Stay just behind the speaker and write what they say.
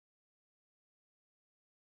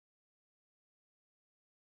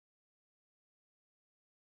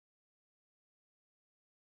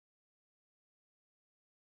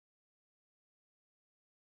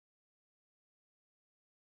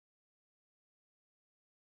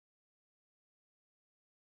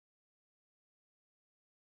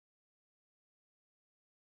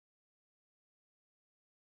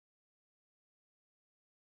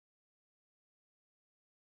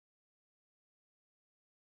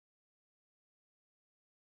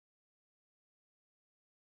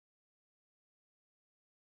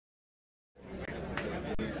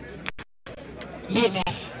Lina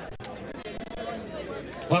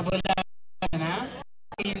wavulana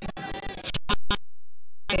in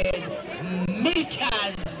 100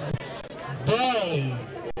 meters boys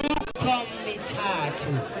mizunguko mitatu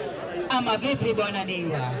ama vipi bwana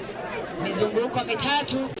Ndura? Mizunguko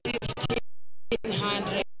mitatu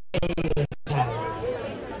 1500 meters.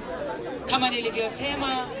 Kama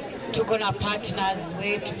nilivyosema, tuko na partners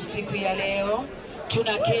wetu siku ya leo.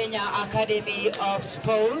 Tuna Kenya Academy of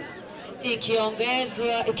Sports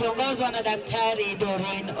ikiongozwa na Daktari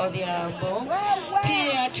Doreen Odhiambo.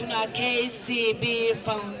 Pia tuna KCB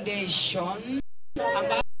Foundation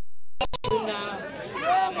ambayo tuna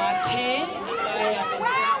Mate ambaye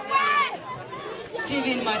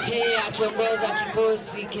Steven Mate akiongoza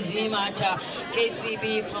kikosi kizima cha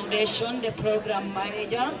KCB Foundation, the program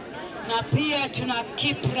manager. Na pia tuna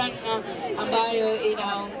Kipran ambayo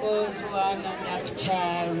inaongozwa na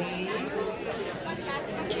Daktari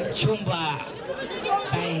Chumba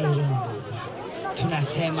Bairo.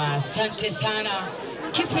 Tunasema asante sana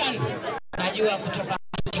Kipran, najua kutoka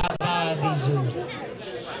tutavaa vizuri.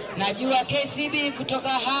 Najua KCB kutoka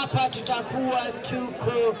hapa tutakuwa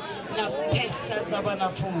tuko na pesa za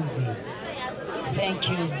wanafunzi. Thank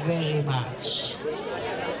you very much.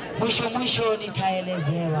 Mwisho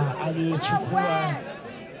nitaelezewa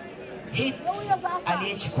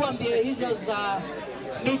aliyechukua mbio hizo za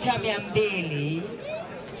mita 200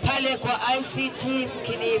 pale kwa ICT.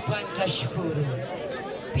 Kinipa nitashukuru.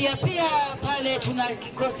 Pia pale tuna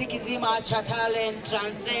kikosi kizima cha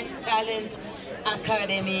Transcend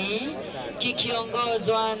Academy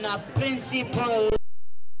kikiongozwa na principal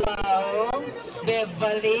wao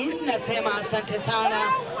Beverly. Nasema asante sana,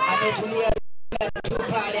 ametulia tu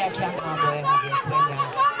pale akiangalia mambo yanavyokwenda.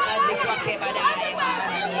 Kazi kwake baadaye,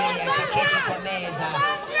 maana yeye ataketi kwa meza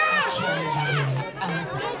akiangalia.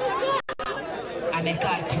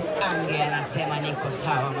 Amekaa tu ange, anasema niko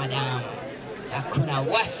sawa madam, hakuna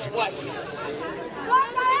wasi.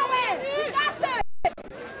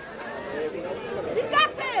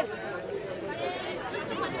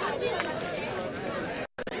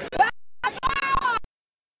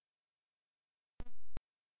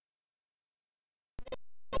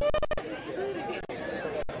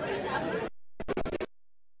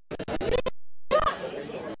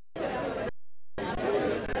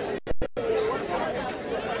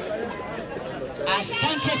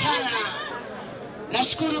 Asante sana.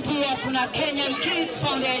 Nashukuru pia kuna Kenyan Kids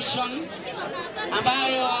Foundation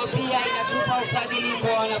ambayo pia inatupa ufadhili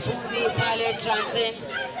kwa wanafunzi pale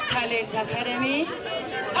Transcend Academy.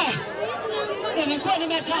 Nilikuwa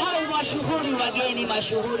nimesahau wageni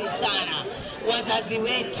mashuhuri sana, wazazi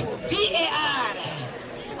wetu VAR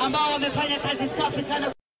ambao wamefanya kazi safi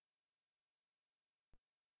sana.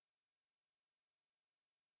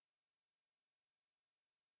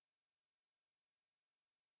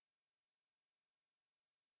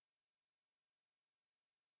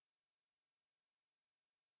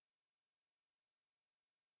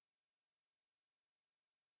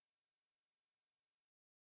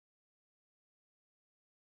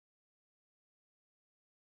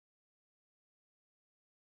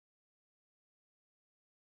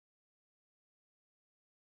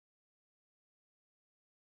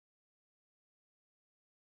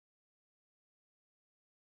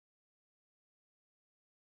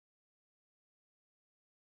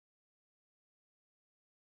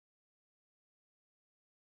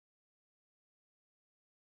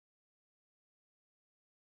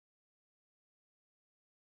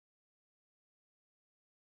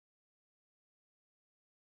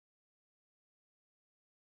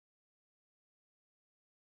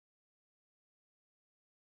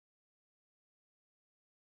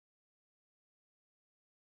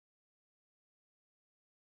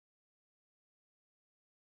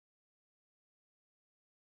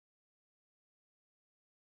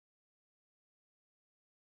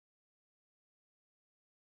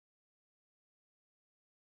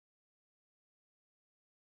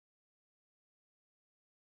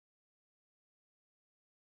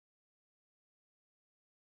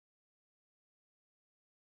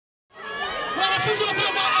 Mwanafunzi wa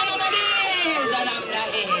kwanza anamaliza namna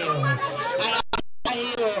hiyo,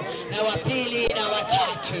 na wa pili na wa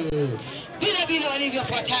tatu vile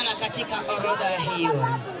walivyofuatana katika orodha hiyo.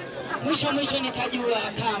 Mwisho nitajua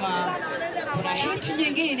kama kuna hit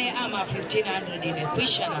nyingine ama 1500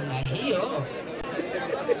 imekwisha namna hiyo.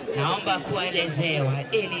 Naomba kuelezewa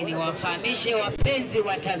ili niwafahamishe wapenzi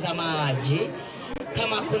watazamaji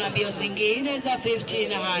kama kuna mbio zingine za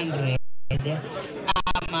 1500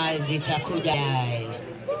 ama zitakuja.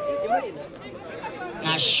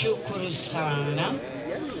 Nashukuru sana.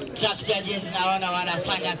 Track judges naona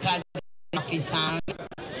wanafanya kazi safi sana.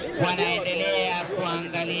 Wanaendelea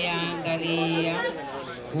angalia,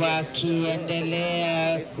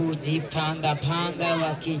 wakiendelea kujipanga,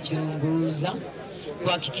 wakichunguza,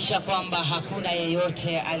 kuhakikisha kwamba hakuna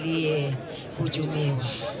yeyote aliyehujumiwa.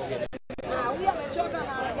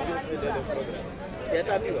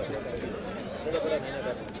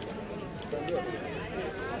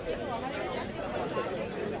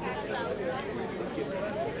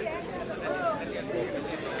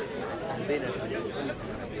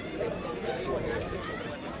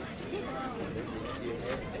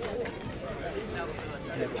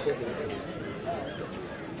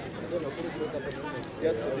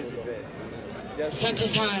 Asante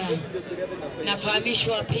sana.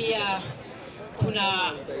 Nafahamishwa pia kuna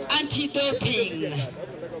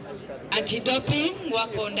anti-doping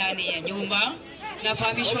wako ndani ya nyumba.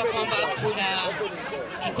 Nafahamishwa kwamba kuna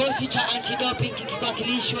kikosi cha anti-doping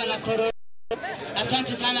kikiwakilishwa na Korir.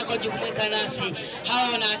 Asante sana kwa kujumuika nasi.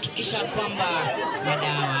 Hao wanahakikisha kwamba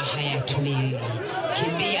madawa hayatumiwi.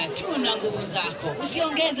 Kimbia tu na nguvu zako,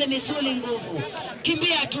 usiongeze misuli nguvu.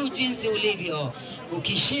 Kimbia tu jinsi ulivyo.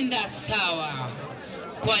 Ukishinda sawa,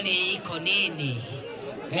 kwani iko nini?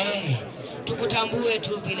 Tukutambue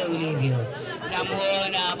tu vile ulivyo.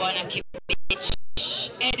 Namuona bwana Kibich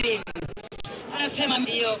Edwin anasema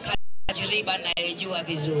ndio tajriba nayejua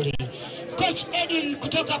vizuri. Coach Edwin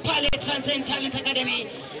kutoka pale Transcend Academy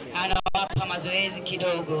anawapa mazoezi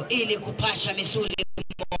kidogo ili kupasha misuli,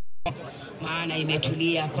 maana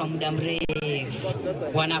imetulia kwa muda mrefu.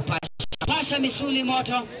 Wanapasha misuli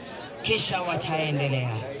moto, kisha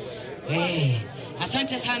wataendelea.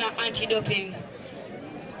 Asante sana anti-doping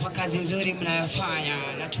kwa kazi nzuri mnayofanya.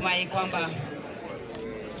 Natumai kwamba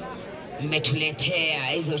mmetuletea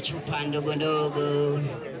hizo chupa ndogo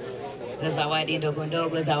za zawadi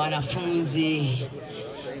ndogo za wanafunzi,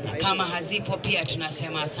 na kama hazipo pia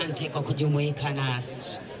tunasema asante kwa kujumuika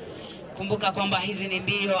nasi. Kumbuka kwamba hizi ni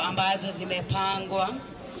mbio ambazo zimepangwa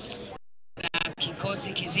na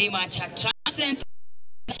kikosi kizima cha Transcend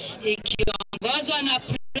ikiongozwa na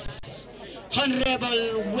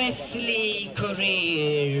Honorable Wesley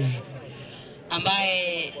Korir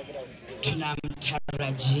ambaye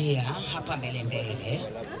tunamtarajia hapa mbele.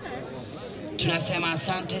 Tunasema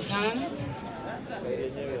asante sana.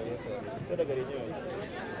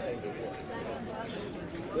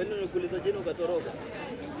 Wewe unakuuliza jina ukatoroka.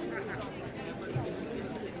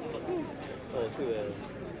 Si wewe.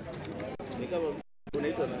 Ni kama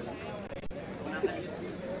unaitwa nani?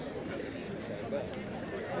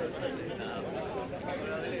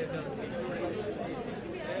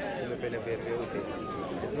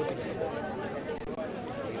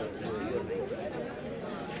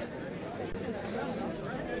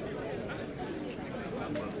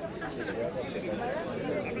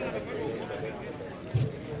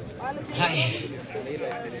 Haya,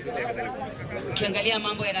 ukiangalia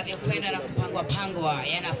mambo yanavyokwenda na kupangwa,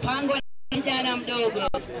 yanapangwa na kijana mdogo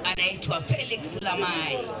anaitwa Felix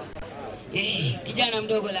Lamai. Kijana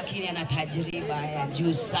mdogo lakini ana tajriba ya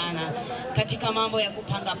juu sana katika mambo ya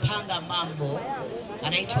kupanga mambo.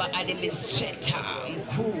 Anaitwa administrator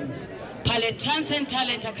mkuu pale Transcend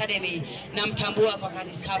Academy, na mtambua kwa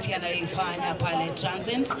kazi safi anayoifanya pale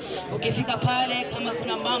Transcend. Ukifika pale, kama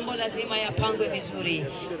kuna mambo lazima yapangwe vizuri,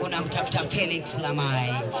 unamtafuta Felix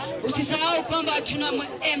Lamai. Usisahau kwamba tuna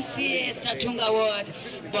MCA Statunga Ward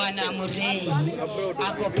Bwana Murei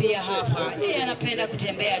ako pia hapa. Yeye anapenda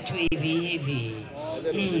kutembea tu hivi.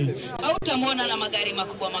 Hautamwona na magari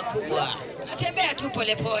makubwa. Anatembea tu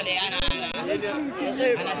polepole.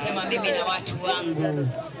 Anasema mimi na watu wangu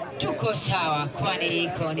tuko sawa, kwani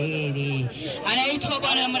iko nini? Anaitwa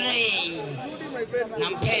Bwana Murei.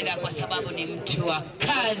 Nampenda kwa sababu ni mtu wa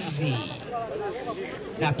kazi.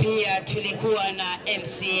 Na pia tulikuwa na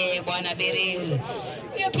MCA Bwana Berir.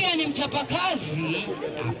 Huyo pia ni mchapa kazi,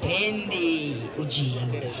 hapendi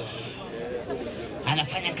ujinga.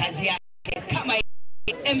 Anafanya kazi yake kama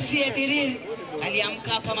MCA Berir.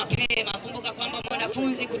 Aliamka hapa mapema. Kumbuka kwamba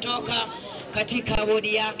mwanafunzi kutoka katika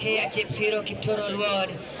wodi yake ya Chepsiro Kiptorol Ward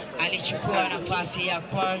alichukua nafasi ya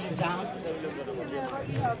kwanza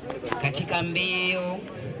katika mbio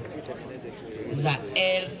za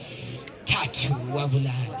 1000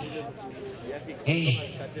 wavulana.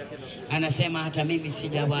 Anasema hata mimi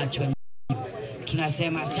sijawachwa.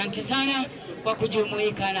 Tunasema asante sana kwa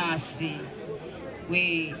kujumuika nasi.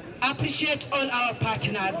 We appreciate all our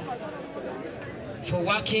partners for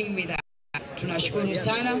working with us. Tunashukuru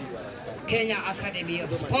sana Kenya Academy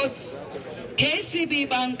of Sports, KCB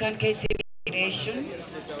Bank and KCB Foundation,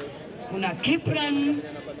 kuna Kipran,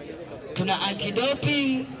 tuna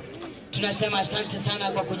anti-doping, Tunasema asante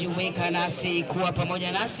sana kwa kujumuika nasi, kuwa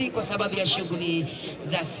pamoja nasi kwa sababu ya shughuli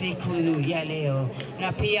za siku ya leo.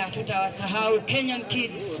 Na pia tutawasahau Kenyan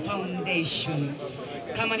Kids Foundation.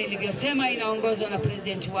 Kama nilivyosema, inaongozwa na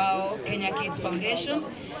president wao Kenya Kids Foundation,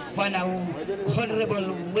 Bwana Honorable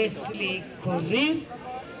Wesley Korir,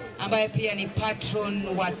 ambaye pia ni patron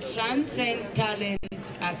wa Transcend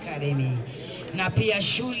Academy. Na pia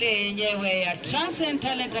shule yenyewe ya Transcend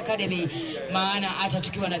Academy, maana hata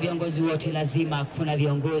tukiwa na viongozi wote lazima kuna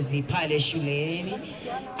viongozi pale shuleni,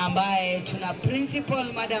 ambaye tuna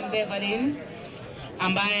principal Madam Beverly,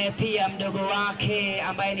 ambaye pia mdogo wake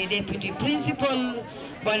ambaye ni deputy principal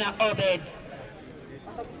Bwana Obed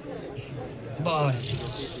Bor.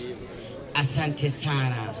 Asante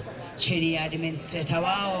sana. Chini ya administrator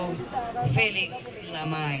wao Felix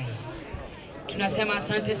Lamai. Tunasema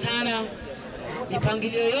asante sana.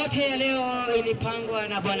 Mipangilio yote ya leo ilipangwa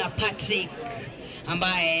na Bwana Patrick,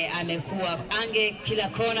 ambaye amekuwa kila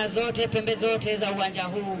kona zote, pembe zote za uwanja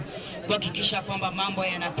huu kuhakikisha kwamba mambo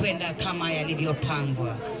yanakwenda kama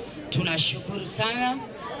yalivyopangwa. Tunashukuru sana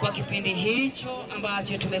kwa kipindi hicho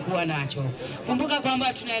ambacho tumekuwa nacho. Kumbuka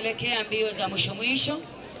kwamba tunaelekea mbio za mwisho.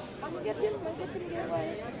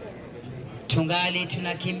 Tungali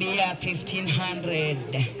tunakimbia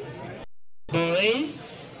 1500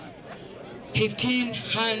 boys.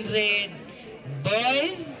 1500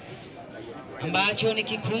 boys ambacho ni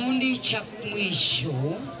kikundi cha mwisho.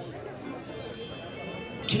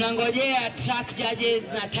 Tunangojea track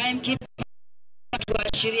judges na timekeeper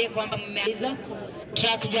tuashirie kwamba mmemaliza.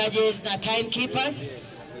 Track judges na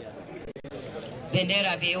timekeepers,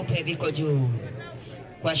 bendera vyeupe viko juu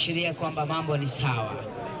kuashiria kwamba mambo ni sawa.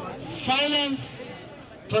 Silence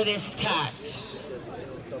for the start.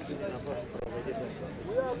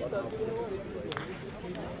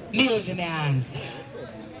 Mbio zimeanza.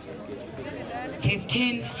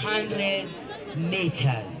 1500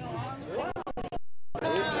 meters.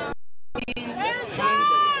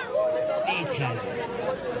 1500 meters.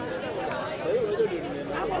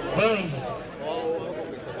 Boys,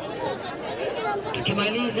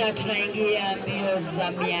 tukimaliza tunaingia mbio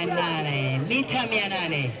za 800, mita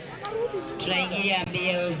 800. Tunaingia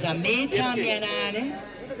mbio za mita 800.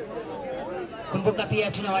 Kumbuka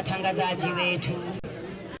pia tuna watangazaji wetu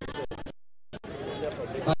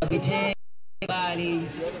wa vitembali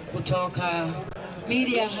kutoka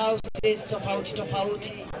media houses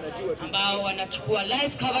tofauti ambao wanachukua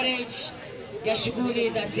live coverage ya shughuli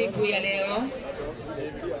za siku ya leo.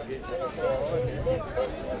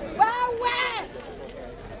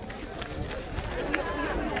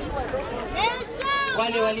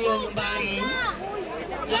 Wale walio nyumbani,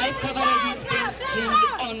 live coverage is being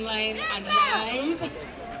streamed online and live.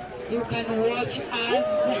 You can watch us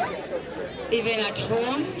even at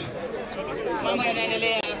home. Mambo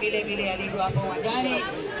yanaendelea vile vile yalivyo hapo uwanjani.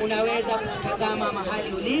 Unaweza kututazama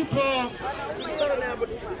mahali ulipo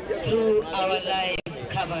through our live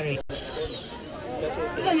coverage.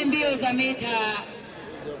 Hizo ni mbio za mita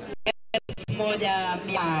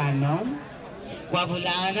 1500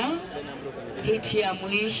 wavulana, hiti ya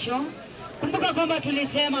mwisho. Kumbuka kwamba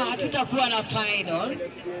tulisema hatutakuwa na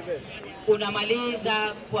finals.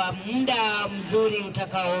 Unamaliza kwa muda mzuri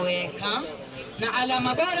utakaoweka, na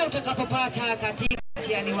alama bora utakapopata katika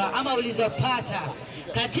mtihani wa ama ulizopata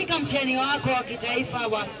katika mtihani wako wa kitaifa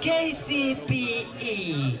wa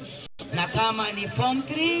KCPE. Na kama ni form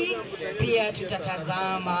 3 pia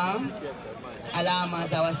tutatazama alama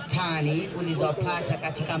za wastani ulizopata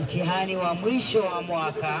katika mtihani wa mwisho wa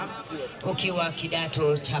mwaka ukiwa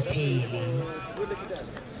kidato cha pili.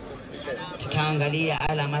 Tutaangalia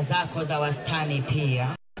alama zako za wastani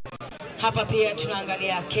pia. Hapa pia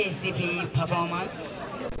tunaangalia KCB performance.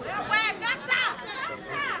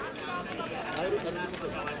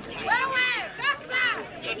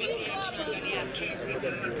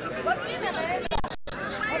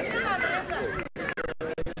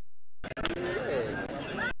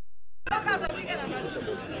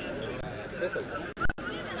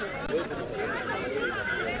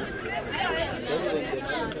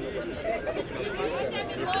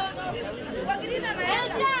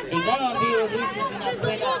 Ingawa mbio hizi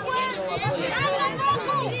zinakwenda mwendo wa polepole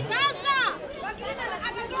sana,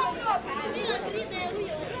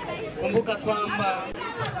 kumbuka kwamba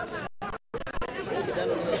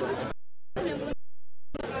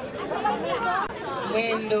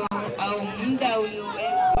mwendo au muda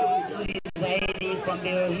uliowekwa vizuri zaidi kwa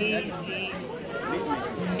mbio hizi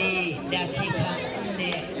ni dakika 4.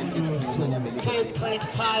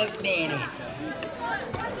 4.5 minutes.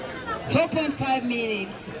 4.5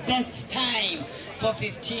 minutes, best time for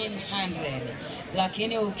 1500.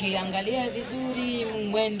 Lakini ukiangalia vizuri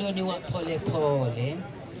mwendo ni wa pole pole.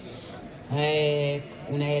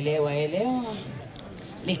 Unaelewa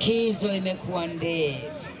likizo imekuwa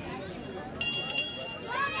ndefu.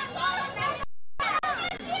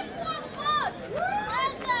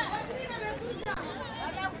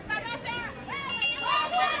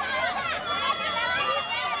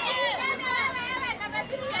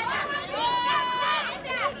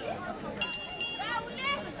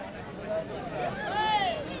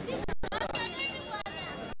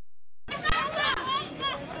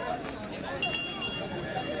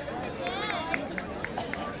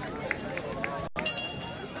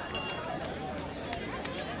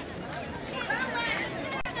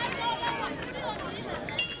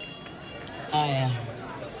 Haya,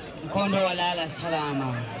 mkondo walala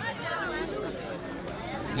salama.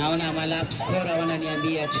 Naona malap scorer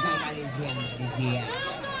wananiambia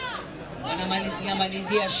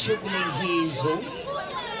wanamalizia shughuli hizo.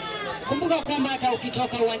 Kumbuka kwamba hata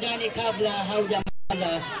ukitoka uwanjani kabla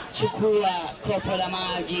haujamaliza, chukua kopo la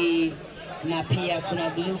maji na pia kuna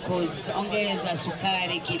glucose, ongeza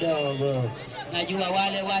sukari kidogo. Najua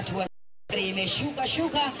wale watu wa sukari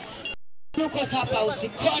imeshuka glucose hapa,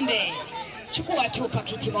 usikonde. Chukua tu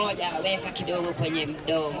pakiti moja, weka kidogo kwenye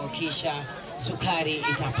mdomo, kisha sukari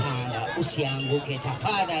itapanda. Usianguke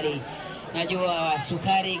tafadhali. Najua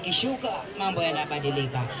sukari ikishuka mambo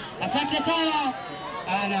yanabadilika. Asante sana.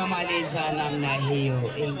 Anamaliza namna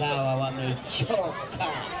hiyo ingawa wamechoka.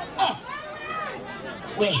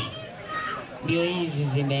 Mbio hizi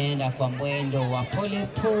zimeenda kwa mwendo wa pole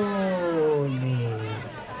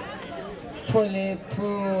pole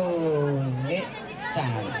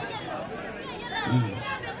sana.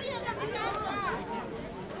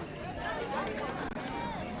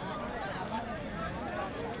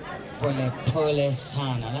 Pole pole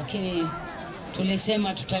sana, lakini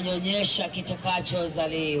tulisema tutanyonyesha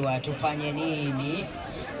kitakachozaliwa. Tufanye nini?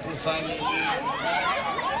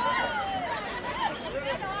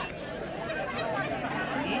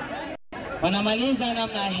 Wanamaliza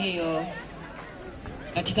namna hiyo.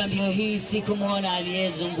 Katika mbio hii sikumwona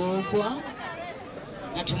aliyezungukwa.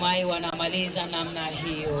 Natumai wanamaliza namna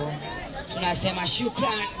hiyo. Tunasema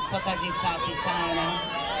shukran kwa kazi safi sana.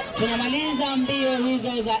 Tunamaliza mbio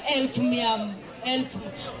hizo za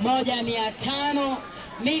 1500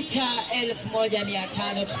 mita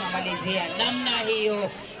 1500. Tunamalizia namna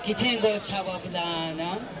hiyo. Kitengo cha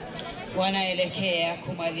wavulana wanaelekea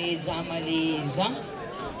kumaliza.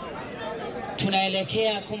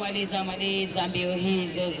 Tunaelekea kumaliza mbio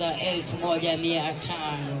hizo za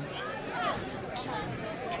 1500.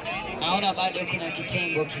 Naona bado kuna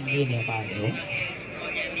kitengo kingine bado.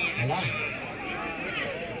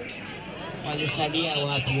 Walisalia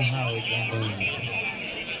wapi hao jamani?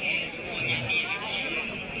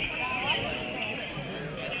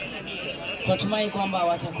 Tunatumai kwamba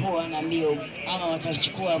watakuwa na mbio ama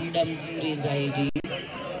watachukua muda mzuri zaidi.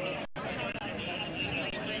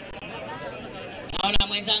 Naona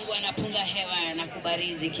mwenzangu anapunga hewa na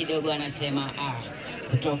kubarizi kidogo, anasema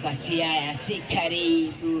kutoka Siaya si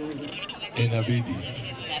karibu.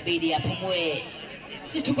 Inabidi apumue.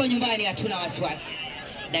 Sisi tuko nyumbani, hatuna wasiwasi.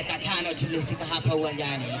 Dakika 5 tulifika hapa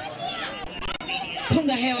uwanjani.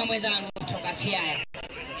 Punga hewa mwenzangu kutoka Siaya.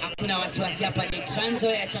 Hakuna wasiwasi hapa, ni tranzo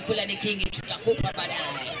ya chakula ni kingi, tutakupa baadaye.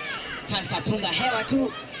 Sasa punga hewa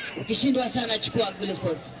tu, ukishindwa sana chukua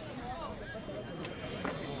glucose.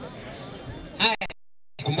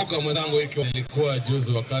 Kumbuka mwenzangu, hiki ilikuwa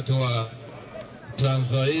juzi wakati wa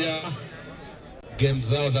Tanzania games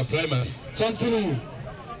zao za primary.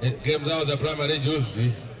 Games zao za primary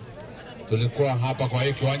juzi tulikuwa hapa kwa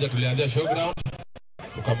hiki kiwanja, tulianzia showground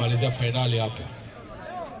tukamalizia finali hapa.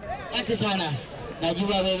 Asante sana.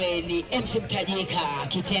 Najua wewe ni MC mtajika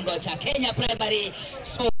kitengo cha Kenya Primary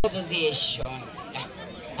Sports Association.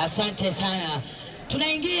 Asante sana.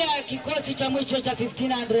 Tunaingia kikosi cha mwisho cha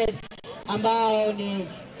 1500 ambao ni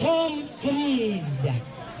form 3s.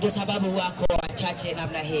 Ndio sababu wako wachache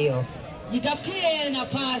namna hiyo. Jitafutie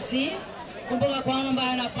nafasi. Kumbuka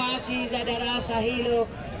kwamba nafasi za darasa hilo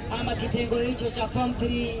ama kitengo hicho cha form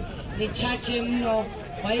 3 ni chache mno.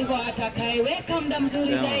 Kwa hivyo atakayeweka muda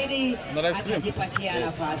mzuri zaidi atajipatia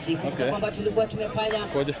nafasi. Kumbuka kwamba tulikuwa tumefanya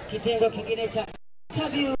kitengo kingine cha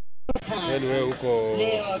interview.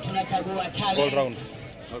 Leo tunachagua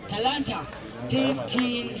talanta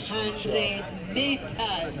 1500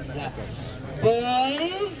 meters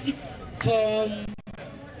boys form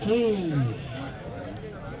 3.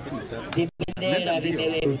 Bendera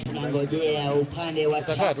vimewepo, tunangojea upande wa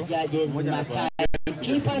track judges na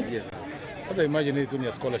keepers. Sasa imagine hii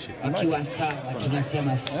ni scholarship. Akiwa sawa,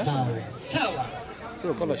 tunasema sawa. Sawa.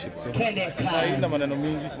 Sio scholarship. Twende kazi. Haina maneno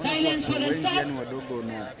mingi. Silence for the start. Yani wadogo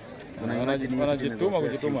na wanajituma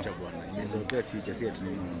kujituma. Inaweza future si ati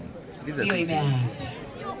Hiyo imeanza.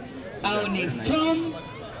 Au ni from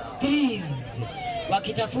please.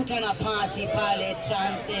 Wakitafuta nafasi pale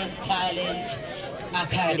Transcend Talent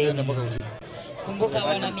Academy. Kumbuka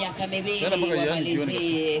wana miaka miwili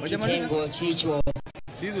wamalizie kitengo chicho.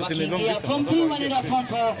 Wakiingia form 3 wanaenda form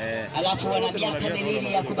 4, alafu wana miaka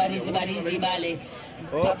miwili ya kubarizi bale.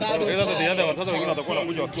 Bado watoto wengine watakuwa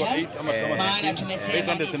wanakuja wakiwa 8 ama maana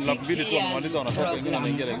tumesema 800 tu wamaliza wanatoka wengine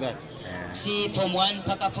wanaingia like that. Si form 1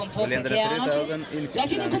 mpaka form 4 pekee yake.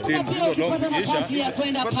 Lakini kumbuka pia ukipata nafasi ya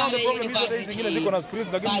kwenda pale university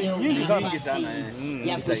bado nyingi sana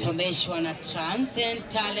ya kusomeshwa na Transcend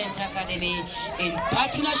Talent Academy in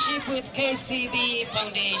partnership with KCB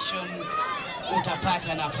Foundation.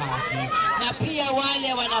 Utapata nafasi na pia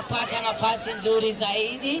wale wanapata nafasi nzuri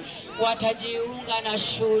zaidi watajiunga na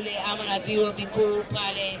shule ama na vyuo vikuu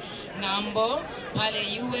pale Nambo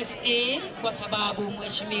pale USA, kwa sababu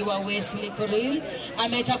Mheshimiwa Wesley Korir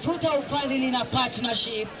ametafuta ufadhili na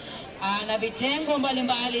partnership na vitengo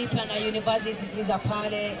mbalimbali pana universities za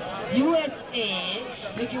pale USA.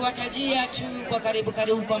 Nikiwatajia tu kwa karibu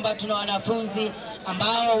kwamba tuna wanafunzi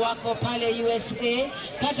ambao wako pale USA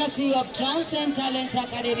courtesy of Transcend Talent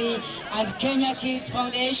Academy and Kenya Kids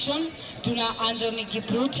Foundation. Tuna Anthony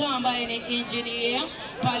Kipruto ambaye ni engineer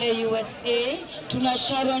pale USA. Tuna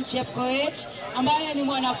Sharon Chepkoech ambaye ni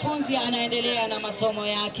mwanafunzi anaendelea na masomo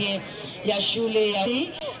yake ya shule ya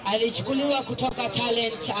alichukuliwa kutoka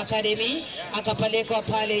Talent Academy akapelekwa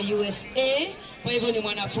pale USA. Kwa hivyo ni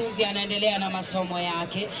mwanafunzi anaendelea na masomo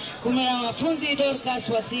yake. Kuna mwanafunzi Dorcas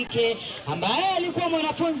Wasike ambaye alikuwa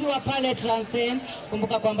mwanafunzi wa pale Transcend.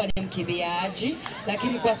 Kumbuka kwamba ni mkimbiaji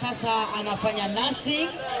lakini kwa sasa anafanya nursing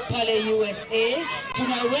pale USA.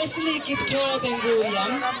 Tuna Wesley Kipto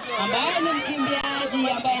Bengurian ambaye ni mkimbiaji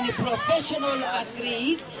ambaye ni professional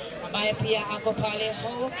athlete ambaye pia ako pale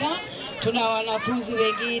Hota. Tuna wanafunzi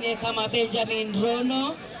wengine kama Benjamin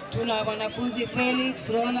Rono, tuna wanafunzi Felix,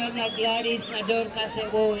 Ronald na Gladys na Dorcas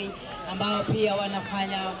Boy ambao pia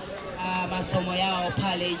wanafanya masomo yao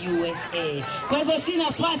pale USA. Kwa hivyo si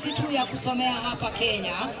nafasi tu ya kusomea hapa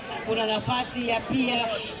Kenya, kuna nafasi ya pia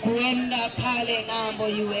kuenda pale Nambo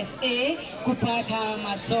USA kupata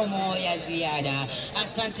masomo ya ziada.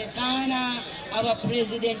 Asante sana our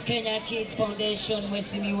President Kenya Kids Foundation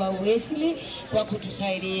Mheshimiwa Wesley kwa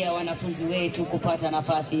kutusaidia wanafunzi wetu kupata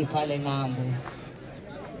nafasi pale Nambo.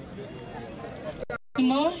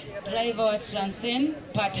 Driver wa Transcend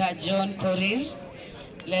Pata John Korir.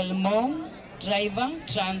 Lelmo driver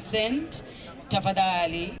Transcend,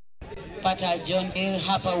 tafadhali pata John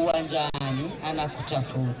hapa uwanjani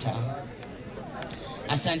anakutafuta.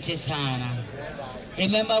 Asante sana.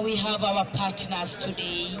 Remember we have our partners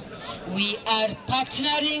today. We are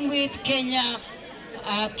partnering with Kenya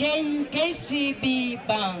KCB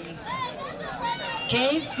Bank.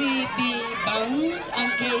 KCB Bank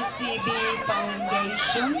and KCB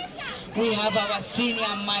Foundation. We have our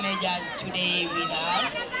senior managers today with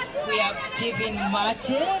us. We have Stephen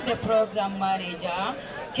Mate, the program manager,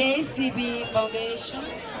 KCB Foundation.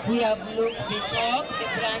 We have Luke Bitok, the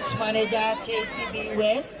branch manager, KCB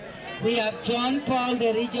West. We have John Paul,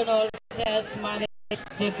 the regional sales manager,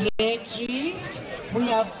 the Great Rift. We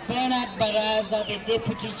have Bernard Baraza, the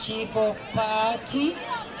deputy chief of party,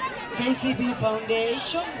 KCB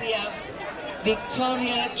Foundation. We have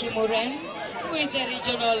Victoria Kimuren, who is the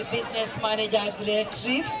regional business manager, Great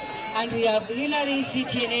Rift. And we have Hilary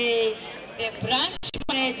CTNA, the branch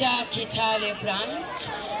manager, Kitale branch.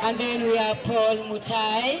 And then we have Paul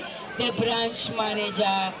Mutai, the branch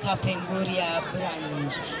manager, Kapenguria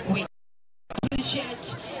branch. We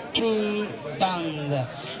appreciate Kibang.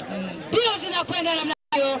 Bio zinakwenda namna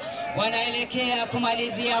hiyo, wanaelekea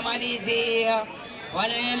kumalizia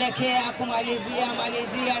wanaelekea kumalizia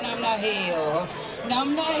namna hiyo.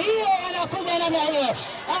 Namna hiyo wanakuja namna hiyo.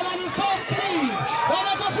 Ama ni form please.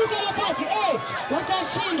 Wanatafuta nafasi.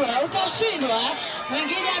 Utashindwa.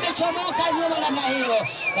 Mwingine amechomoka nyuma namna hiyo.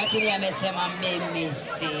 Lakini amesema mimi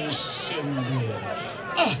sishindi.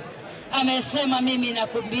 Amesema mimi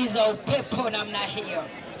nakimbiza upepo namna hiyo.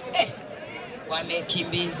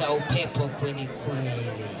 Wamekimbiza upepo kweli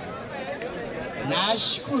kweli.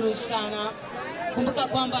 Nashukuru sana. Kumbuka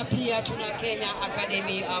kwamba pia tuna Kenya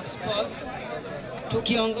Academy of Sports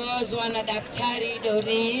tukiongozwa na Daktari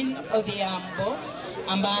Doreen Odhiambo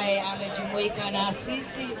ambaye amejumuika na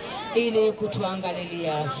sisi ili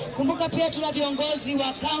kutuangalilia. Kumbuka pia tuna viongozi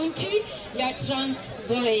wa kaunti ya Trans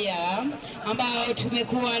Nzoia ambao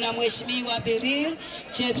tumekuwa na Mheshimiwa Birir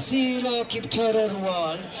Chepsiro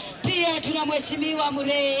Kiptoror. Pia tuna Mheshimiwa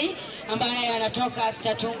Murei ambaye anatoka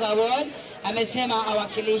Statunga Ward, amesema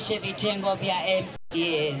awakilishe vitengo vya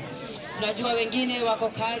MCA. Tunajua wengine wako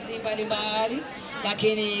kazi mbalimbali,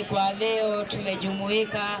 lakini kwa leo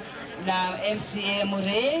tumejumuika na MCA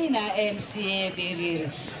Murei na MCA Birir.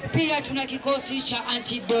 Pia tuna kikosi cha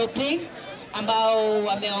anti-doping ambao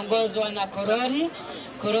wameongozwa na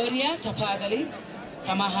Kororia, tafadhali,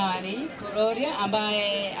 samahani, Kororia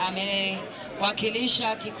ambaye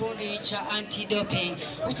amewakilisha kikundi cha anti-doping.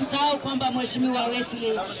 Usisahau kwamba Mheshimiwa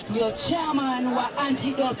Wesley ndio chairman wa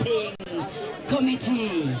anti-doping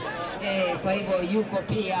committee. Kwa hivyo yuko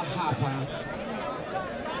pia hapa.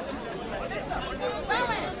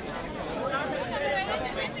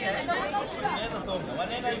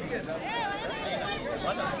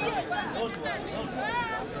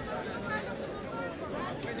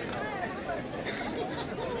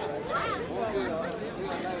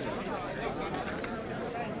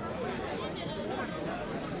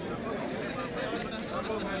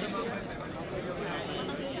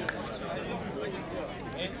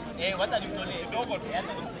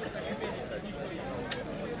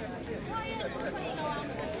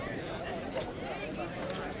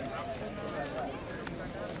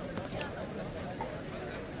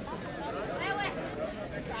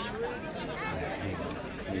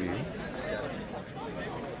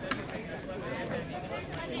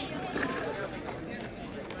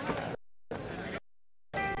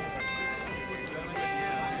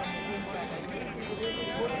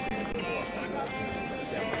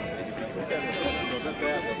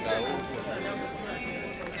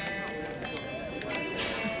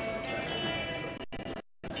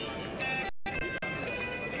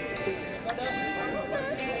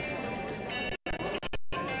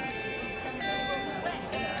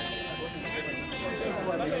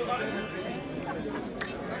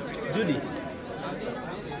 Judy.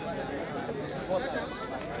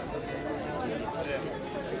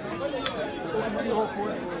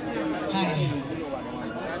 Hai,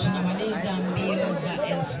 tunamaliza mbio za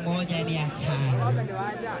 1500.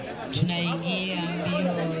 Tunaingia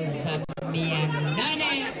mbio za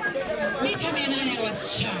 800, mita 800 ya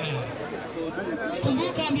wasichana.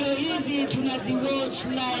 Kumbuka mbio hizi tunaziwatch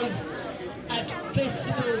live at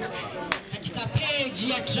Facebook katika page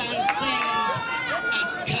ya Transcend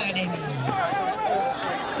Academy.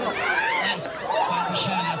 Yes,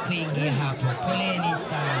 kuangushana kwingi hapo. Poleni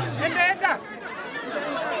sana. Endeka.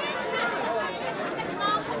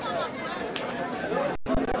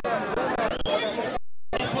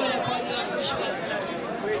 Pole kwa kuangushwa.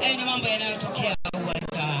 Ni mambo yanayotokea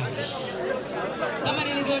uwanjani. Kama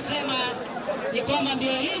nilivyosema ni kwamba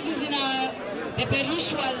mbio hizi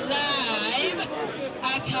zinapeperushwa live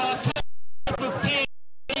at our Facebook page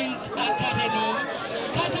Academy,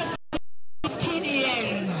 kata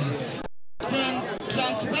TDN,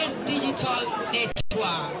 Transcend Digital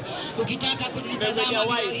Network. Ukitaka kuzitazama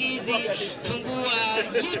mbio hizi, fungua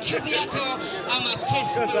YouTube yako ama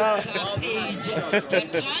Facebook page ya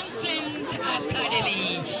Transcend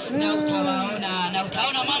Academy na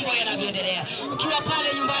utaona mambo yanavyoendelea. Ukiwa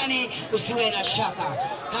pale nyumbani usiwe na shaka.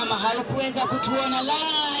 Kama haukuweza kutuona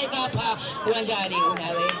live hapa uwanjani,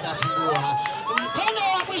 unaweza fungua mkono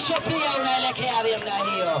wa mwisho pia unaelekea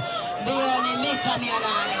namna hiyo. Mbio ni mita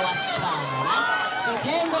 800 wasichana,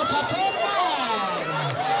 kitengo cha fedha.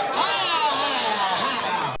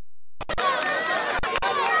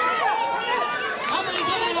 Kama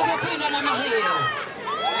kama inavyokwenda namna hiyo,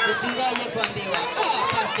 usingoje kuambiwa.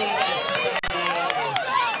 First aiders tusaidie.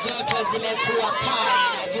 Joto zimekuwa kali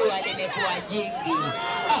na jua limekuwa jingi.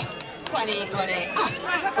 Kwani ikone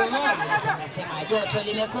nasema joto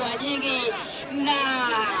limekuwa jingi na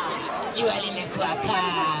jua limekuwa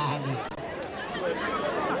kali.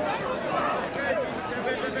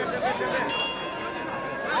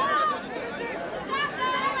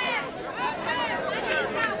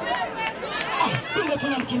 Kumbe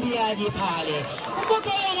tuna mkimbiaji pale. Kumbuka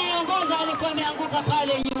yeye anayeongoza alikuwa ameanguka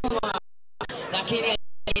pale nyuma, lakini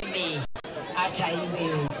mimi hata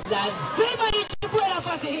hivyo lazima nichukue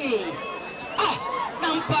nafasi hii.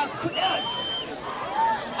 Nampa kudos.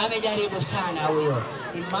 Amejaribu sana huyo.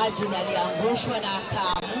 Imagine aliangushwa na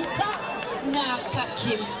akaamka na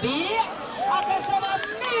akakimbia, akasema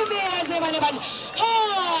mimi lazima nibaki.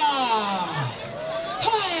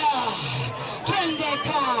 Haya, twende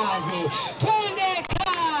kazi, twende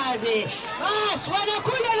kazi. Bas,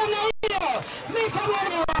 wanakuja namna hiyo. Mita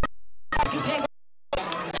 800 kitengo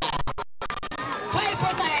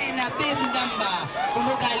kwamba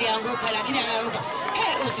kumbuka alianguka lakini anaruka.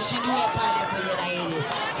 Usishindue pale kwenye laini.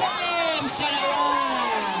 Msichana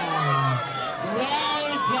wangu.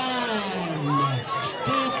 Well done.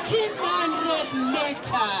 1500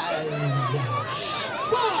 meters.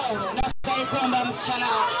 Wow, nafikiri kwamba msichana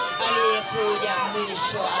aliyekuja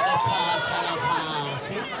mwisho amepata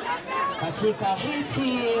nafasi katika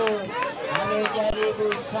hiti.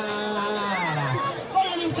 Amejaribu sana.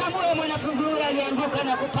 Bwana nimtambue mwanafunzi huyu alianguka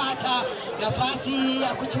na kupata nafasi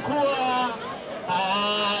ya kuchukua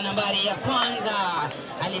nambari ya kwanza.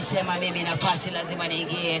 Alisema mimi nafasi lazima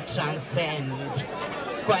niingie Transcend.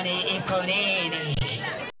 Kwani iko nini?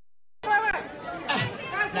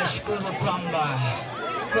 Nashukuru kwamba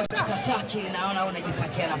Coach Kasaki naona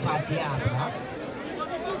unajipatia nafasi hapa.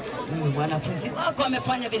 Mwanafunzi wako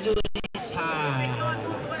amefanya vizuri sana.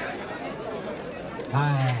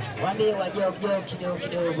 Waambie wajog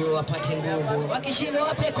kidogo wapate nguvu. Wakishindwa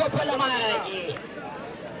wape kopo la maji.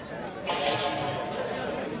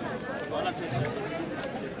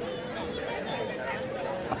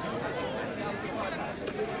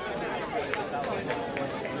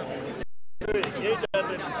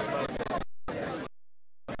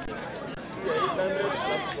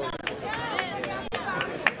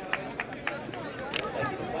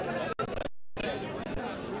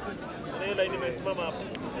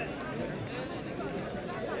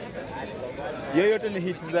 Yoyote ni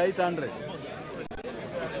hits za 800.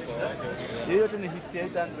 Yoyote ni hits ya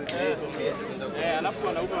 800. Alafu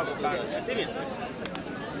wanaume wako kando. Sini.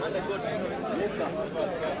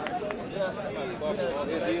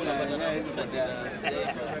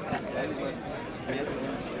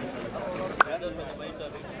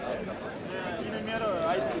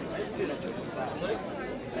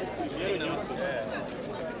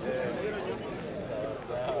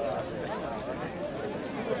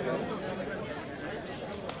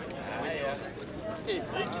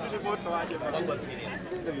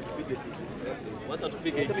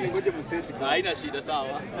 Haina shida,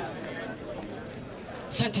 sawa.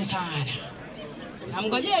 Asante sana.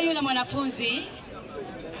 Namngojea yule mwanafunzi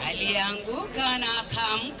alianguka na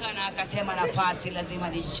akaamka na akasema nafasi lazima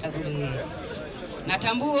nijichagulie.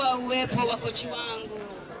 Natambua uwepo wa kochi wangu.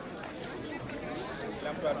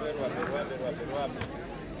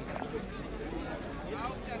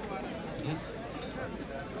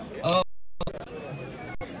 Oh.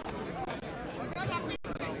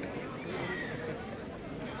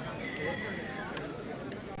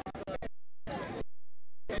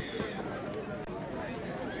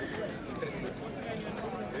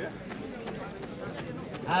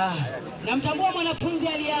 Namtambua mwanafunzi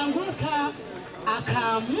aliyeanguka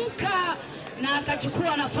akaamka na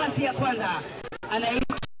akachukua nafasi ya kwanza.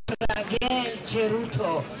 Anaitwa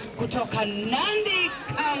Cheruto kutoka Nandi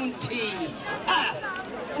County.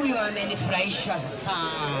 Huyo amenifurahisha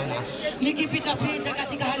sana. Nikipita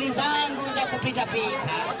katika hali zangu za kupita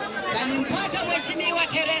na nimpata Mheshimiwa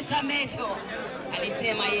Teresa Meto.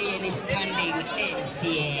 Alisema yeye ni standing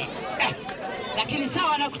MCA. Lakini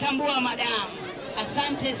sawa na kutambua madamu.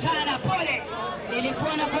 Asante sana, pole.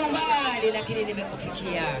 Nilikuona kwa umbali lakini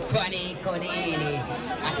nimekufikia. Kwani iko nini?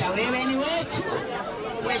 Hata wewe ni wetu.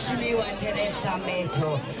 Mheshimiwa Teresa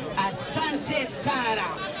Meto. Asante sana.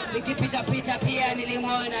 Nikipita pia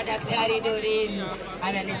nilimwona Daktari Dorin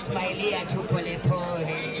ananismailia tu pole.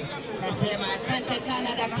 Nasema asante sana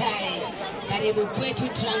daktari. Karibu kwetu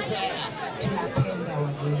Transcend. Tunapenda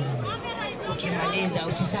wageni. Ukimaliza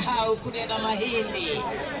usisahau kubeba mahindi.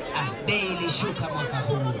 Bei ilishuka mwaka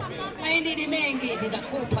huu. Mahindi ni mengi,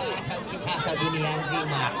 tutakupa hata ukitaka dunia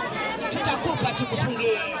nzima. Tutakupa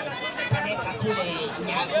tukufungie. Peleka kule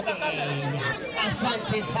Nyagenya.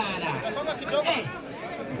 Asante sana.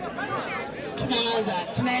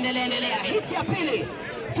 Tunaendelea. Hiti ya pili,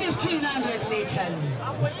 1500 meters.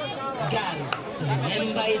 Girls,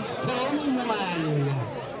 remember is common.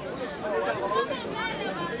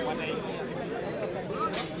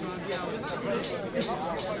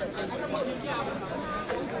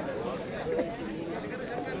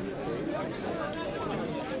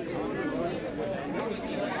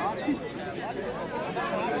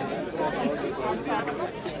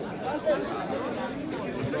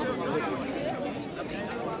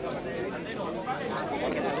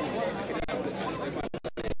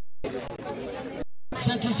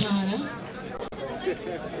 Asante sana.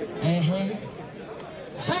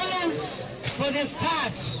 Silence for the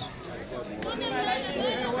start.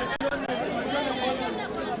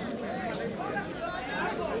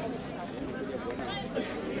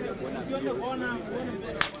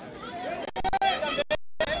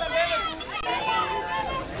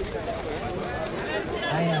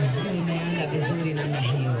 Haya, imeanza vizuri namna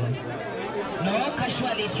hiyo.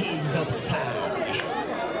 qualities observed. It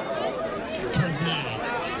was nice.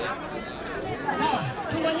 Sawa,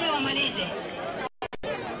 tungojee wamalize.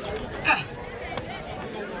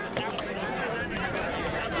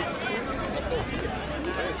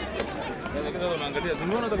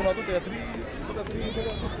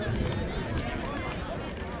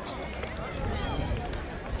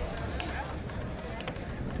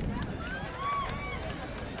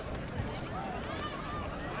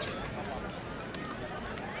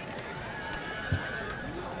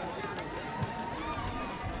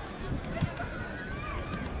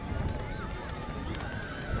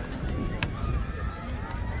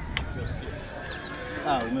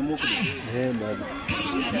 Umemuku. Bado.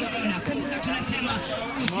 Kumbuka tunasema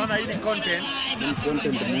Unaona hii content.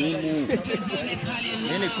 Content muhimu. Hii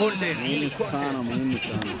content muhimu sana, muhimu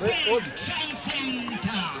sana.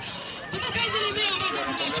 Kumbuka hizi ni mbio ambazo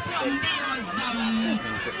zinachukua mbio za muda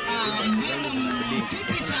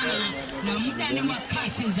mfupi sana na muda ni wa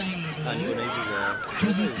kasi zaidi.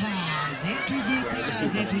 Tujikaze,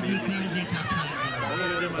 tujikaze, tujikaze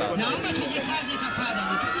tafadhali. Naomba tujikaze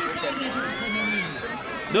tafadhali, tujikaze tutusemeni.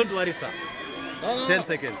 Don't worry sir. 10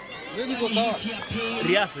 seconds.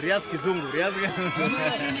 Rias kizungu, Rias.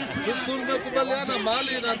 Sisi tumekubaliana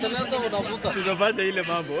mahali inateleza unavuta. Tutafanya ile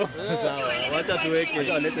mambo. Sawa. Wacha tuweke.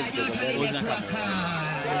 Wacha walete vitu.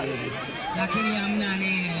 Lakini hamna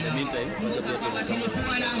neno.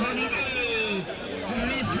 Tulikuwa na holiday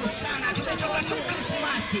mrefu sana, tumetoka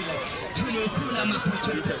Kasumasi, tulikula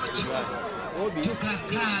mapochopocho,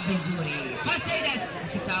 tukakaa vizuri. First aiders,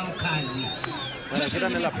 usisahau kazi. Hii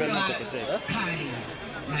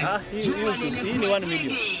ni 1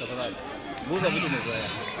 million tafadhali. Buza vitu mzoea.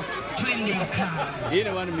 Twende kazi. Hii ni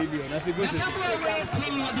 1 million. Nasigusi.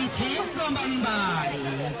 Kwa vitengo mbalimbali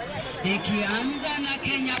ikianza na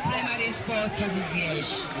Kenya Primary Sports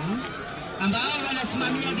Association ambao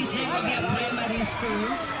wanasimamia vitengo vya primary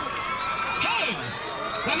schools. Hey!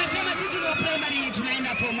 Wamesema sisi ni wa primary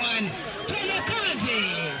tunaenda form 1. Twende kazi.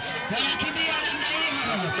 Wanakimbia namna hiyo.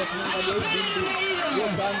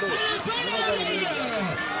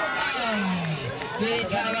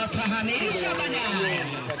 Nitawafahamisha baadaye.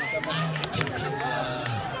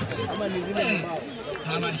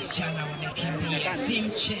 Hawa wasichana wamekimbia, si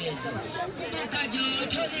mchezo. Kumbuka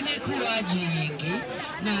joto limekuwa jingi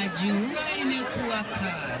na jua imekuwa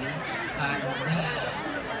kali.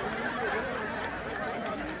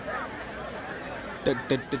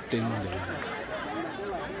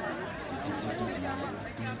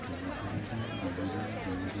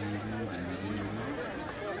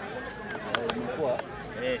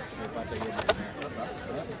 Nimepata hiyo. Sasa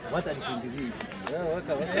wacha nikimbilie.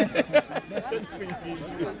 Weka.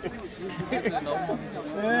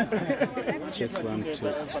 Check 1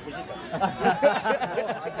 2.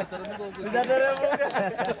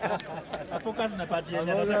 Focus na party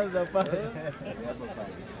yenyewe.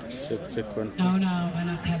 Check 1. Naona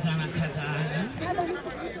wanakazana.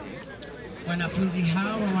 Wanafunzi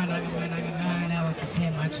hawa wanang'ang'ana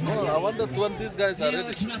wakisema I wonder when these guys are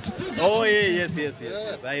ready. Oh yes.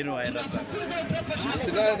 I know, I understand.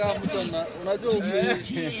 Sika kama mtu unajua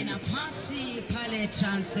usitie nafasi pale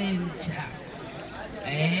Transcend.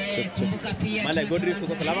 Kumbuka pia Mala Godri uko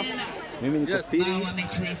salama? Mimi niko pili.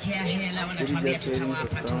 Wametuwekea hela, wanatuambia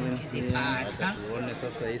tutawapa tukizipata. Tuone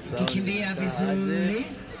sasa hii sound. Kikimbia vizuri.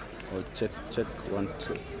 Check 1 2.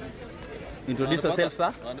 Introduce yourself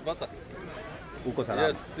sir. Anipata. Uko salama?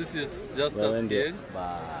 Yes, this is just a skiing.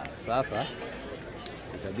 Sasa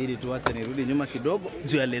itabidi tuache nirudi nyuma kidogo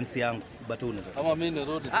juu ya lens yangu. But unaweza. Kama mimi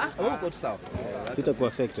nirudi. Uko tu sawa. Sitakuwa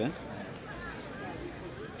affect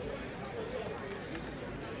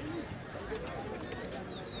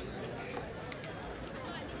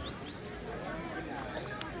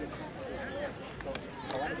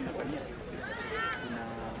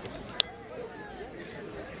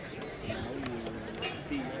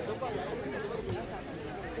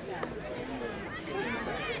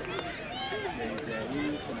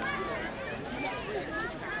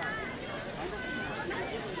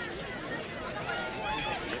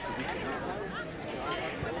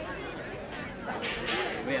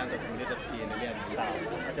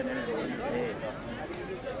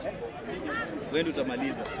Wewe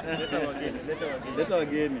utamaliza. Leta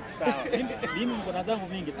wageni. Sawa. Mimi niko na zangu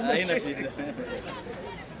mingi. Haina shida.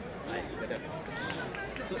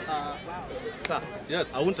 So, sir,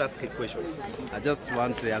 yes. I won't ask questions. I just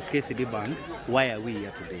want to ask KCB Bank, why are we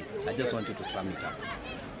here today? I just want you to sum it up.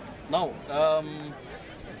 Now,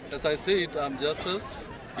 as I said, I'm Justice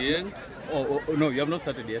Kieng. Oh, no, you have not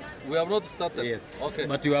started yet. We have not started. Yes. Okay.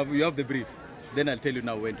 But you have the brief. Then I'll tell you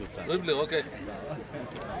now when to start. Briefly, okay.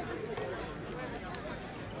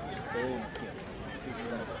 You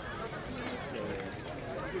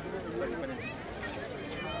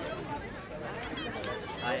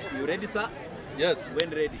ready, sir? Yes. When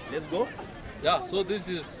ready, let's go. Yeah, so this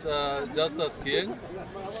is Justus Kieng,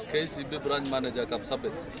 KCB Branch Manager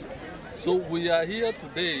Kapsabet. So we are here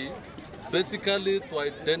today basically to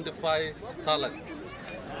identify talent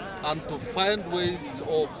and to find ways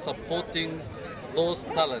of supporting those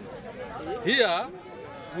talents. Here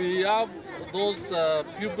we have those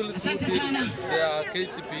pupils who did their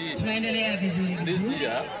KCPE this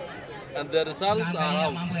year, and the results are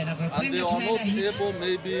out, and they are not able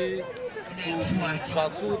maybe to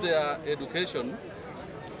pursue their education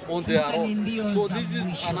on their own. So this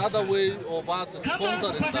is another way of us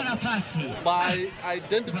sponsoring them by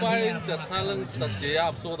identifying the talents that they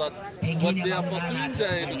have, so that when they are pursuing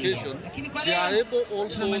their education, they are able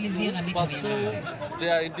also to pursue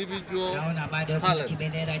their individual talents.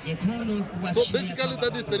 So basically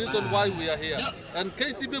that is the reason why we are here. And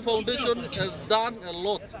KCB Foundation has done a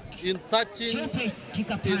lot in touching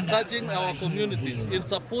our communities, in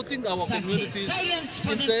supporting our communities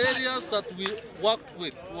in the areas that we work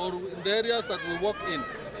with, or in the areas that we work in.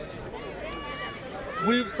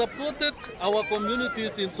 We've supported our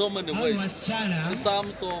communities in so many ways. In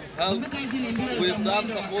terms of health, we've done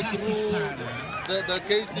support through the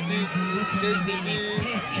KCB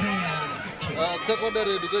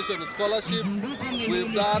secondary education scholarship.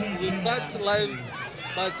 We've touched lives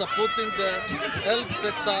by supporting the health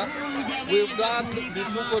sector. We've done the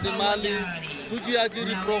Fuko Dimali,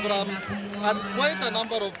 Tujiajiri programs, and quite a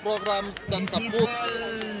number of programs that support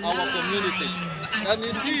our communities. And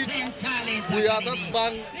indeed, we are that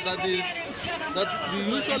bank that we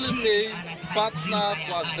usually say partner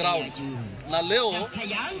for ground. Now, Leo,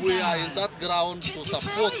 we are in that ground to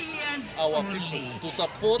support our people, to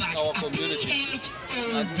support our communities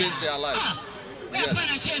and change their lives.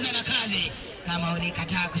 Yes. Kama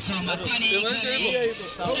ulikataa kusoma kwani tunasema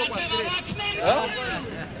what men do,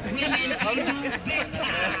 women can do better.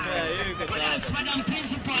 That's Madam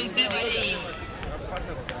Principal Beverly.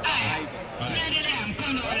 Tunaendelea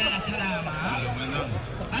mkono wa Dar es Salaam.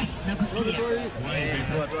 Basi nakusikia.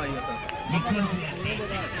 Because we are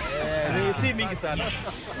late. Si mingi sana.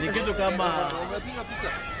 Ni kitu kama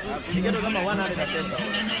 110.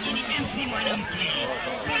 Mtangazaji ni MC mwanamke.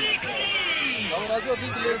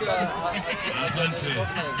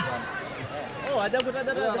 Oh, ajabu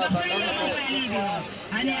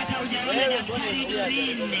Ani hata hujaona Daktari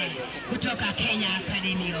Dorine kutoka Kenya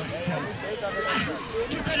Academy of Sports.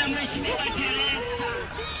 Tuko na Mheshimiwa Teresa,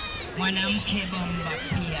 mwanamke bomba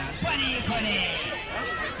pia. Kwani kone?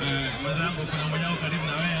 Mwenzangu kuna mwanao karibu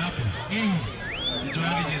na wewe hapo. Mtu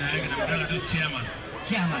wake jina yake na mdala tu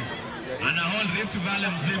chairman. Ana hold Rift Valley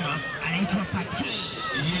mzima. Anaitwa Pati.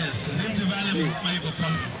 Yes, Rift Valley mzima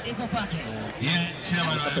iko kwake. Yeah,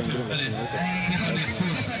 chairman wa Rift Valley.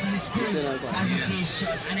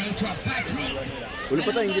 Association anaitwa Patrick.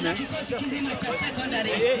 Ulipata ingine? Kikosi kizima cha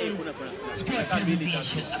secondary sports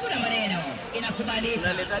association. Hakuna maneno,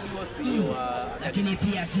 inakubalika. Lakini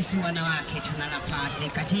pia sisi wanawake tuna nafasi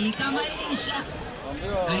katika maisha.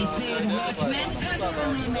 I said what men can do,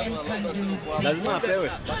 women can do. Lazima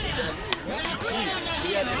apewe.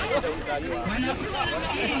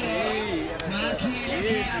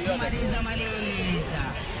 Wakielekea kumaliza maliza.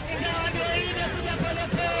 Ingawa ndio imekuja pole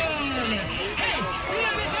pole. Hey, huyo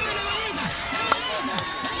amesema namaliza.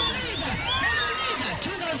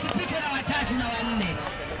 Chunga usipite na watatu na wanne.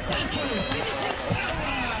 Thank you. Finishing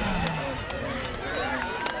power.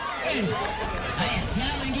 Haya,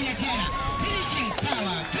 jana wengine tena. Finishing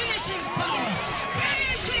power.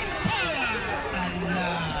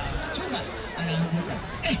 Allah. Chunga, anaanguka.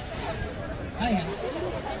 Haya.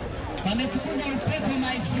 Wamefukuza upepo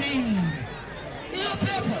my friend. Hiyo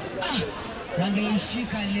pepo.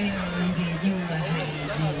 Wangeishika leo ungejua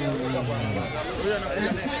haijui.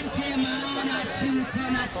 Asante maana tuko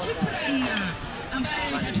na Kiprana ambaye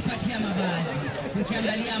atatupatia mavazi.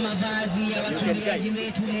 Ukiangalia mavazi ya wakimbiaji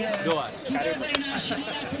wetu leo kidogo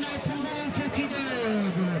inaashiria kuna upungufu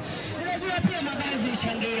kidogo. Unajua pia mavazi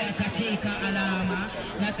huchangia katika alama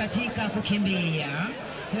na katika kukimbia.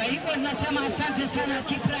 Kwa hivyo tunasema asante sana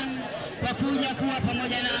Kipran kwa kuja kuwa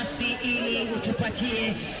pamoja nasi ili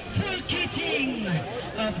utupatie full kitting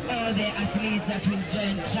of all the athletes that will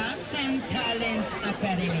join Transcend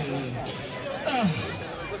Academy.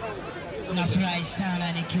 Nafurahi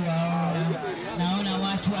sana nikiwaona. Naona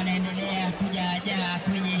watu wanaendelea kujaajaa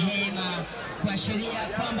kwenye hema kuashiria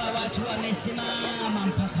kwamba watu wamesimama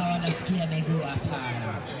mpaka wanasikia miguu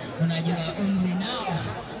hapana. Unajua umri nao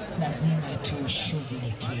lazima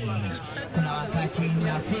tushughulikie. Kuna wakati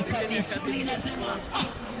inafika misuli inasema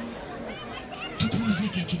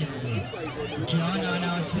tupumzike kidogo. Ukiona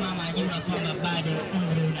wanaosimama jua kwamba bado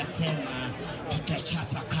umri unasema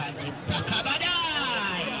tutachapa kazi mpaka baadaye.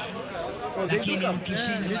 Lakini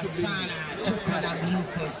ukishindwa sana, tuko na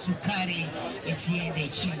glucose, sukari isiende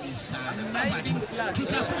chini sana. Baba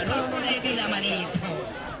tutakupa bure bila malipo.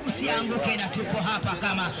 Usianguke, na tupo hapa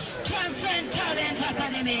kama Transcend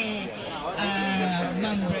Academy.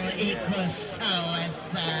 Mambo iko sawa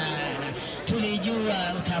sana.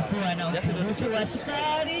 Tulijua utakuwa na upungufu wa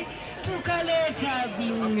sukari, tukaleta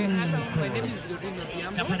glucose.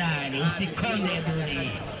 Tafadhali usikonde bure,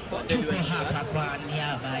 tuko hapa kwa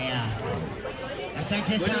niaba yako.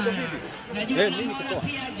 Asante sana. Najua namwona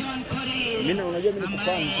pia John Korir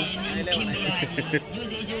ambaye ni mkimbiaji.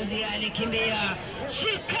 Juzi alikimbia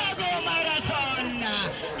Chicago Marathon.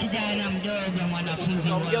 Kijana mdogo, mwanafunzi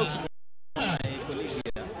wa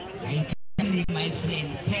my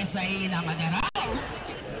friend, pesa hii na madarau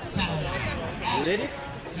sana.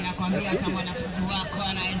 Ninakwambia hata mwanafunzi wako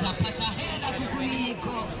anaweza pata hela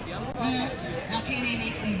kukuliko, lakini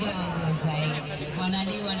ni mdogo zaidi.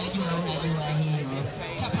 Wanajua, unajua hiyo.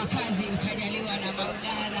 Chapa kazi, utajaliwa na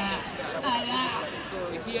Maulana.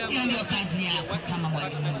 Hiyo ndio kazi yako kama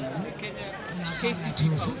mwalimu.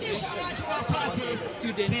 Fundisha watu wapate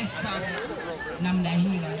pesa namna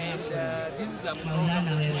hiyo.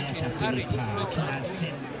 Maulana wewe atakulipa.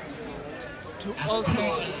 Tunasema to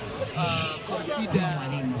also consider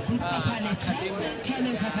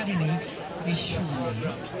Talent Academy ni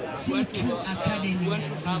shule, si tu academy.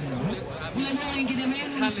 Unajua wengine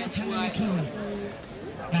wenu mtachanganyikiwa.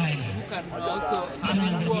 who can also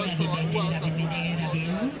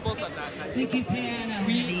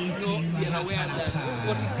we are aware that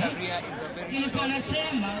sporting career is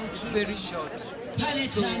very short. So at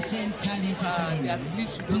least you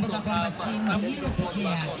don't have something to fall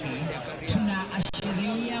back on in their career.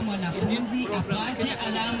 Tunaashiria mwanafunzi apate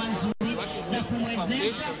alama nzuri za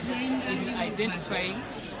kumwezesha in identifying.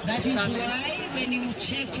 That is why when you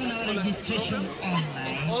checked on our registration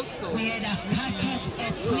online, also, we had a cut-off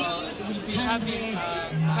of will be having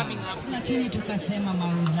coming up lakini tukasema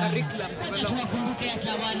Maulana, acha tuwakumbuke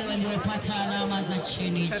hata wale waliopata alama za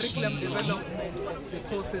chini curriculum chini. development of the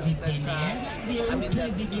courses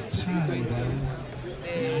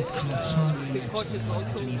the coaches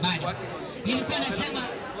also nilikuwa nasema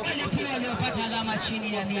wale pia waliopata alama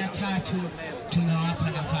chini ya 300 tumewapa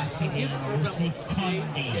nafasi leo.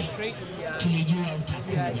 Usikonde, tulijua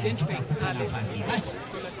utakuja, tukakupa nafasi. Basi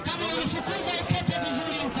kama ulifukuza upepe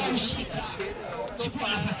vizuri ukaushika, chukua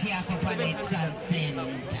nafasi yako pale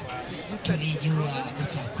Transcend. Tulijua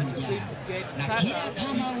utakuja, na pia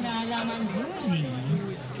kama una alama nzuri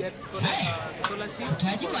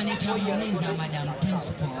tutajua. Nitamuuliza Madam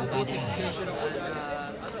Principal baadaye.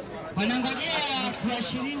 Wanangojea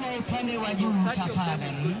kuashiriwa upande wa juu,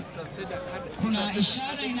 tafadhali. Kuna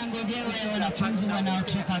ishara inangojewa ya wanafunzi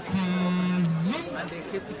wanaotoka Korir,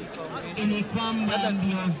 ili kwamba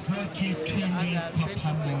mbio zote twende kwa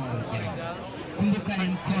pamoja. Kumbuka ni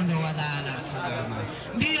mkondo wa lala salama.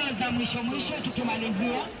 Mbio za mwisho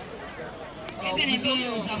tukimalizia. Hizi ni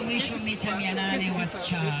mbio za mwisho mita 800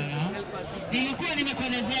 wasichana. Nilikuwa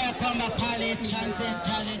nimekuelezea kwamba pale Transcend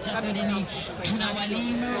Talent Academy tuna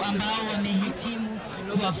walimu ambao wamehitimu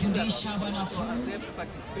kuwafundisha wanafunzi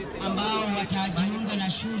ambao watajiunga na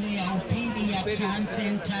shule ya upili ya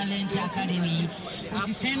Transcend Talent Academy.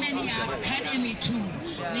 Usiseme ni academy tu,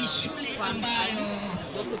 ni shule ambayo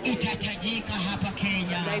itatajika hapa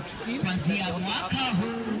Kenya kuanzia mwaka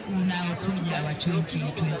huu unaokuja wa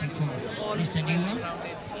 2024. Mr. Ndura.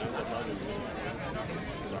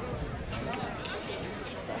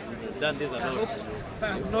 Done this a lot.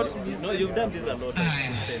 No, you've done this a lot.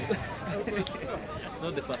 It's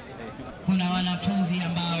not the first time. Kuna wanafunzi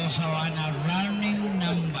ambao hawana running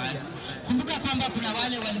numbers. Kumbuka kwamba kuna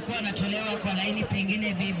wale walikuwa wanatolewa kwa laini,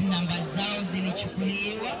 pengine bib namba zao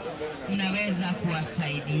zilichukuliwa. Mnaweza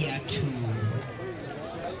kuwasaidia tu.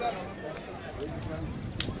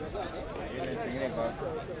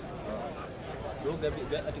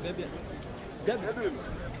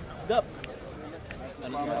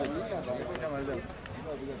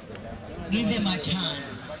 Give them a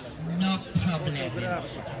chance, no problem.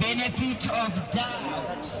 Benefit of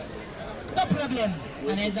doubt, no problem.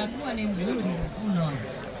 Anaweza kuwa ni mzuri, who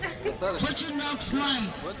knows. Fortune knocks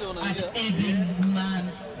once at every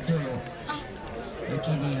man's door.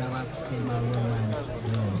 Lakini hawakusema woman's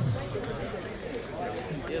door.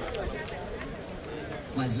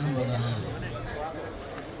 Wazungu nao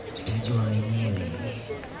tutajua wenyewe.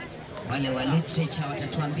 Wale wa literature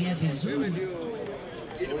watatuambia vizuri.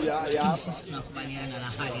 lakini sisi tunakubaliana na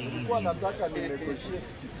hali ilivyo.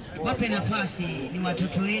 Wape nafasi, ni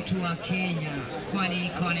watoto wetu wa Kenya, kwani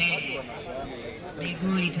kone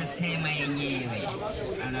miguu itasema yenyewe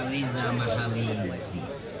anaweza ama hawezi.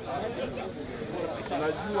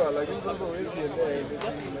 Najua lakini sasa huwezi endelea.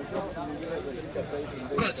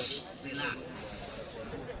 Coach,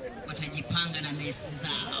 relax. Watajipanga na mesi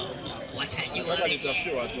zao, watajua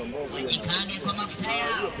wajikange kwa mafuta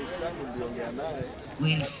yao.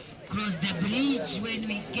 We'll cross the bridge when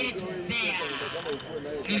we get there.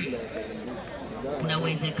 Kuna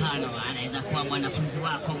uwezekano anaweza kuwa mwanafunzi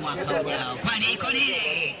wako mwaka ujao. Kwani iko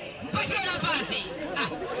nini? Mpatie nafasi.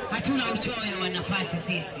 Hatuna uchoyo wa nafasi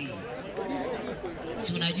sisi.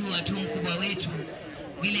 Si unajua tu mkubwa wetu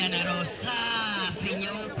vile ana roho safi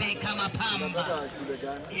nyeupe kama pamba.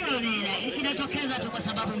 Hiyo inatokeza tu kwa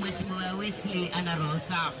sababu mheshimiwa Wesley ana roho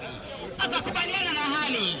safi. Sasa kubaliana na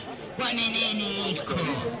hali kwa nini iko.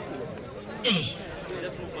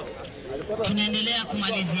 Tunaendelea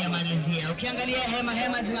kumalizia. Ukiangalia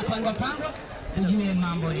hema zinapangwa, ujue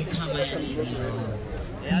mambo ni kama yalivyo.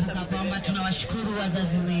 Kumbuka kwamba tunawashukuru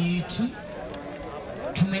wazazi wetu.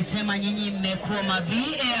 Tumesema nyinyi mmekuwa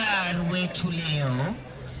ma-VAR wetu leo.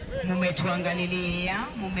 Mmetuangalilia,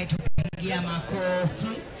 mmetupigia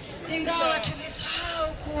makofi. Ingawa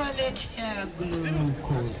tulisahau kuwaletea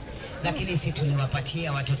glucose, lakini si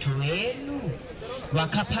tuliwapatia watoto wenu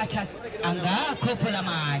wakapata angaa kopo la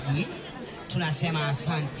maji. Tunasema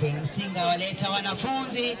asante. Msingawaleta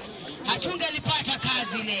wanafunzi, hatungelipata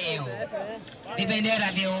kazi leo.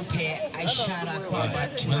 Vibendera vyeupe ishara kwamba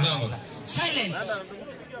tunaanza. Silence.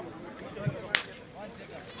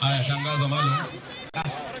 Haya, tangazo maalum.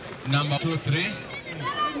 Number 23,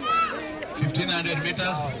 1500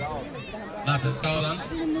 meters, not 1,000.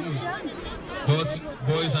 Both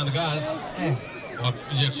boys and girls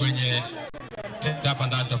wakuje kwenye hapa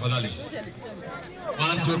ndani tafadhali.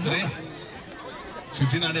 1, 2, 3,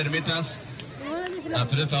 1500 meters na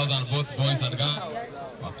 3,000, both boys and girls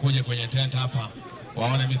wakuje kwenye tent hapa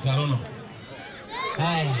waone misarono.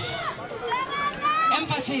 Haya.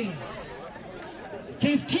 Emphasis.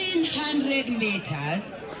 1500 meters,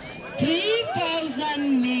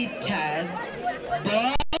 3,000 meters,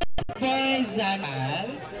 both boys and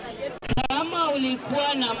girls. Kama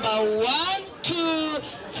ulikuwa number 1, 2,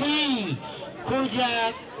 3,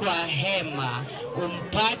 kuja kwa hema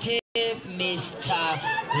umpate Mr.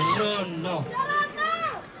 Rono.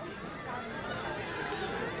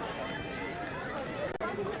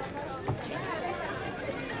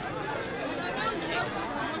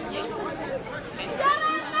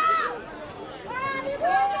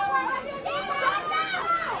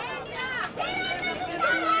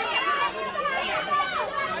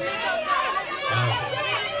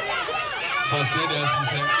 First ladies,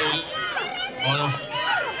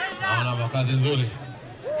 wana kazi nzuri.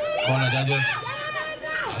 Kona judges,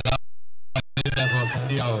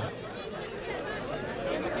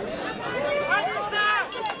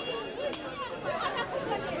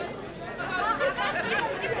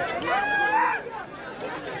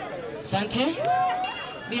 asante.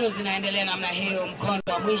 Mbio zinaendelea namna hiyo, mkondo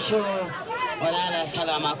wa mwisho walala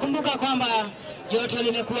salama. Kumbuka kwamba joto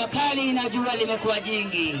limekuwa kali na jua limekuwa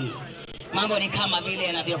jingi. Mambo ni kama vile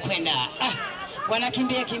yanavyokwenda.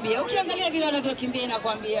 Wanakimbia. Ukiangalia vile wanavyokimbia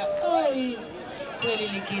nakwambia, oi, kweli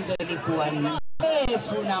likizo ilikuwa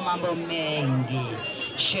ndefu na mambo mengi.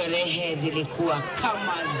 Sherehe zilikuwa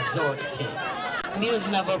kama zote. Mbio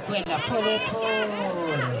zinavyokwenda pole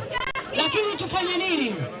pole. Lakini tufanye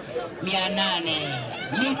nini?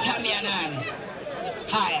 800, mita 800.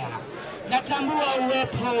 Haya. Natambua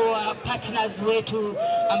uwepo wa partners wetu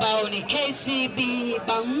ambao ni KCB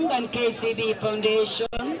Bank and KCB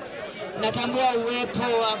Foundation. Natambua uwepo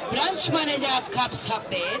wa branch manager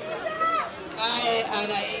Kapsabet,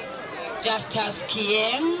 ana Justus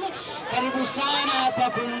Kien. Karibu sana kwa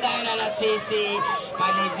kuungana na sisi.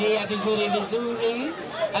 Malizia vizuri.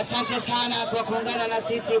 Asante sana kwa kuungana na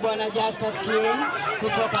sisi bwana Justus Kien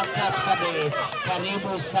kutoka Kapsabet.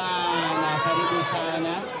 Karibu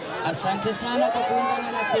sana. Asante sana kwa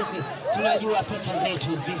kuungana na sisi. Tunajua pesa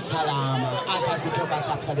zetu zi salama hata kutoka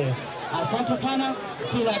Kapsabet. Asante sana.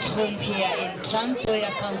 Feel at home here in Transcend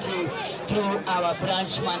Academy through our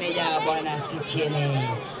branch manager bwana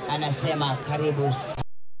CTNA. Anasema karibu sana.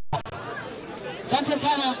 Asante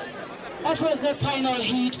sana. That was the final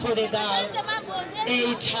heat for the girls.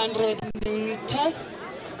 800 meters.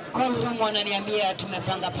 Kolrum wananiambia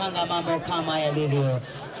tumepanga mambo kama yalivyo.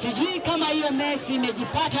 Sijui kama hiyo Messi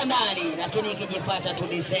imejipata ndani, lakini ikijipata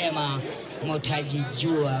tulisema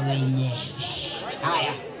mtajijua wenyewe.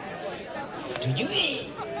 Haya. Tujui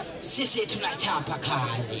sisi tunachapa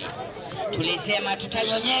kazi. Tulisema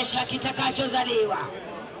tutanyonyesha kitakachozaliwa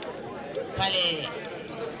pale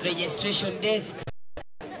registration desk,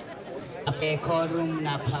 quorum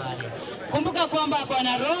na pale. Kumbuka kwamba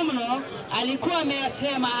Bwana Romno alikuwa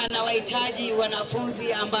amesema anawahitaji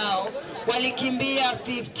wanafunzi ambao walikimbia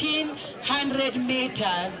 1500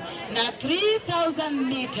 meters na 3000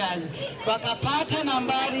 meters, wakapata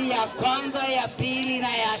nambari ya kwanza, ya pili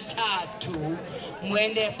na ya tatu.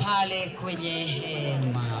 Mwende pale kwenye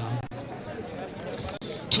hema.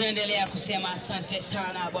 Tunaendelea kusema asante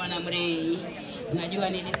sana Bwana Mrei. Najua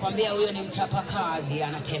nilikwambia huyo ni mchapakazi,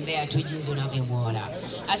 anatembea tu jinsi unavyomwona,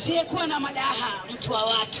 asiyekuwa na madaha, mtu wa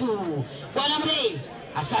watu. Bwana Mrei,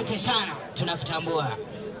 asante sana, tunakutambua.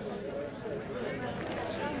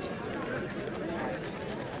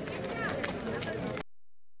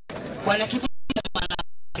 Bwana Kibina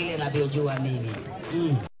ile navyojua mimi.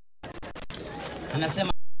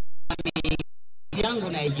 Anasema mimi yangu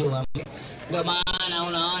naijua. Ndio maana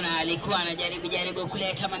unaona alikuwa anajaribu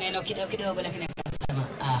kuleta maneno kidogo, lakini akasema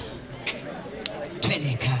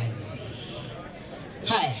twende kazi.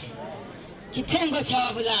 Haya, kitengo cha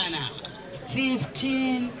wavulana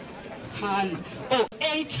 800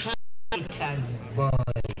 meters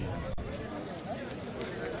boys.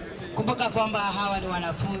 Kumbuka kwamba hawa ni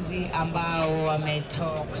wanafunzi ambao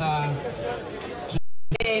wametoka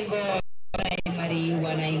kitengo primary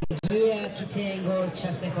wanaingia kitengo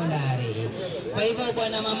cha sekondari. Kwa hivyo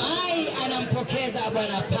Bwana Mamai anampokeza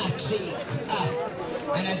Bwana Patrick.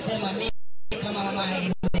 Anasema mimi kama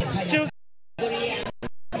Mamai nimefanya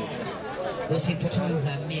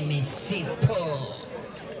usipotunza mimi sipo.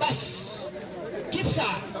 Bas, Kipsa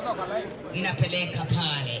inapeleka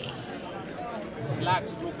pale.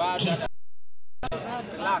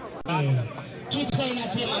 Kipsa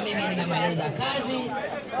inasema mimi nimemaliza kazi.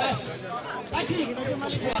 Bas, Patrick,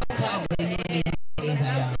 chukua kazi, mimi nimemaliza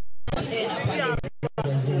yangu. Tena pale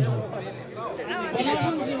 0-0.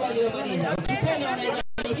 Wanafunzi waliomaliza, ukipenda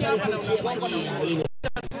unaweza kuichia majina hilo.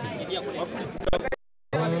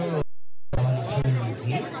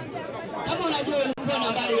 Wanafunzi, kama unajua ulikuwa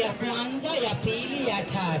nambari ya kwanza, ya pili, ya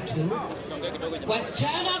tatu.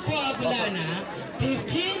 Wasichana kwa wavulana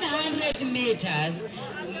 1500 meters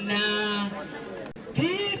na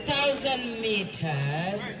 3000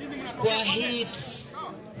 meters kwa hits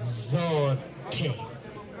zote.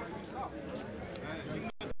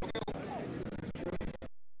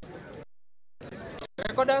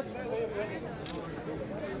 Recorders.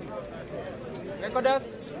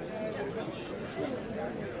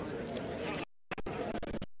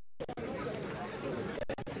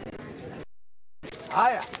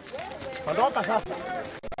 Haya, ondoka sasa.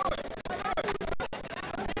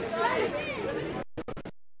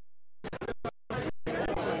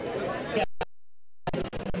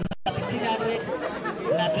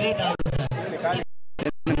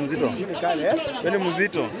 Ni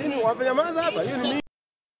mzito. Nini wamenyamaza hapa? Hiyo ni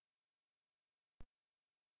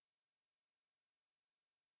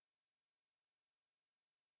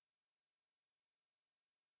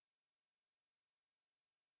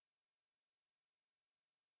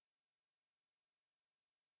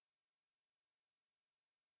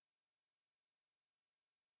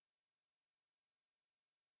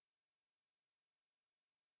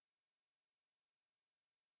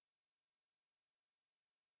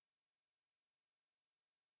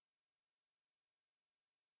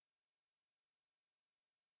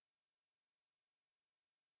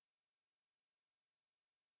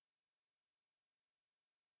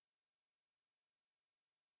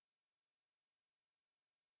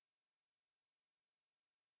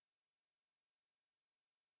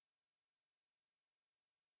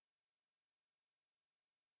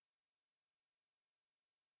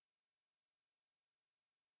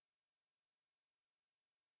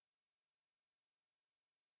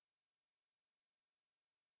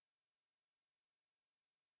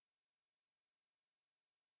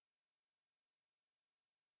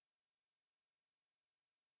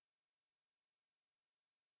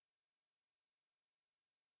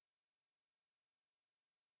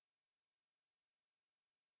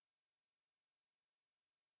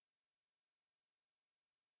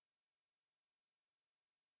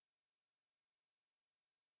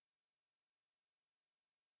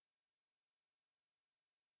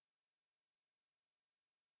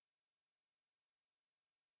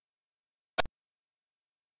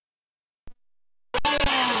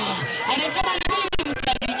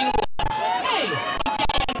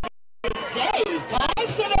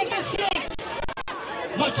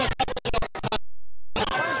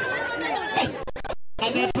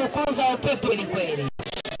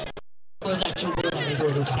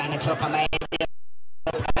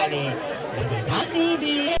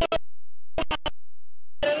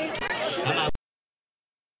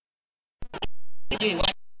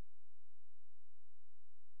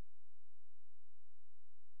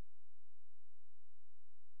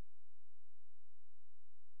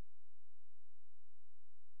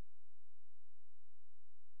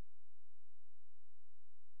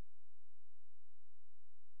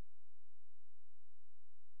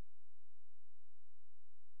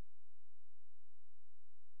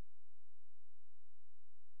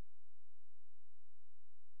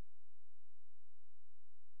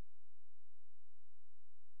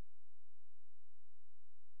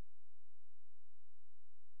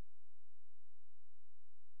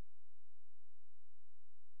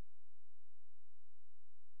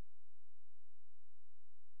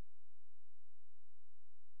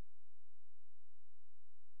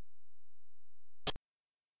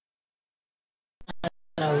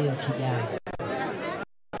Huyo kijana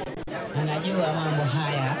anajua mambo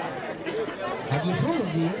haya,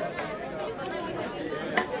 hajifunzi.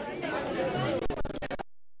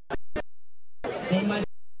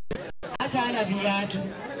 Hata ana viatu.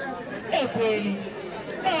 Kweli.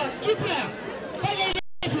 Kipra, fanya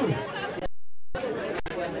kitu.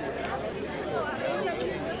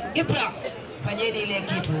 Kipra, fanyeni ile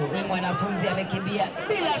kitu. Wewe mwanafunzi amekimbia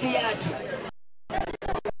bila viatu.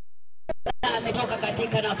 Ametoka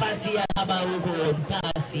katika nafasi ya 7 huko,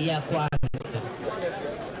 nafasi ya kwanza.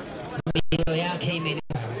 Mbio yake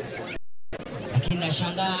imenuka. Lakini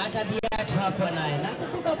nashangaa hata viatu hapo naye.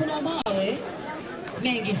 Nakumbuka kuna mawe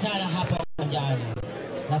mengi sana hapa uwanjani.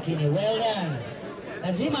 Lakini well done.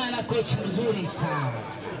 Lazima ana coach mzuri sana.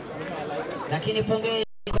 Lakini pongezi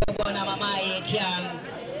kwa bwana mamaye Etienne.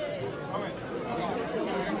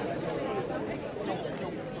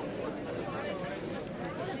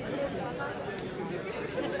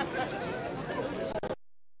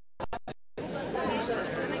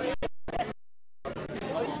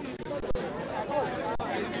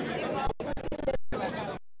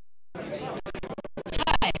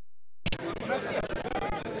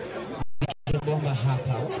 Bomba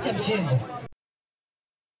hapa. Wacha mchezo.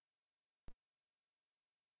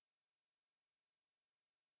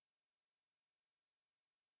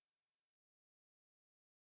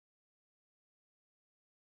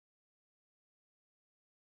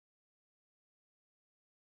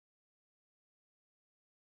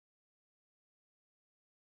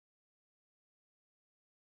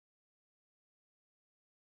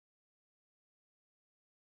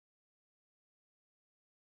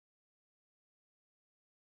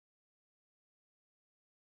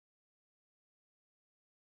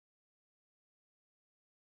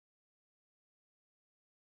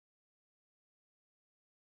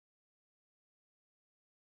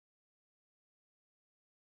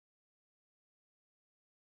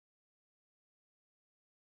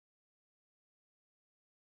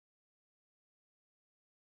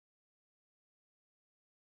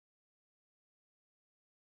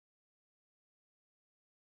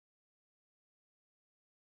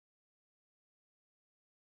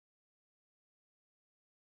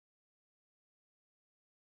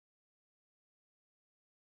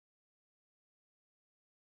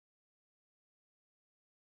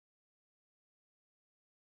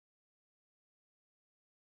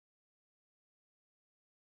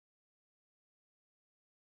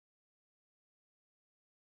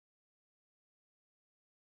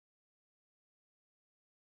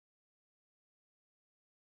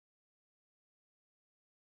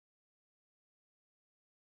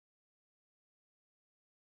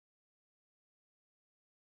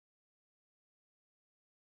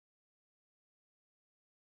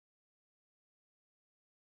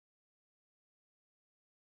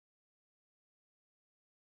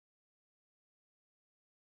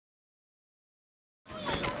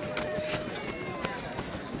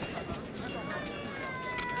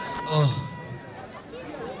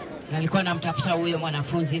 Nalikuwa namtafuta huyo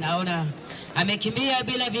mwanafunzi, naona amekimbia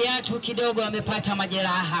bila viatu, kidogo amepata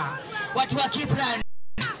majeraha. Watu wa Kipran,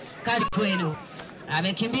 kazi kwenu.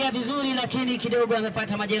 Amekimbia vizuri lakini kidogo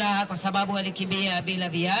amepata majeraha kwa sababu alikimbia bila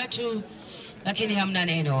viatu, lakini hamna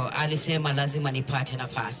neno, alisema lazima nipate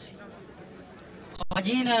nafasi. Kwa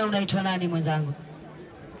jina unaitwa nani mwenzangu?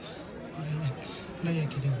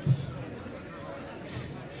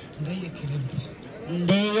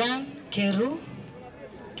 Ndeya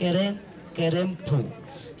Kerempu.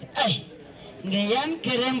 Ngeyan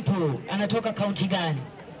Kerempu anatoka kaunti gani?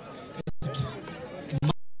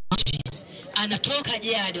 Anatoka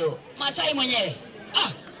Jiado. Masai mwenyewe.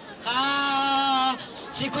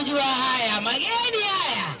 Sikujua haya. Mageni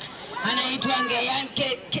haya. Anaitwa Ngeyan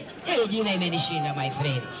jina imenishinda my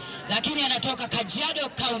friend. lakini anatoka Kajiado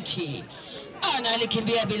County.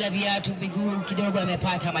 Analikimbia bila viatu, miguu kidogo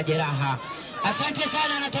amepata majeraha. Asante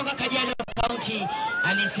sana, anatoka Kajiado County.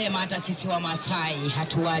 Alisema hata sisi wa Masai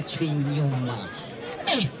hatuachwi nyuma.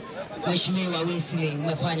 Mheshimiwa Wesley,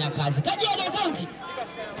 umefanya kazi. Kajiado County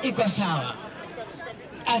iko sawa.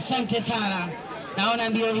 Asante sana. Naona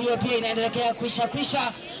mbio hiyo pia inaendelea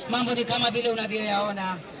kwisha. Mambo ni kama vile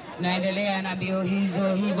unavyoyaona. Naendelea na mbio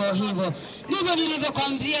hizo hivyo. Ndivyo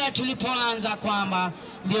nilivyokuambia tulipoanza kwamba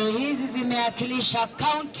mbio hizi zimewakilisha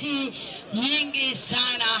kaunti nyingi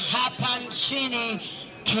sana hapa nchini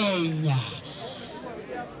Kenya.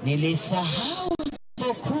 Nilisahau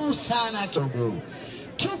kuu sana kidogo.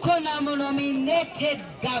 Tuko na nominated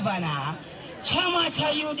governor, chama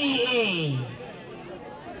cha UDA.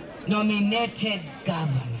 Nominated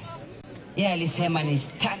governor. Yeye alisema ni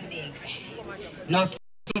standing, not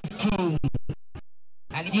sitting.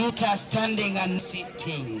 Alijiita standing and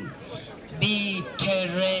sitting. Bi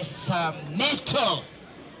Teresa Meto,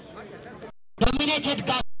 nominated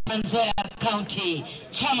governor Nzoia County,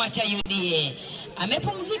 chama cha UDA.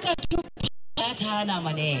 Amepumzika tu, hata hana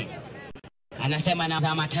maneno. Anasema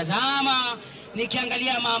na tazama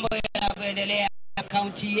nikiangalia mambo yanavyoendelea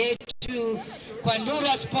kaunti yetu kwa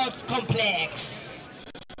Ndura Sports Complex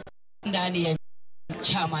ndani ya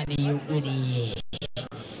chama ni UDA.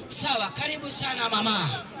 Sawa, karibu sana mama,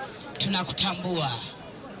 tunakutambua.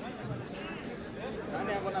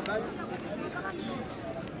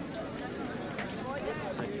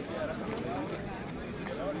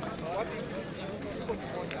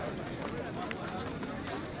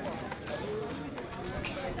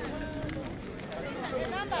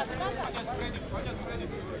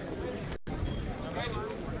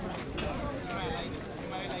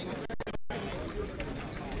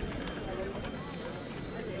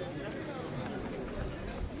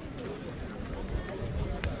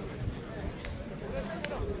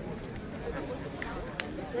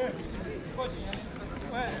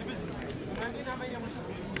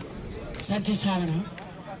 Asante sana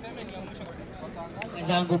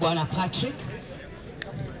mwenzangu bwana Patrick.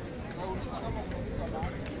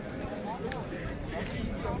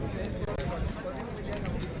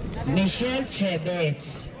 Michelle Chebet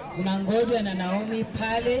unangojwa na Naomi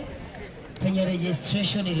pale penye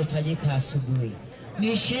registration ilifanyika asubuhi.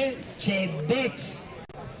 Michelle Chebet,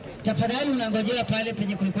 tafadhali unangojea pale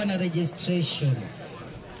penye kulikuwa na registration.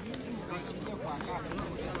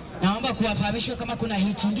 Naomba kuwafahamishwa kama kuna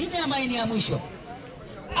hiti nyingine ama ni ya mwisho.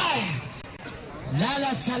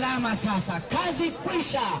 Lala salama sasa, kazi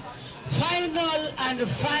kwisha. Final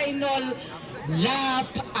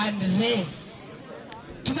lap and race.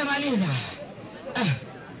 Tumemaliza.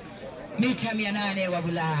 Mita 800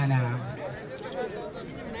 wavulana.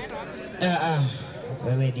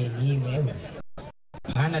 Wewe ni wewe.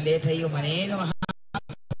 Hana leta hiyo maneno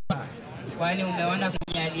hapa. Kwani umeona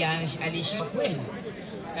kwenye alishinda kweli?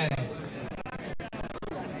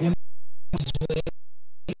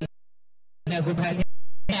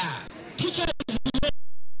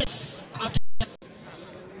 Teachers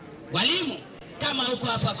walimu kama huko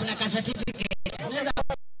hapa kuna ka certificate unaweza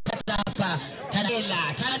kupata hapa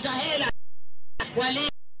talanta hela walimu.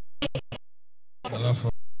 Alafu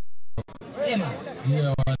sema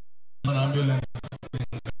hiyo ambulance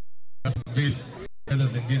bill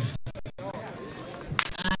zingine.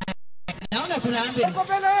 Naona kuna ambulance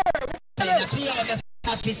na pia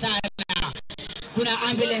wamefapi sana. Kuna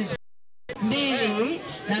ambulance mbili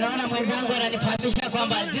na naona mwenzangu ananifahamisha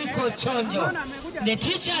kwamba ziko chonjo. The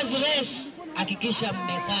teachers race, hakikisha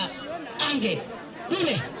mmekaa ange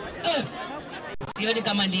bure. Sioni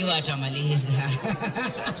kama ndio atamaliza.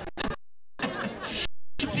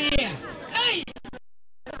 Pia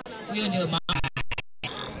huyo ndio mama.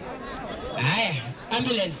 Haya,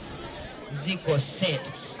 ambulance ziko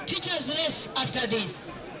set. Teachers race after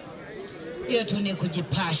this. Hiyo tu ni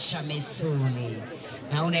kujipasha misuli.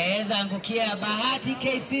 Na unaweza angukia bahati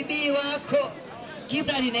KCB wako.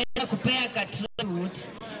 Kibla linaweza kupea katrut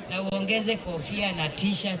na uongeze kofia na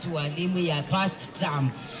t-shirt walimu ya first term.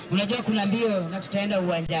 Unajua kuna mbio na tutaenda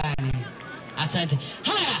uwanjani. Asante.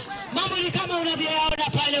 Haya, mambo ni kama unavyoyaona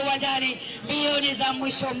pale uwanjani. Mbio ni za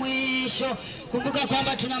mwisho. Kumbuka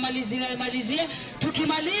kwamba tunamalizia.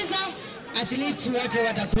 Tukimaliza athletes wote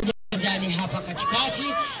watakuja uwanjani hapa katikati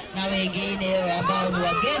na wengine ambao ni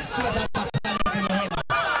wa guests watakuwa pale kwenye hema.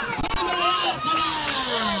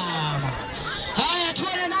 Haya,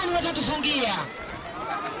 tuone nani watatufungia.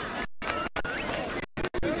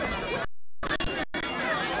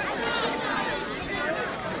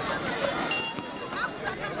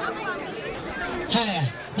 Haya,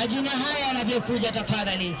 majina haya wanavyokuja,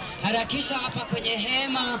 tafadhali harakisha hapa kwenye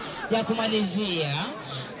hema ya kumalizia.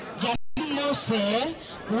 Jamii Mose,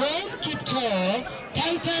 Wen Kipto,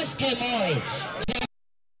 Titus Kemoy,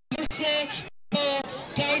 Mose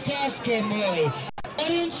Titus Kemoy,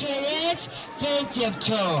 Morin Chayet, Faith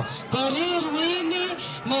Chepto, Korir Winnie,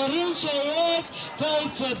 Morin Chayet,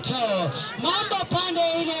 Faith Chepto. Mambo pande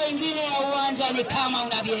ile ingine ya uwanja ni kama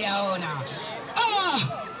unavyoyaona.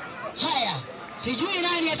 Haya, sijui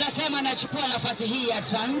nani atasema nachukua nafasi hii ya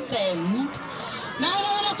Transcend. Naona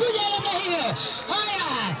wanakuja namna hiyo.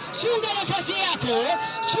 Haya, chunga nafasi yako,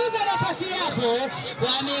 chunga nafasi yako.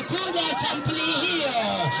 Wamekuja sampli hiyo.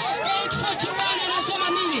 841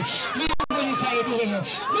 anasema mimi, Mungu nisaidie,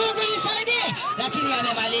 Mungu nisaidie, lakini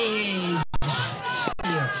amemaliza.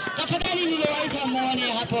 Tafadhali niliwaita muone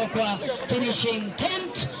hapo kwa finishing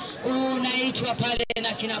tent, unaitwa pale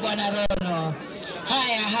na kina Bwana Rono.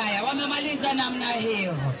 Haya, wamemaliza namna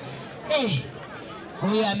hiyo.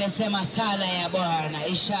 Huyu amesema sala ya Bwana,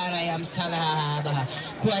 ishara ya msalaba,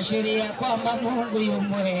 kuashiria kwamba Mungu yu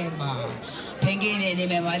mwema. Pengine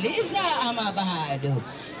nimemaliza ama bado,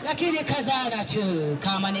 lakini kazana tu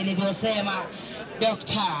kama nilivyosema,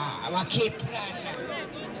 Dr. Wakipran.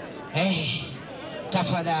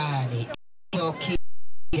 Tafadhali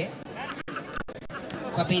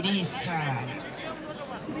kwa bidii sana.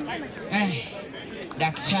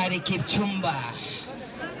 Daktari Kipchumba,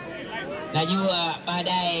 najua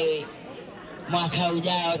baadaye mwaka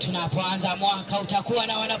ujao tunapoanza mwaka utakuwa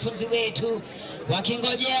na wanafunzi wetu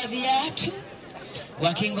wakingojea viatu,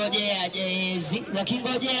 wakingojea jezi,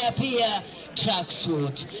 wakingojea pia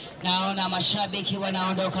tracksuit. Naona mashabiki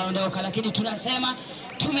wanaondoka, lakini tunasema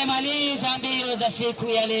tumemaliza mbio za siku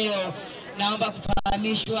ya leo. Naomba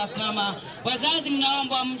kufahamishwa kama wazazi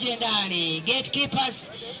mnaomba mje ndani.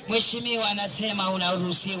 Gatekeepers, mheshimiwa anasema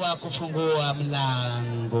unaruhusiwa kufungua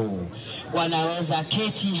mlango. Wanaweza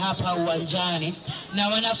keti hapa uwanjani na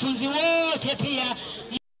wanafunzi wote pia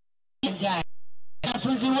uwanjani.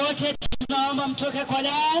 Wanafunzi wote tunaomba mtoke kwa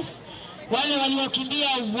dais. Wale waliokimbia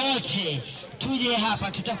wote tuje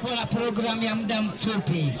hapa, tutakuwa na program ya muda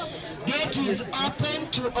mfupi. Gate is open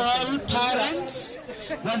to all parents.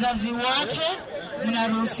 Wazazi wote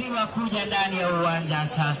mnaruhusiwa kuja ndani ya uwanja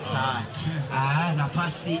sasa.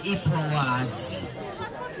 Nafasi ipo wazi.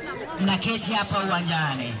 Mnaketi hapa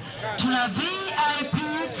uwanjani. Tuna VIP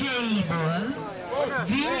table.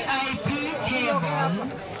 VIP table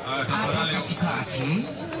hapa katikati.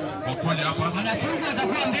 Wanafunzi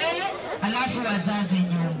watakuwa mbele, alafu wazazi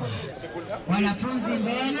nyuma. Wanafunzi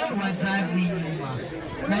mbele, wazazi nyuma.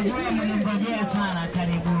 Najua mlingojea sana,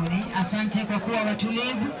 karibuni. Asante kwa kuwa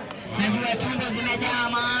watulivu. Najua tumbo zimejaa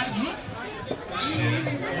maji.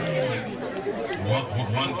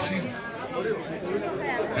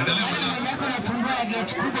 Fungua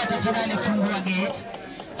gate kubwa tafadhali, fungua gate.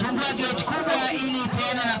 Fungua gate kubwa ili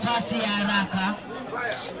ipeane nafasi ya haraka.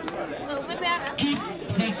 Keep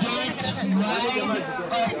the gate wide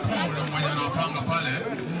open. Wanapanga pale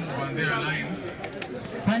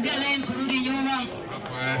kuanzia line kurudi nyuma.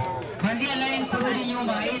 Kuanzia line kurudi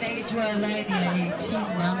nyuma. Hii inaitwa line ya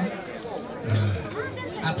 18.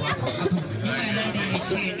 Hapo. Line ya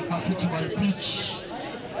 18 kwa football pitch.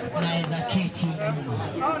 Unaweza keti nyuma.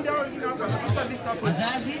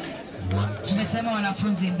 Wazazi, tumesema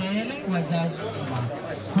wanafunzi mbele, wazazi nyuma.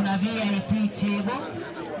 Kuna VIP table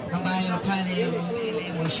ambayo pale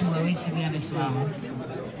mbele mheshimiwa Wesley amesimama.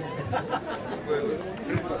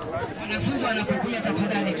 Wanafunzi wanapokuja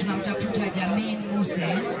tafadhali tunamtafuta Jamii Mose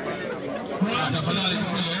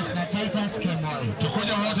na Titus Kemoy.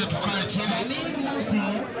 Tukuja wote tukae chini. Jamii Mose,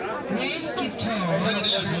 Wen Kipto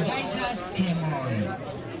na Titus Kemoy.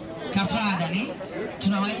 Tafadhali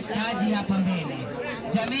tunawahitaji hapa mbele.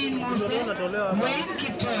 Jamii Mose, Wen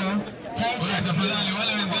Kipto, Titus. Tafadhali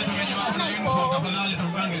wale wenzetu wenye wako na uniform tafadhali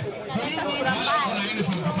tupange. Wale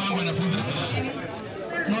uniform tupangwe na funzi tafadhali.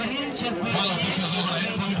 Morin Chepto. Wale ofisa wako na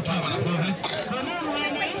uniform tupangwe na funzi.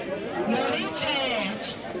 Morin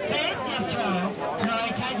Chepto,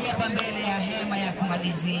 tunawahitaji hapa mbele ya hema ya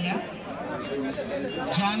kumalizia.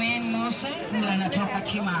 Jamii Mose, huyu anatoka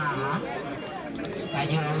Timaa.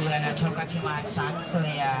 Najua huyu anatoka Timaa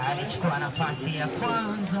Transcend, alichukua nafasi ya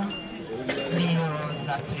kwanza mbio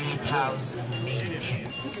za 3000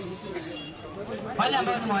 meters. Wale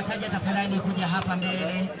ambao nimewataja tafadhali kuja hapa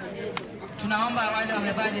mbele. Tunaomba wale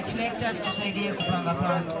wamevaa reflectors tusaidie kupanga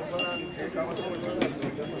panga.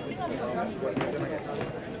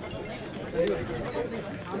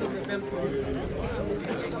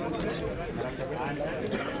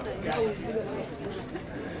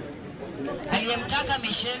 Aliyemtaka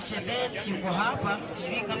Michelle Chebet yuko hapa,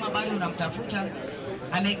 sijui kama bado unamtafuta.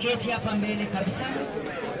 ameketi hapa mbele kabisa,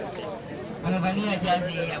 amevalia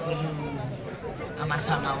jazi ya buluu ama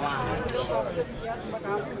samawati.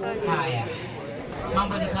 Haya,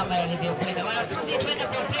 mambo ni kama yalivyokwenda. Wanafunzi, twende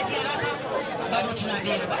kwa upesi haraka, bado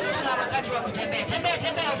tunaambia, bado tuna wakati wa kutembea.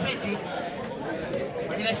 Tembea upesi.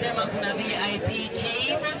 Nimesema kuna VIP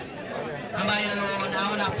team ambayo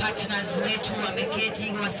naona partners wetu wameketi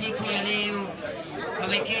kwa siku ya leo,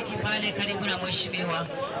 wameketi pale karibu na mheshimiwa,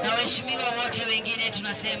 na waheshimiwa wote wengine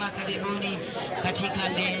tunasema karibuni katika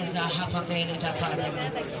meza hapa mbele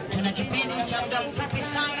tafadhali. Tuna kipindi cha muda mfupi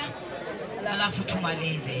sana, alafu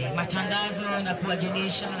tumalize matangazo na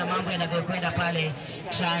kuwajulisha na mambo yanavyokwenda pale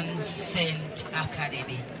Transcend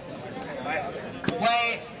Academy.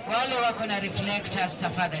 Wale wako na reflectors,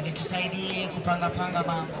 tafadhali tusaidie kupanga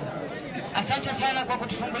mambo. Asante sana kwa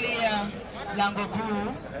kutufungulia lango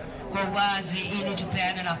kuu kwa wazi ili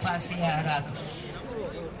tupeane nafasi ya haraka.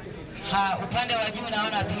 Upande wa juu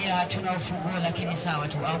naona pia hatuna ufunguo, lakini sawa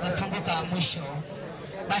tu, au umefunguka mwisho.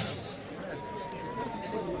 Basi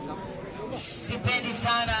sipendi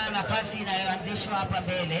sana nafasi inayoanzishwa hapa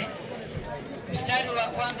mbele. Mstari wa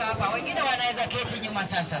kwanza hapa, wengine wanaweza keti nyuma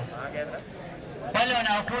sasa. Wale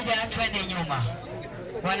wanaokuja twende nyuma,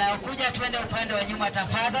 wanaokuja twende upande wa nyuma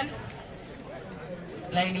tafadhali.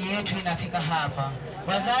 Laini yetu inafika hapa.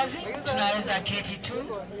 Wazazi tunaweza keti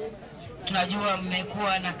tu, tunajua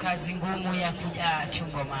mmekuwa na kazi ngumu ya kuja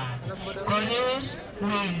Tungomani. Korir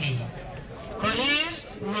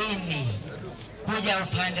Winnie, kuja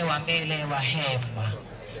upande wa mbele wa hema.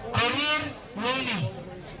 Korir Winnie,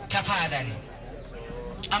 tafadhali.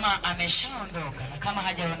 Ama ameshaondoka, na kama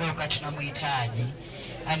hajaondoka tunamhitaji.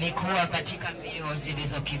 Alikuwa katika mbio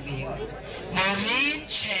zilizokimbiwa. Maureen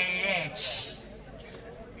Cheyech.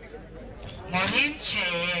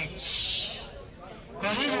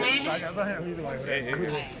 Korir Winnie,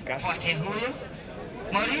 fuate huyu.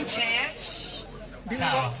 Maureen Cheyech,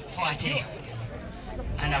 sawa, fuate.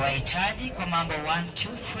 Anawahitaji kwa mambo 1, 2,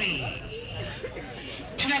 3.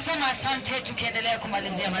 Tunasema asante, tukiendelea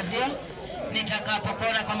kumalizia mazio.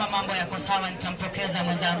 Nitakapokuona kwamba mambo yako sawa, nitampokeza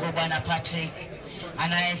mwenzangu Bwana Patrick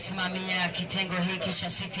anayesimamia kitengo hiki cha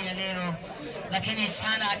siku ya leo, lakini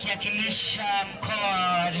sana akiwakilisha mkoa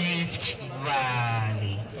wa Rift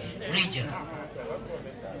Valley Region.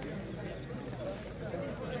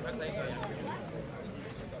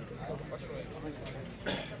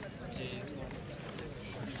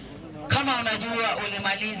 Kama unajua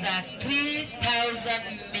ulimaliza 3000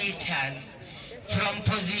 meters from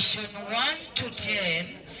position 1 to 10,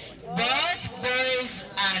 both boys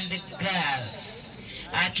and girls.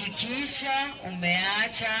 Hakikisha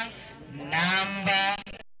umeacha namba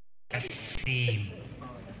ya simu.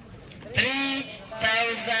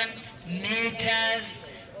 3000 meters,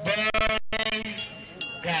 boys,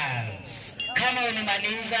 girls. Kama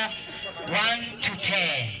ulimaliza 1 to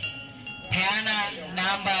 10, peana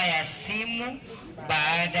namba ya simu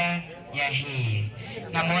baada ya hii.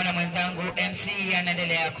 Namuona mwenzangu MC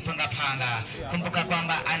anaendelea kupanga. Kumbuka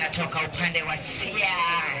kwamba anatoka upande wa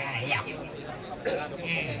Siaya.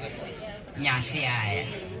 Nyasiaya.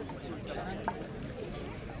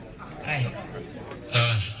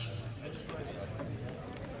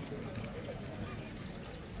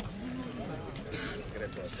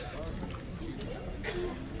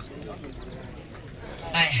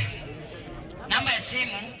 Namba ya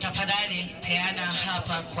simu tafadhali peana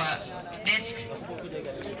hapa kwa desk.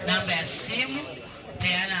 Namba ya simu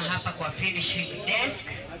peana hapa kwa finishing desk.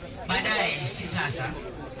 Baadaye, si sasa,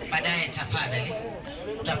 baadaye tafadhali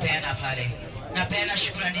tutapeana pale. Napeana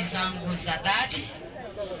shukrani zangu za dhati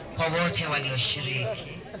kwa wote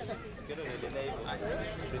walioshiriki.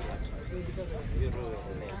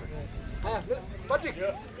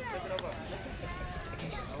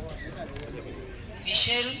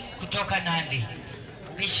 Michelle kutoka Nandi.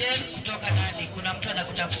 Kuna mtu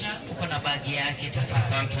anakutafuta, uko na bagi yake tafadhali.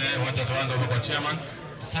 Asante, wacha tuanze kwa chairman.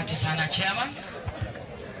 Asante sana chairman.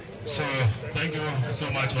 So, thank you so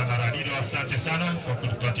much Wanaradido. Asante sana kwa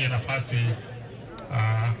kutupatia nafasi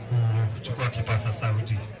kuchukua kipasa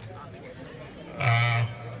sauti.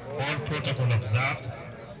 All protocol observed.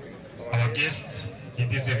 Our guest in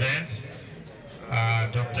this event,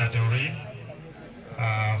 Dr. Doreen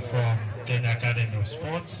from Kenya Academy of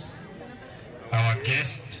Sports. Our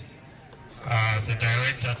guest, the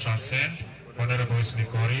Director Transcend, Honorable Wesley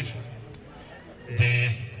Korir. The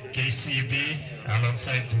KCB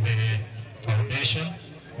alongside the foundation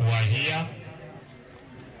who are here.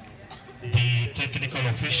 The technical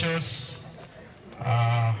officials,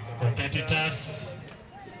 competitors,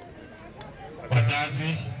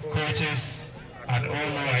 wazazi, coaches, and all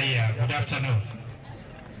who are here. Good afternoon.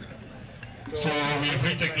 So we've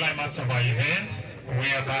reached the climax of our event,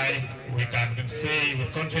 whereby we can say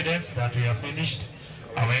with confidence that we have finished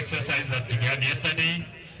our exercise that began yesterday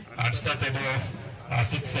and started off at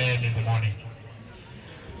 6 a.m. in the morning.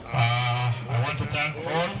 I want to thank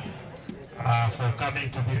all for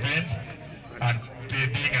coming to the event and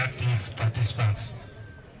being active participants.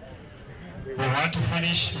 We want to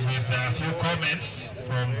finish with a few comments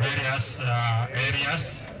from various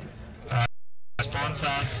areas,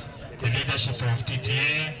 sponsors, the leadership of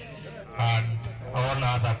TTA, and all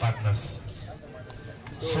other partners.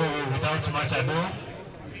 So without much ado,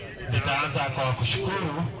 nitaanza kwa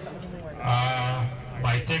kushukuru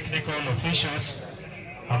my technical officials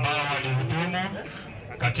ambao walihudumu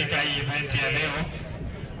katika hii event ya leo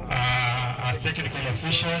as technical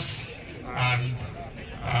officials and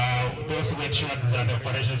those who ensured that the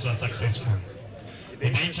operations were successful.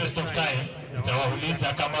 In the interest of time,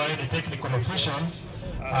 nitawauliza kama wewe ni technical official,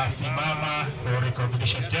 simama for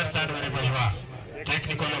recognition. Just stand wherever you are.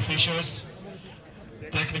 Technical officials,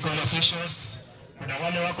 kuna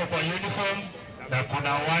wale wako kwa uniform na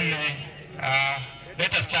kuna wale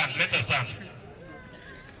let us stand.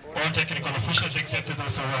 All technical officials except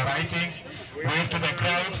those who are writing, wave to the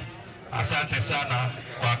crowd. Asante sana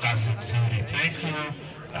kwa kazi mzuri. Thank you.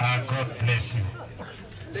 God bless you.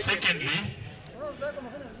 Secondly,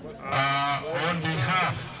 on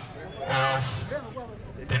behalf of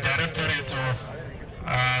the Directorate of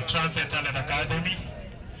Transcend Academy,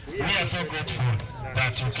 we are so grateful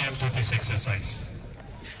that you came to this exercise.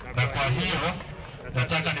 Na kwa hiyo,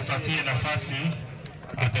 nataka nipatie nafasi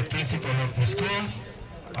the principal of the school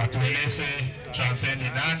atueleze Transcend ni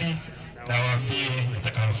nani na waambie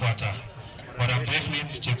itakayofuata. Madam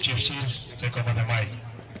Devlin, Chief, take over the mic.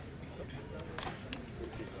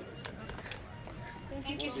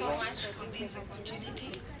 Thank you so much for this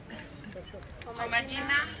opportunity. Kwa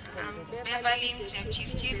majina, Beverly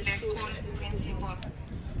Chief, the school principal.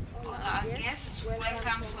 Our guests,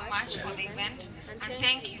 welcome so much for the event, and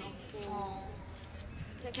thank you for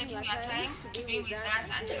taking your time to be with us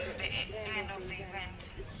until the end of the event.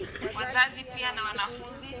 Wazazi pia na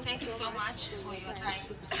wanafunzi, thank you so much for your time.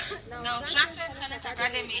 Now, Transcend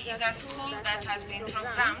Academy is a school that has been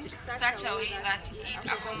programmed such a way that it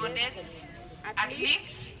accommodates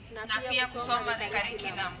athletes na pia kusoma the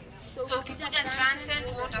curriculum. So ukikuja Transcend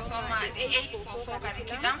utasoma the 844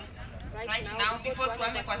 curriculum right now before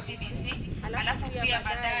tuame kwa CBC, alafu pia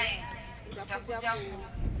baadaye utakuja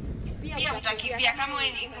pia utakimbia. Kama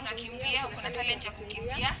wewe unakimbia, uko na talent ya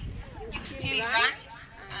kukimbia, you still run,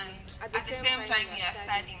 and at the same time you are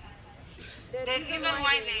studying. The reason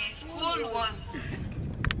why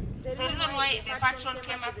the patron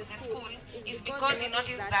came up with the school is because he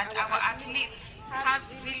noticed that our athletes have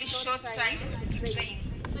really short time to train.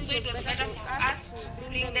 So it was better for us to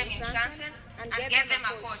bring them in Transcend and get them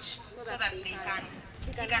a coach so that he can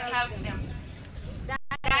help them.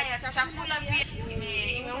 Diet, chakula pia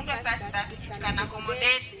imeundwa such that it can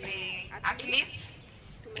accommodate the athletes.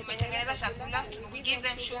 Tumetengeneza chakula, we give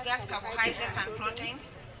them sugars, carbohydrates and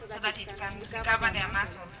proteins so that it can recover their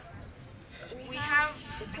muscles. We have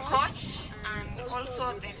the coach and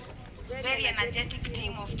also the very energetic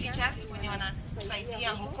team of teachers wenye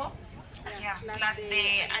wanatusaidia huko, plus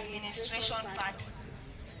the administration part.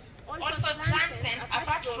 Also Transcend,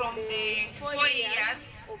 apart from the 4 years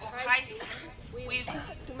of high school,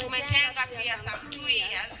 tumetenga pia some 2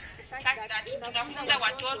 years such that tunafunza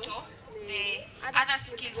watoto the other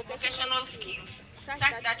skills, vocational skills, such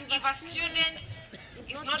that if a student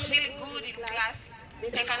is not really good in class,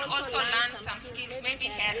 they can also learn some skills, maybe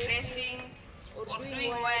hairdressing or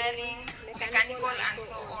doing wiring, mechanical and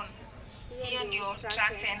so on. Here in your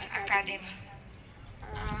Transcend Academy.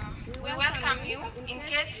 We welcome you in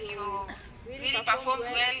case you really perform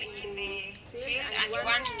well in the field and you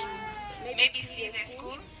want to maybe see the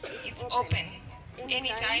school. It's open.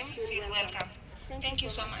 Anytime, feel welcome. Thank you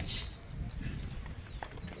so much.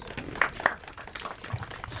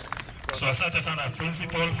 So asante sana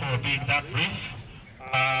principal for being that brief.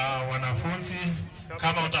 Wanafunzi,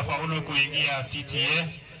 kama utafaulu kuingia TTA,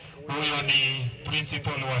 huyo ni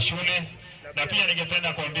principal wa shule, na pia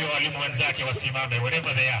ningependa kuambia walimu wenzake wasimame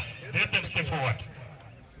wherever they are. Let them step forward.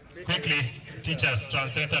 Quickly, teachers,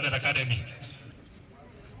 Transcend Academy.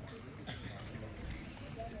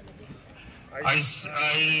 I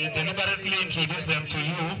deliberately introduce them to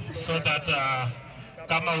you so that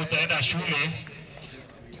kama utaenda shule,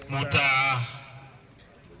 muta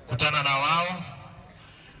kutana na wao,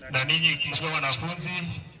 na ninyi mkiwa wanafunzi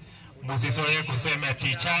msizoe kusema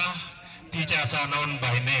teacher. Teachers are known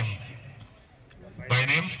by name. By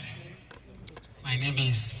name? My name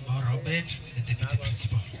is Robert, the deputy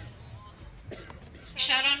principal.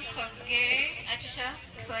 Sharon Kosgei, a teacher,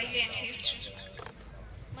 Kiswahili and History.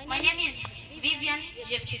 My name is Vivian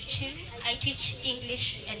Jepchirchir. I teach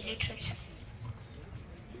English and Literature.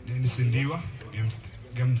 Dennis Ndura,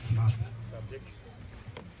 Games Master.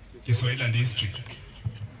 Kiswahili and History.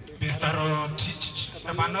 Mr.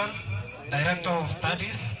 Emmanuel, Director of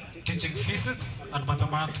Studies, Teaching Physics and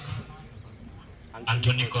Mathematics.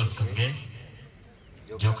 Anthony Kosgei,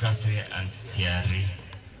 Geography and CRE.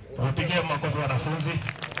 Wapigie makofi wanafunzi.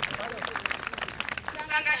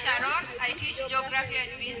 Sanga Sharon, I teach Geography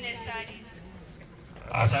and Business Studies.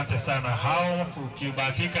 Asante sana. Hao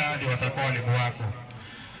ukibahatika ndio watakuwa walimu wako.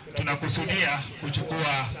 Tunakusudia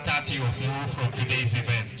kuchukua 30 of you from today's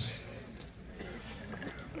event.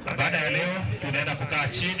 Baada ya leo tunaenda kukaa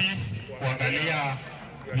chini kuangalia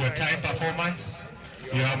your time performance,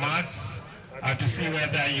 your marks, and to see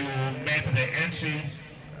whether you met the entry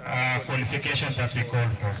qualification that we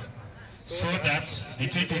called for. So that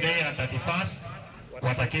between today and 31st,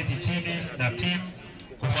 wataketi chini na team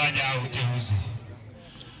kufanya uteuzi.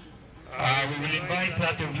 We will invite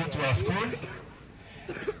 30 of you to our school.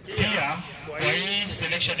 Here, kwa hii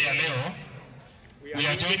selection ya leo, we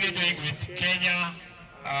are jointly doing with Kenya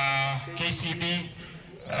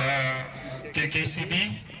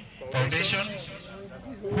KCB Foundation,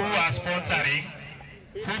 who are sponsoring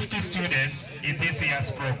 50 students in this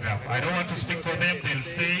year's program. I don't want to speak for them, they'll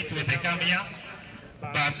say it when they come here,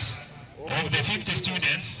 but of the 50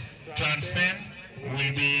 students, Transcend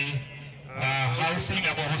will be housing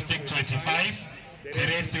or hosting 25. The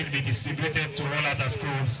rest will be distributed to all other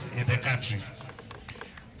schools in the country.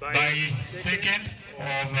 By 2nd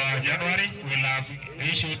of January, we'll have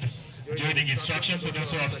issued joining instructions to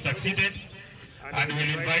those who have succeeded, and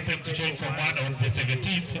we'll invite them to join Form 1 on the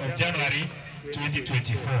 17th of January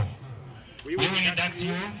 2024. We will induct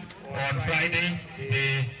you on Friday,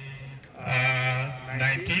 the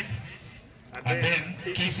 19th, and then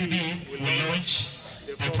KCB will launch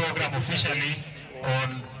the program officially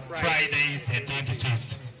on Friday, the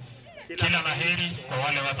 25th. Kila laheri kwa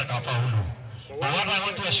wale watakaofaulu. But what I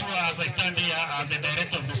want to assure, as I stand here as the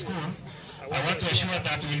director of the school, I want to assure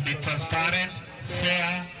that we'll be transparent,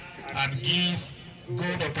 fair, and give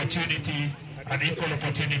good opportunity and equal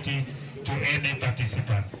opportunity to any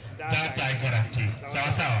participant. That I guarantee.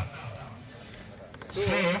 Sawa sawa.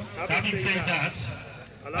 So, having said that,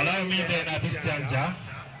 allow me then at this juncture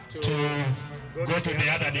to go to the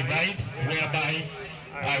other divide, whereby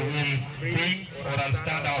I will bring or I'll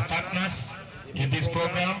stand our partners in this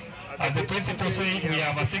program. As the principal said, we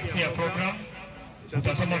have a 6-year program.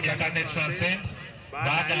 Tutasoma miaka 4 Transcend.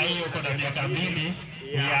 Baada ya hiyo kuna miaka 2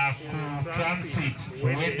 ya transit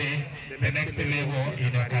uende the next level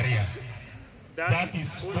in your career. That is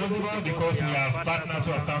possible because we have partners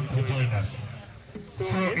who have come to join us.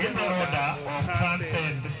 So in the order of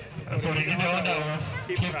Transcend, in the order of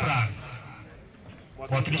Kipran,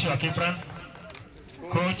 mwakilishi wa Kipran,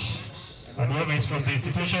 coach, and whoever is from the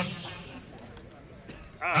institution,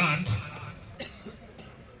 and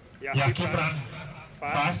Kipran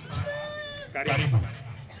first, karibu.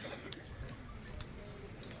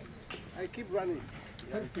 I keep running.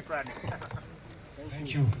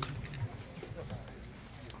 Thank you.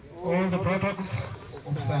 All the protocols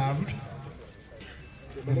observed,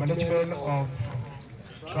 the management of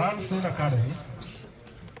Transcend Academy,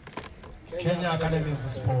 Kenya Academy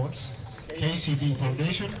of Sports, KCB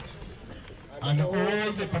Foundation, and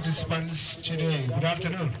all the participants today. Good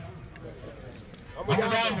afternoon.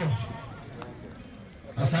 Hamujambo.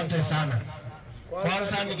 Asante sana.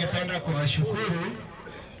 Kwanza ningependa kuwashukuru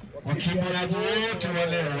wakimbiaji wote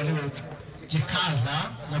wale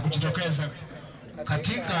waliojikaza na kujitokeza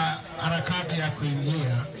katika harakati ya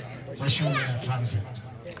kuingia kwa shule ya Transcend.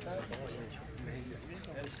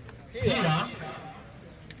 Pia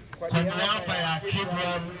kwa niaba ya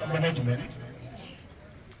KCB Management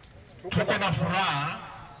tuko na furaha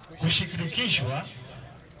kushirikishwa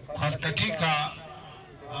katika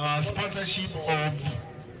sponsorship of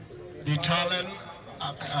the Talent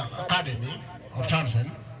Academy of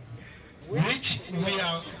Transcend, which we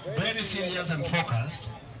are very serious and focused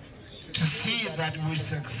to see that we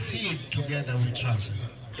succeed together with Transcend.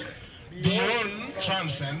 Beyond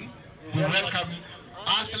Transcend, we welcome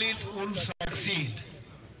athletes who succeed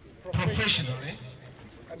professionally,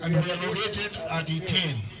 and we are located at the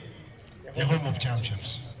 10, the home of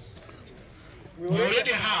champions. We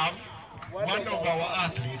already have one of our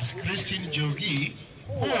athletes, Christine Jogi,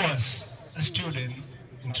 who was a student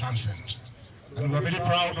in Transcend. And we're very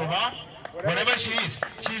proud of her. Wherever she is,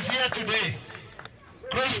 she's here today.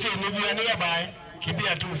 Christine, if you are nearby,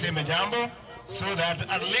 kimbia tu useme jambo. so that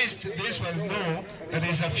at least these ones know that there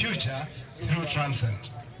is a future through Transcend.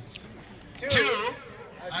 Two,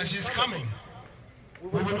 as she's coming,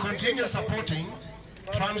 we will continue supporting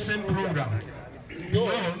Transcend program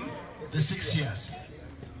beyond the 6 years.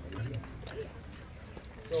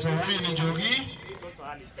 So we in Jogi,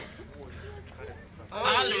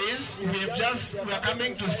 Alice, we are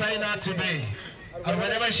coming to sign her today. And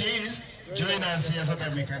wherever she is, join us here so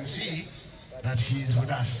that we can see that she is with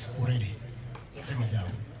us already.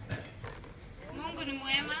 Mungu ni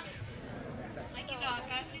mwema na kila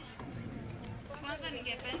wakati. Kwanza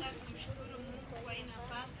ningependa kumshukuru Mungu kwa hii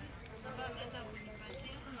nafasi ambayo ameweza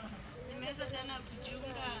kunipatia. Nimeweza tena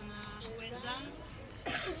kujiunga na wenzangu.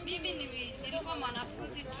 Mimi nilikuwa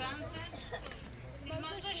mwanafunzi Transcend.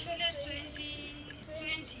 Nilimaliza shule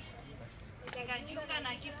 2020. Nikajiunga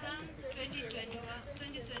na Kipran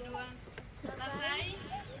 2021. Na sasa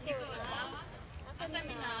niko hapa. Sasa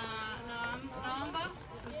mimi naomba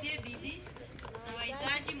mtie bidii na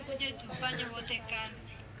wahitaji mkuje tufanye wote kazi.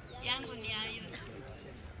 Yangu ni hayo tu.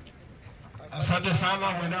 Asante sana,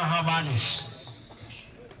 we now have Alice.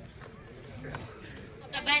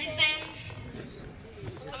 Habari zenu.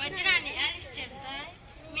 Kwa majina ni Alice Cherangany.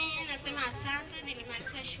 Mimi nasema asante,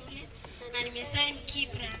 nilimaliza shule na nimesign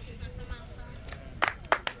Kipran. Nasema asante.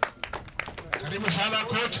 Karibu sana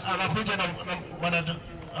coach, anakuja na bwana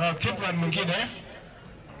Kipran mwingine.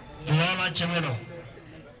 Viola Chemeno.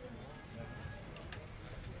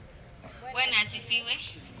 Bwana asifiwe.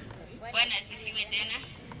 Bwana asifiwe tena.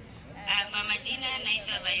 Kwa majina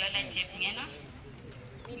naitwa Viola Chemeno.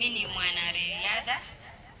 Mimi ni mwanariadha,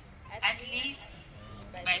 athlete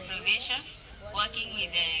by profession, working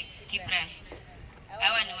with the Kipran.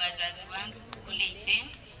 Hawa ni wazazi wangu kule Iten.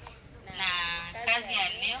 Na kazi ya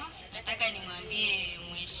leo nataka nimwambie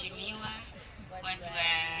mheshimiwa watu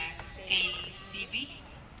wa KCB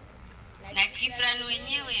na Kipran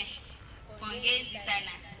wenyewe, pongezi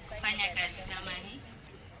sana kufanya kazi kama hii.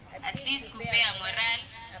 At least kupea moral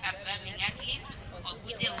upcoming athletes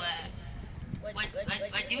wakuje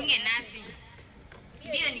wajiunge nasi.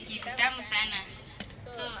 Ndio ni kitu tamu sana.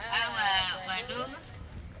 So hawa wadogo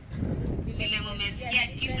vile mmesikia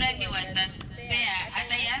Kipran ni watapea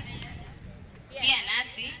hata yas. Pia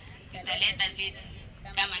nasi tutaleta vitu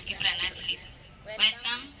kama Kipran athletes.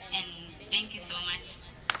 Welcome and thank you so much.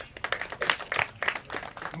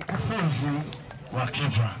 Mkufunzi wa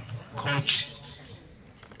Kipran, coach.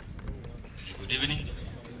 Good evening.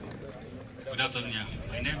 Good afternoon.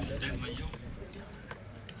 My name is Ben Mayo.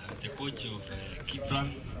 I'm the coach of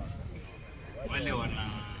Kipran. Wale wanatoka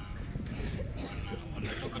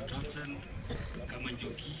Transcend kama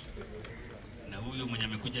Njoki na huyo mwenye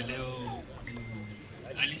amekuja leo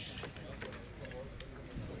Alice.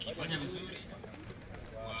 Kifanya vizuri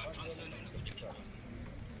wa Transcend unakuja Kipran.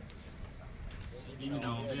 So mimi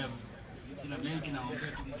naombea sina mengi,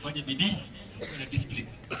 naombea tu mfanye bidii na discipline.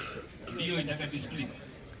 Ndio inataka discipline.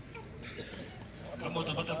 Kama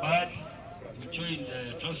utapata bahati join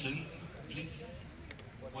the Transcend, please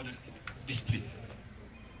for discipline.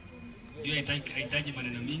 Ndio haitaji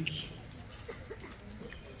maneno mingi.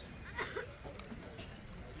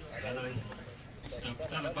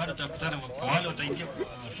 Bado tutakutana kwa wale wataingia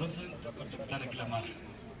kwa Transcend, tutakutana kila mara.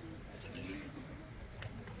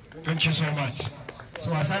 Thank you so much.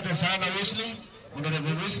 So asante sana Wesley,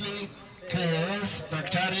 Honorable Wesley, KS,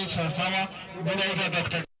 Daktari Chasawa, Manager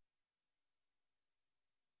Dr.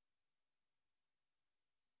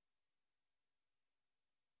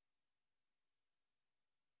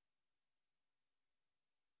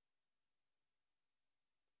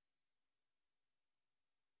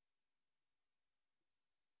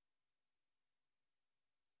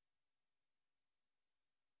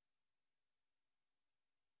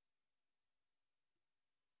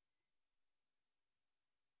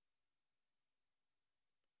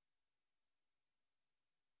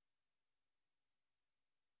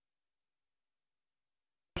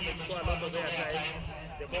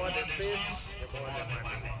 The more the space, the more the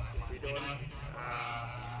money.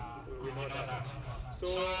 We know that.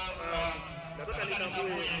 So, nataka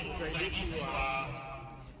nitambue usaidizi wa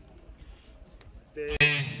the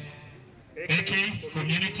AK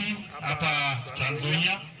community hapa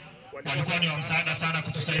Tanzania. Walikuwa ni wa msaada sana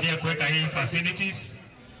kutusaidia kuweka hii facilities,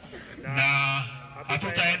 na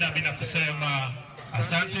hatutaenda bila kusema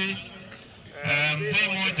asante. Mzee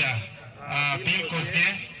mmoja Bill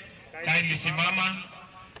Kosge, kindly simama.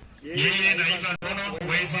 Yeye na Ivan Zono,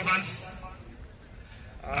 Wes Evans.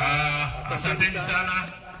 Asanteni sana.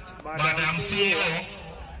 Madam CEO,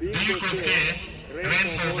 Bill Kosge ran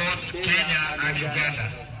for both Kenya and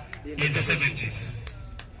Uganda in the 70s.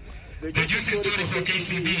 The juicy story for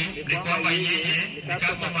KCB ni kwamba yeye ni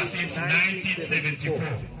customer since 1974.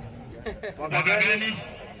 Mwaka gani?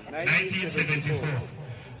 1974.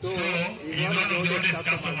 So he's one of the oldest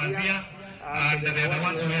customers here, and they're the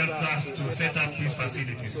ones who helped us to set up these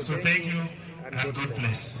facilities. So thank you and God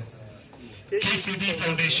bless. KCB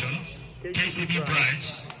Foundation, KCB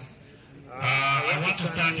branch. I want to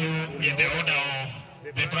start you in the order of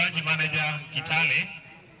the branch manager Kitale.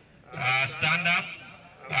 Stand up,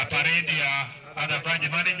 parade your other branch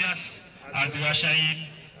managers as you usher in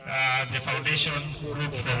the foundation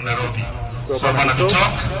group from Nairobi. So I'm going to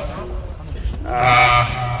talk.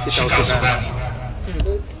 Shika Sudan.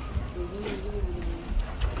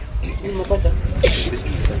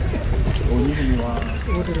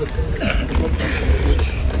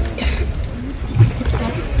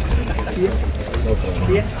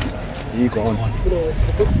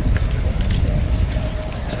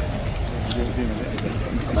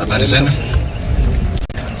 Habari zenu.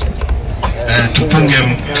 Tupunge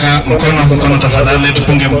mkono tafadhali,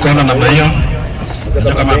 tupunge mkono namna hiyo.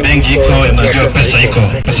 Ndio kama benki iko, unajua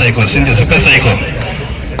pesa iko, sindio? Pesa iko.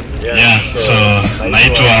 Yeah, so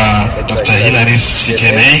naitwa Dr. Hilary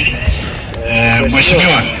CTNA.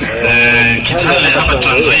 Mheshimiwa, Kitale hapa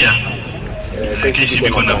Tanzania, KCB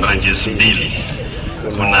kuna branches mbili.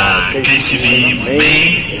 Kuna KCB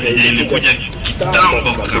Main yenye ilikuja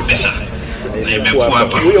kitambo kabisa na imekuwa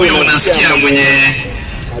hapa. Huyo unasikia mwenye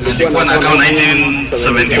alikuwa na account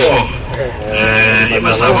 1974. He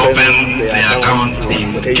must have opened the account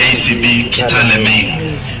in KCB Kitale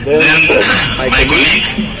Main. Then my colleague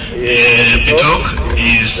Pitok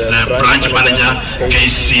is the branch manager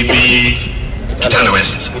KCB Kitale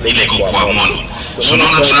West. Ile iko kwa mall. So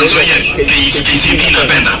naona Tanzania KCB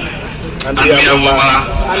inapenda. And we have over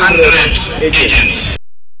 100 agents.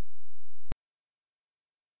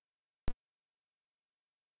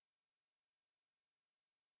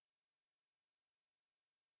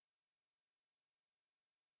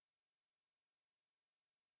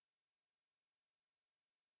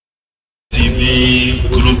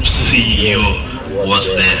 KCB Group CEO was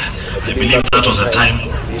there. I believe that was the time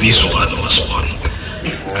this word was born.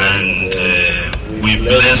 And we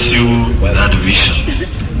bless you with that vision,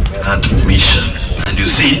 that mission. And you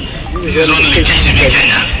see, this is only KCB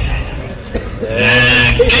Kenya.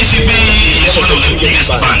 KCB is one of the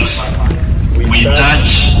biggest banks. We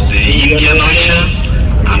touch the Indian Ocean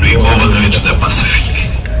and we go all the way to the Pacific.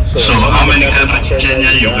 So how many countries?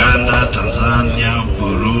 Kenya, Uganda, Tanzania,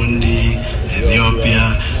 Burundi,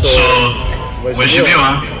 Ethiopia. So,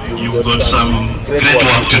 Mheshimiwa, you've got some great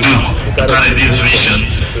work to do to carry this vision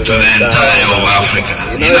to the entire of Africa.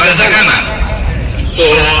 Inawezekana? So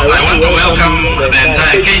I want to welcome the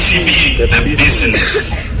entire KCB, the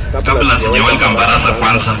business. Kabla sija welcome Barasa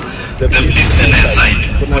kwanza, the business side.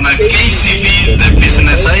 Kuna KCB, the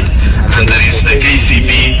business side, and there is the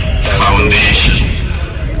KCB Foundation.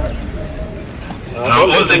 Now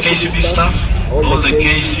all the KCB staff, when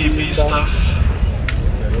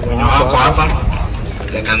you walk hapa,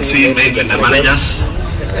 you can see maybe the managers.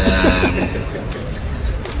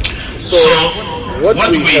 So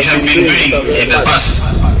what we have been doing in the past,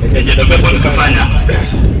 tumekuwa tukifanya,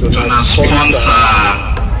 tuna sponsor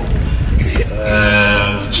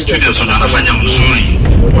students wanafanya mzuri,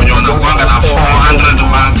 wenye wanakuanga na 400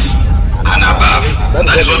 marks and above. And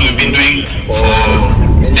that is what we've been doing for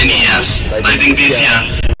many years. And I think this year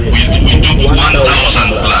we do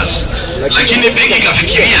 1,000 plus. Lakini benki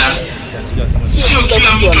kafikiria sio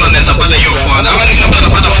kila mtu anaweza pata hiyo 400. Awali kila mtu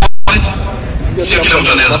anapata 400. Sio kila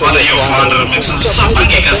mtu anaweza pata hiyo 400. So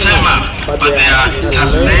benki ikasema, but they are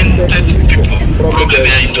talented people. Probably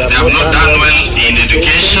they have not done well in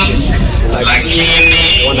education,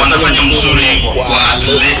 lakini wanafanya mzuri kwa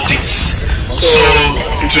athletics. So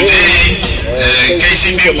today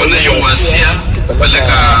KCB kuna hiyo wasia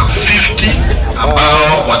kupeleka 50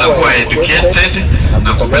 ambao watakuwa educated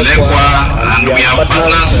na kupelekwa, and we have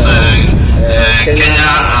partners Kenya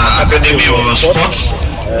Academy of Sports.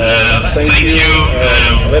 Thank you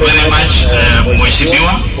very much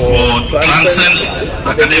Mheshimiwa for Transcend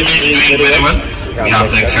Academy doing very well. We have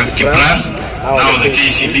the Kipran, now the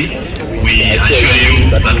KCB. We assure you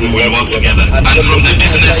that we will work together. And from the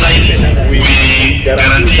business side, we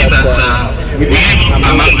guarantee that we live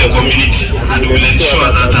among the community, and we will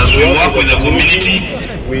ensure that as we work with the community,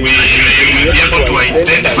 we will be able to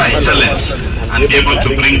identify talents and be able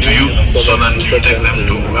to bring to you so that you take them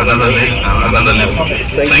to another level.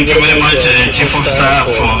 Thank you very much, Chief Officer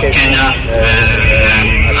for Kenya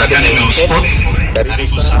Academy of Sports.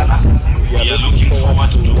 We are looking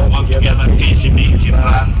forward to work together, KCB,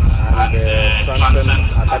 Kipran, and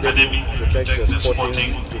Transcend Academy to take the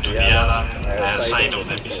sporting to the other side of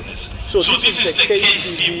the business. So this is the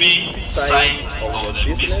KCB side of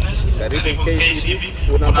the business. Karibu KCB,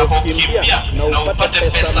 unapokimbia na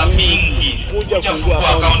upate pesa mingi, kuja fungua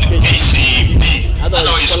account KCB.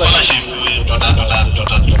 Otherwise scholarship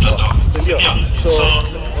tutatoa. So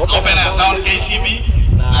open account KCB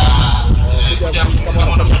kuja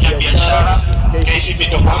kama unafanya biashara KCB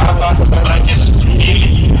tuko hapa branches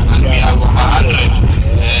mbili and we have over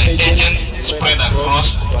 100 agents spread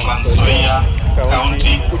across Transcend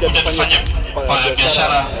County kuja kufanya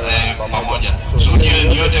biashara pamoja. So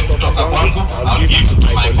hiyo yote kutoka kwangu, I'll give to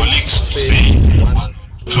my colleagues to say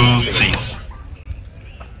 2 things.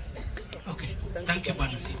 Okay, thank you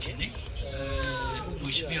Bwana Sitini.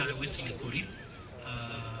 Mheshimiwa Wesley Korir,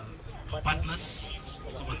 partners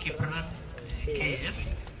kama Kipran,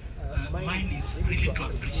 KS. Mine is really to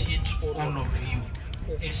appreciate all of you,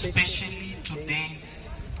 especially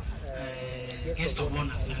today's guest of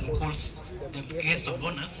honors, and calls them guest of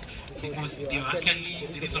honors because they are actually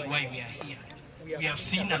the reason why we are here. We have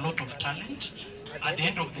seen a lot of talent. At the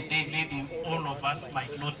end of the day, maybe all of us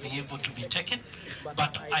might not be able to be taken,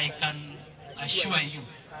 but I can assure you,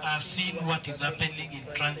 I've seen what is happening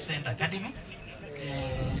in Transcend Academy.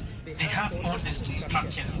 They have all the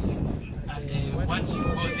structures, and once you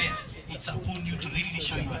go there, it's upon you to really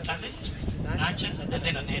show your talent, nurture, and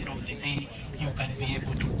then at the end of the day, you can be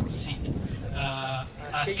able to proceed.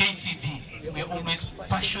 As KCB, we're always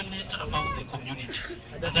passionate about the community,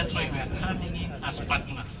 and that's why we are coming in as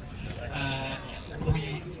partners.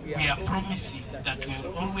 We are promising that we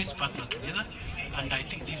will always partner together, and I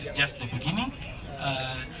think this is just the beginning.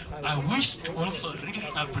 I wish to also really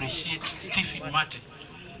appreciate Stephen Martin,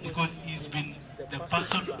 because he's been the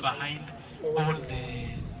person behind all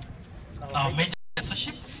our major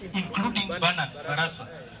sponsorship, including Bernard Barasa.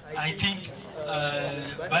 I think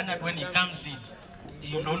Bernard, when he comes in,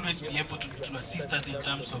 he will always be able to assist us in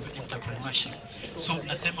terms of entrepreneurship. So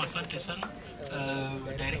nasema asante sana,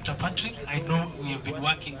 Director Patrick. I know we have been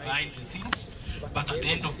working behind the scenes, but at the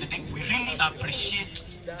end of the day, we really appreciate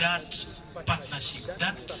that partnership,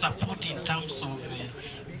 that support in terms of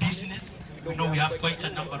business. We know we have quite a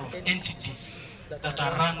number of entities that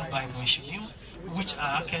are run by Mheshimiwa, which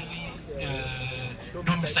are actually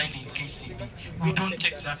domiciled in KCB. We don't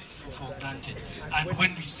take that for granted. And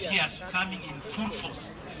when we see us coming in full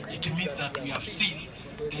force, it means that we have seen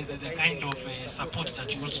the kind of support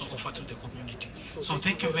that you also offer to the community. So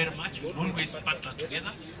thank you very much. We'll always partner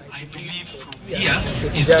together. I believe from here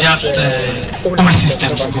is just all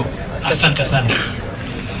systems go. Asante sana.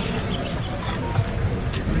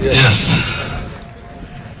 Yes.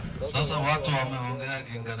 Sasa watu wameongea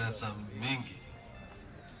Kiingereza mingi.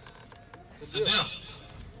 Ndio.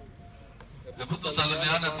 Hebu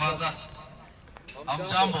tusalimiane kwanza.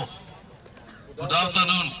 Hamjambo. Good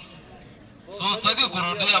afternoon. So sitaki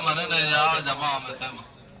kurudia maneno ya hao jamaa wamesema.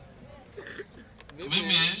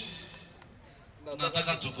 Mimi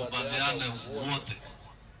nataka tukubaliane wote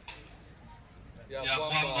ya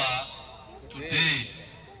kwamba today,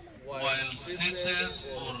 while seated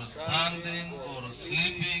or standing or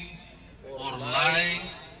sleeping or lying,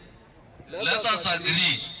 let us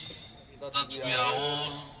agree that we are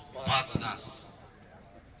all partners.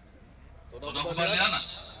 Tunakubaliana?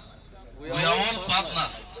 We are all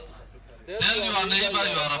partners. Tell your neighbor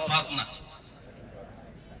you are a partner.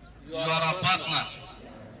 You are a partner.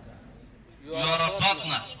 You are a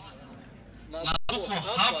partner. Na tuko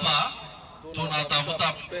hapa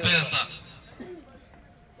tunatafuta pesa.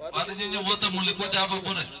 Wale nyinyi wote mlikuja hapa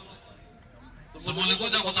bure? Si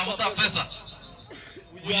mlikuja kutafuta pesa?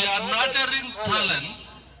 We are nurturing talent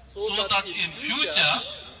so that in future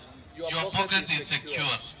your pocket is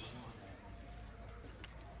secure.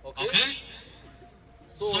 Okay?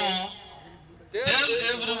 So tell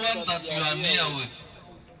everyone that you are near with,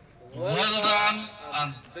 well done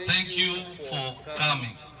and thank you for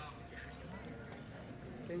coming.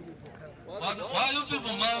 Why are you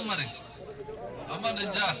people murmuring? Ama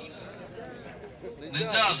ninja?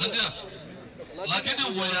 Ninja, sindio?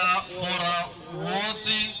 Lakini we are for a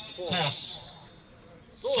worthy cause.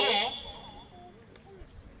 So,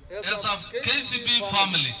 as a KCB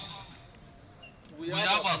family, we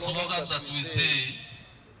have a slogan that we say,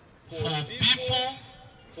 for people,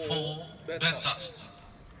 for better.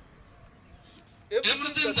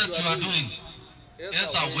 Everything that you are doing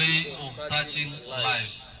is a way of touching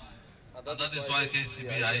lives. And that is why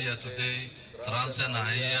KCB are here today, Transcend are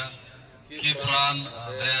here, Kipran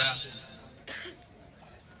are there.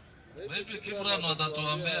 Maybe Kipran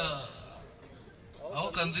watatuambia, how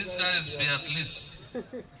can these guys be at least? So,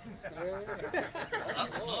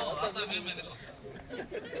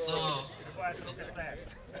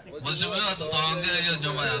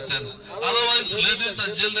 otherwise, ladies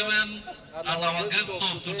and gentlemen, and our guests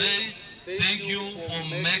of today, thank you for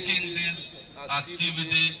making this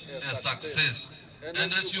activity a success.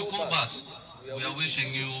 And as you go back, we are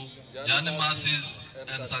wishing you journey masses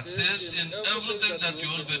and success in everything that you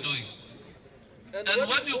will be doing. And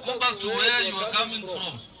when you go back to where you are coming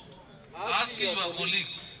from, asking your colleague,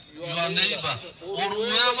 your neighbor, or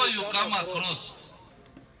whoever you come across,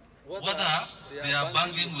 whether they are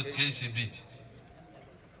banking with KCB.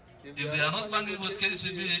 If they are not banking with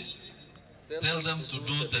KCB, tell them to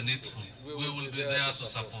do the needful. We will be there to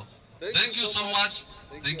support. Thank you so much.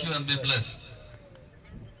 Thank you and be blessed.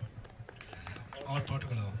 All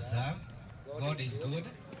protocol observed. God is good.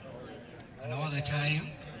 And all the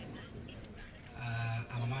time,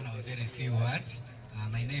 I'm a man of very few words.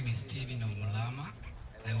 My name is Stephen Omulama.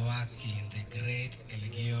 I work in the great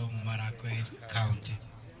Elgeyo Marakwet County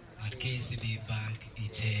at KCB Bank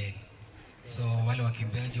Iten. So wale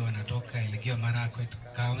wakimbiaji wanatoka Elgeyo Marakwet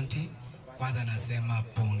County, kwanza nasema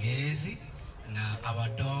pongezi, na our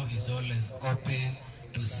door is always open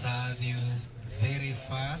to serve you very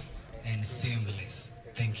fast and seamless.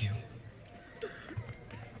 Thank you.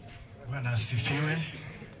 Bwana asifiwe.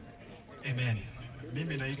 Amen.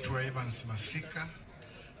 Mimi naitwa Evans Masika.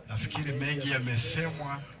 Nafikiri mengi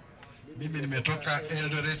yamesemwa. Mimi nimetoka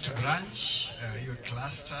Eldoret branch, hiyo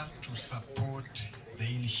cluster to support the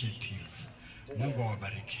initiative. Mungu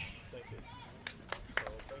awabariki.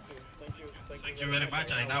 Thank you very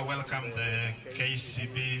much. I now welcome the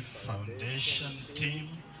KCB Foundation team.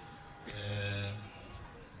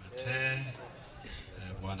 Mate,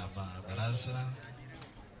 Bwana Baraza.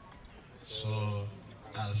 So,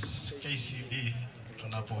 as KCB,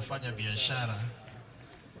 tunapofanya biashara,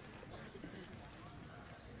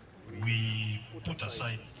 we put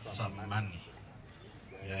aside some money.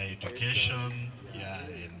 Yeah, education, yeah,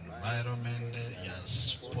 environment, yeah,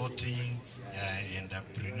 sporting, yeah,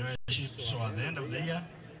 entrepreneurship. So at the end of the year,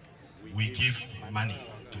 we give money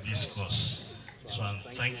to this cause. So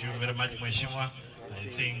thank you very much, Mheshimiwa. I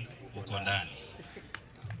think uko ndani.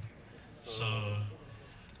 So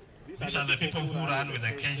these are the people who run with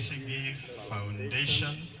the KCB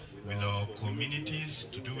Foundation, with our communities,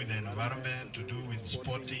 to do with the environment, to do with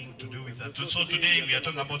sporting, to do with that. So today we are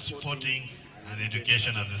talking about sporting and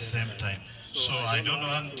education at the same time. So I don't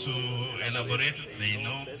want to elaborate, they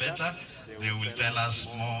know better. They will tell us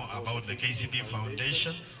more about the KCB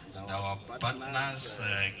Foundation and our partners,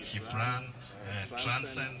 Kipran,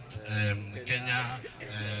 Transcend, Kenya,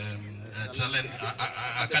 Talent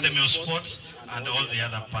Academy of Sports, and all the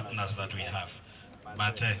other partners that we have.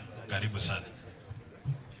 Mate, karibu sana.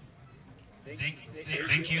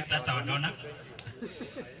 Thank you, that's our donor.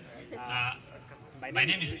 My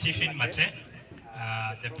name is Stephen Mate,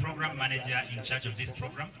 the program manager in charge of this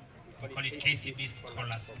program. We call it KCB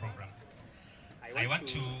Scholars Program. I want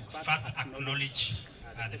to first acknowledge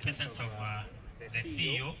the presence of the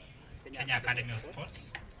CEO, Kenya Academy of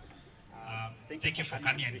Sports. Thank you for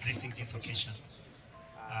coming and gracing this occasion.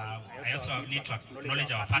 I also need to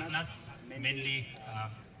acknowledge our partners, mainly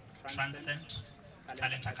Transcend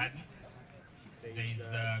Talent Academy. There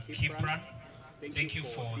is Kipran. Thank you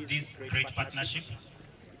for this great partnership,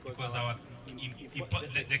 because the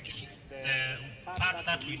part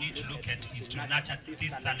that we need to look at is to nurture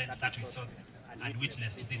this talent that we saw and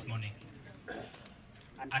witnessed this morning.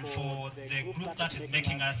 And for the group that is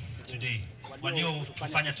making us today,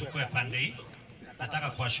 waliotufanya tukue pande hii, nataka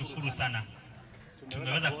kuwashukuru sana.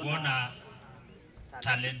 Tumeweza kuona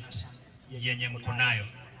talent yenye mko nayo.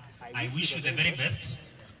 I wish you the very best,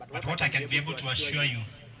 but what I can be able to assure you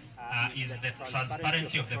is the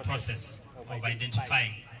transparency of the process of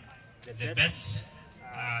identifying the best,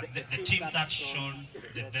 the team that's shown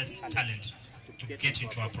the best talent to get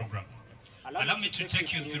into our program. Allow me to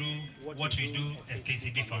take you through what we do as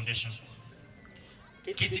KCB Foundation.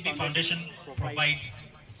 KCB Foundation provides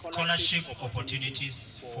scholarship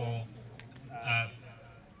opportunities for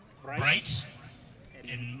bright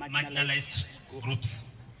and marginalized groups.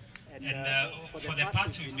 And for the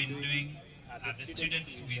past, we've been doing the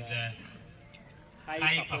students with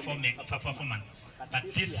high performance. But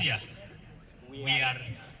this year, we are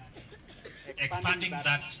expanding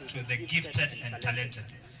that to the gifted and talented.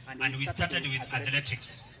 And we started with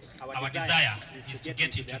athletics. Our desire is to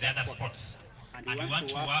get into the other sports. And we want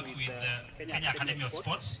to work with the Kenya Academy of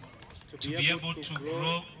Sports to be able to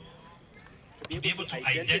grow, to be able to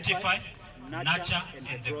identify, nurture,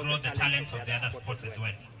 and grow the talents of the other sports as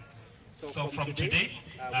well. So from today,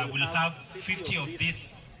 we'll have 50 of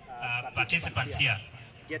these participants here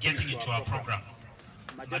getting into our program.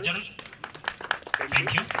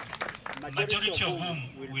 Thank you. Majority of whom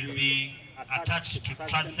will be attached to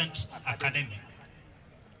Transcend Academy,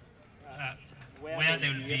 where they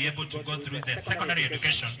will be able to go through the secondary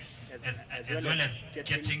education as well as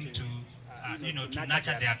getting to to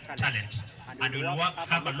nurture their talent, and will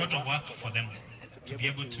have a lot of work for them to be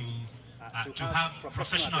able to have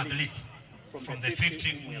professional athletes from the 50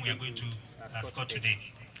 whom we are going to score today.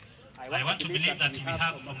 I want to believe that we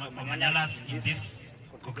have Omanyalas in this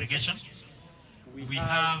congregation. We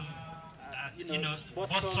have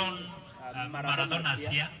Boston Maradhonas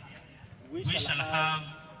here. We shall have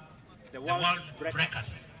the world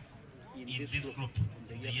breakers in this group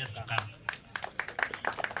in the years to come.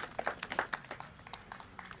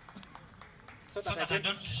 So that I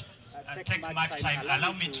don't take much time,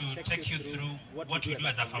 allow me to take you through what we do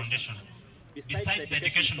as a foundation. Besides the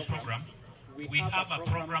education program, we have a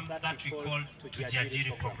program that we call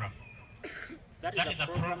Tujiajiri program. That is a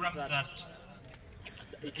program that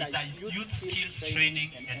it's a youth skills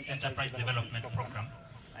training and enterprise development program.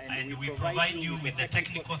 And we provide you with the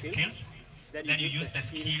technical skills, then you use the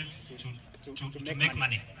skills to make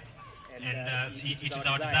money. And it is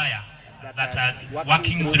our desire that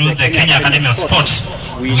working through the Kenya Academy of Sports,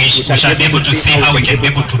 we shall be able to see how we can be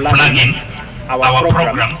able to plug in our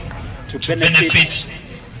programs to benefit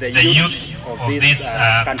the youth of this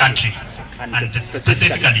country, and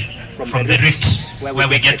specifically from the Rift, where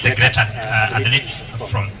we get the greater athletes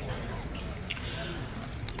from.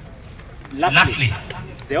 Lastly,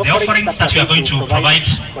 the offerings that we are going to provide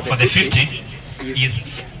for the 50 is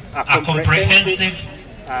a comprehensive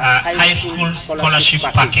high school scholarship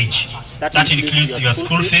package that includes your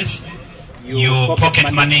school fees, your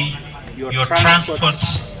pocket money, your transport,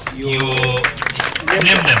 your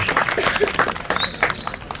name them.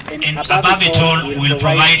 And above it all, we'll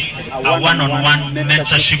provide a one-on-one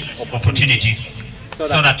mentorship opportunities, so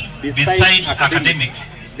that besides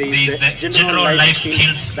academics, there is the general life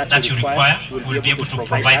skills that you require. We'll be able to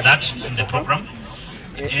provide that in the program.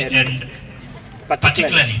 And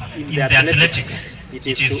particularly in the athletics, it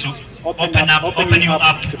is to open you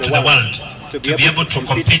up to the world, to be able to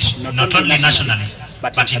compete not only nationally,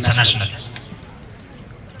 but internationally.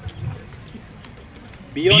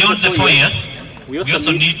 Beyond the 4 years, we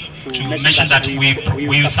also need to mention that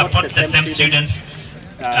we support the same students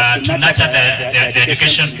to nurture the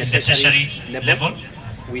education at the tertiary level.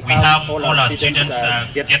 We have all our students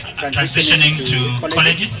transitioning to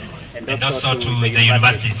colleges and also to the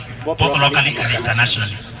universities, both locally and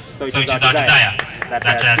internationally. So it is our desire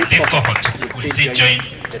that this cohort will still join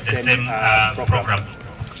the same program.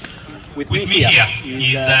 With me here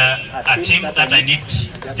is a team that I need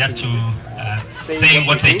just to say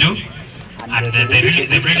what they do, and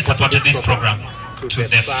they've really supported this program to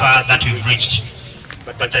the far that we've reached.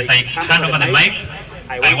 But as I hand over the mic,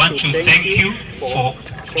 I want to thank you for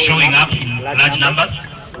showing up in large numbers.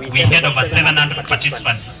 We had over 700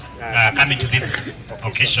 participants coming to this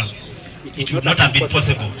occasion. It would not have been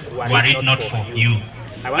possible were it not for you.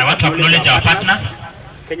 I want to acknowledge our partners,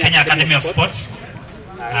 Kenya Academy of Sports,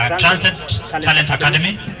 Transcend Talent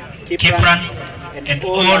Academy, Kipran, and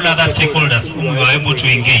all other stakeholders whom we were able to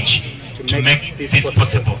engage to make this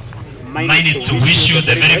possible. Mine is to wish you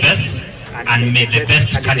the very best, and may the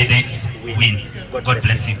best candidates win. God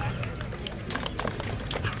bless you.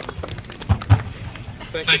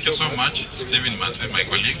 Thank you so much, Stephen Mate, my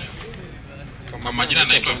colleague. Kwa majina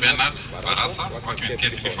naitwa Bernard Barasa, working with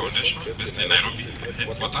KCB Foundation, based in Nairobi,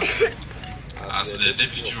 headquarters. As the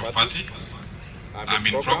deputy chief of party, I'm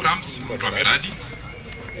in programs, Miradi,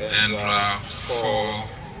 and for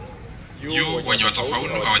you, when you are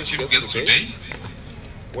Tafaunu, our chief guest today,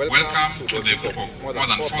 welcome to the group of more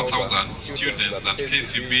than 4,000 students that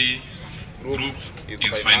KCB Group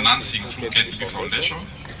is financing through KCB Foundation.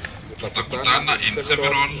 Tutakutana in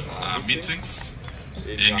several meetings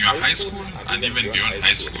in your high school and even beyond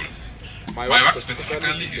high school. My work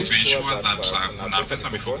specifically is to ensure that kuna pesa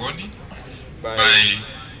mifukoni by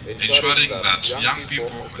ensuring that young people,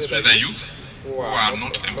 especially the youth who are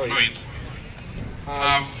not employed,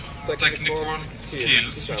 have technical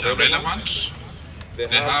skills which are relevant. They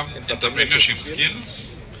have entrepreneurship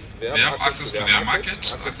skills. They have access to their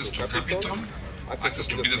market, access to capital, access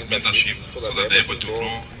to business mentorship, so that they're able to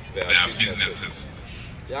grow their businesses.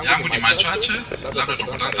 Yangu ni machache, labda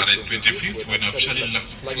tukutana tarehe 25th when officially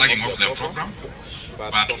flagging off the program.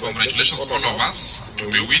 But congratulations all of us to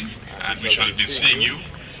win, and we shall be seeing you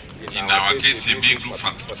in our KCB group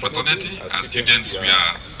fraternity as students we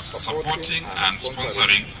are supporting and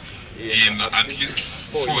sponsoring in at least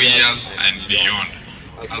 4 years and beyond.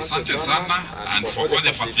 Asante sana, and for all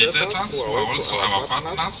the facilitators who are also our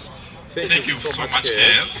partners, thank you so much.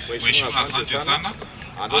 Yes, Mheshimiwa asante sana,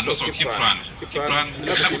 and also Kipran,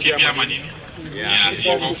 kila kukimbia manini? Yeah,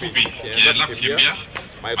 kwa ufupi, kila kukimbia.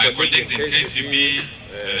 My colleagues in KCB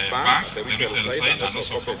Bank, the retail side and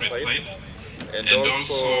also corporate side, and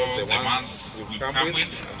also the ones who will come with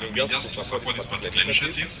just to support these particular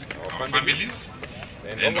initiatives, our families,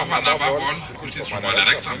 and over and above all, which is from our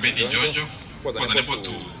director, Mbeni Jojo, was unable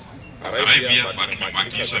to arrive here, but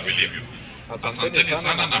Mamakisha, I believe you. Asante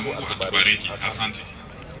sana na Mungu atubariki. Asante.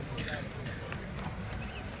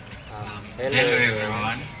 Hello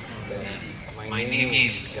everyone. My name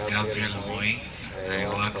is Gabriel Moy. I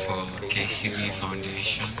work for KCB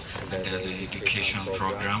Foundation under the education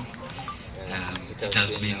program. It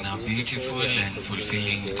has been a beautiful and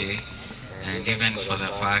fulfilling day, and even for the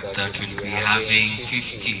fact that we'll be having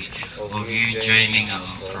 50 of you joining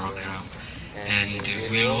our program. And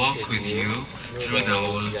we'll walk with you through the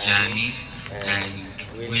whole journey, and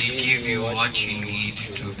we'll give you what you need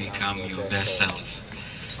to become your best selves.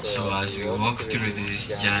 So as we walk through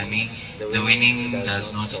this journey, the winning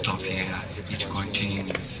does not stop here, it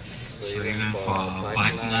continues. So even for our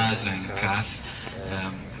partners and cast,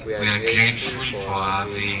 we are grateful for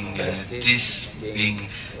having this being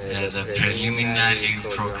the preliminary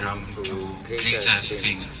program to greater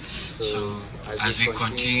things. So as we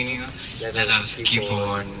continue, let us keep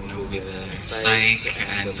on with the psych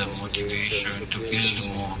and the motivation to build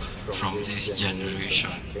more from this generation.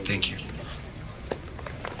 Thank you.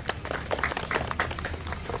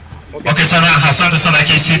 Okay sana, asante sana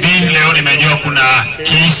KCB. Leo nimejua kuna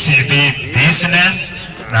KCB Business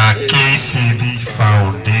na KCB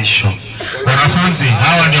Foundation. Wanafunzi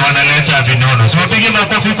hawa ndio wanaleta vinono. So wapige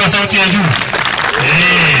makofi kwa sauti ya juu.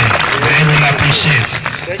 They will appreciate.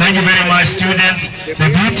 Thank you very much, students. The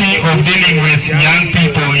beauty of dealing with young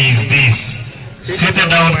people is this: sit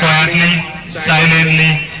down quietly,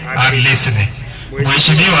 silently, and listening.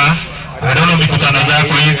 Mheshimiwa, I don't know mikutano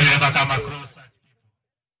zako hivi hata kama cross.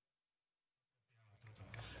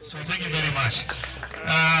 So thank you very much.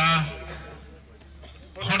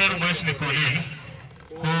 Honorable Wesley Korir,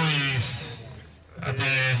 who is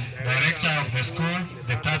the director of the school,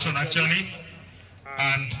 the patron actually,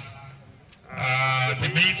 and the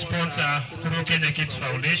main sponsor through Kenya Kids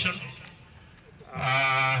Foundation.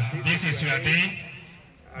 This is your day,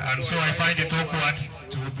 and so I find it awkward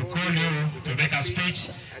to call you to make a speech,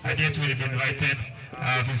 and yet we've invited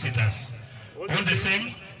visitors. All the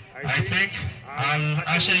same, I think I'll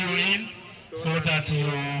usher you in so that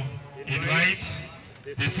you invite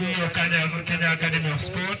the CEO of Kenya Academy of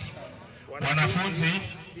Sport, wanafunzi.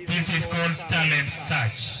 This is called Talent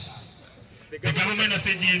Search. The government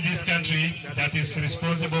agency in this country that is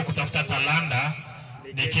responsible kutafuta talanta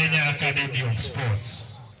ni Kenya Academy of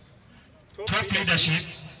Sports. Top leadership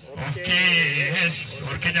of KAS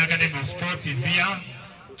or Kenya Academy of Sports is here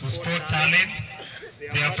to sport talent.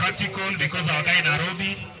 They are practical because our guy in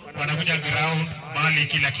Nairobi wanakuja ground mali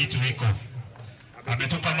kila kitu iko.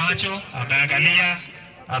 Ametupa macho, ameangalia,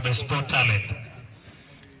 sport talent.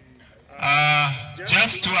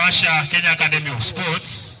 Just to usher Kenya Academy of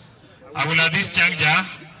Sports, I will at this juncture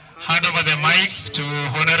hand over the mic to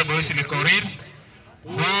Honorable Wesley Korir,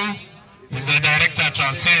 who is the director of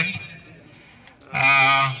Transcend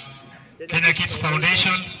Kenya Kids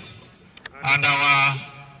Foundation and our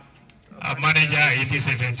manager in this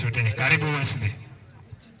event today. Karibu Wesley.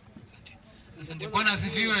 Asante. Bwana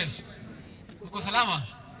asifiwe. Uko salama?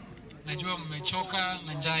 Najua mmechoka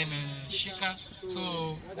na njaa imeshika.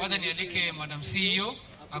 So wacha nialike Madam CEO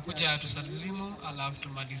akuja tusalimu alafu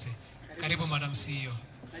tumalize. Karibu Madam CEO.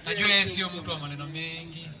 Najua yeye sio mtu wa maneno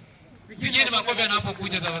mengi. Pigeni makofi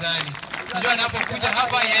anapokuja tafadhali. Najua anapokuja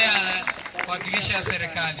hapa yeye anawakilisha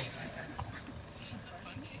serikali.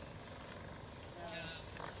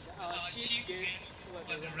 Our chief guests who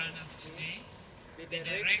are the runners today, the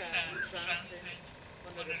director of Transcend,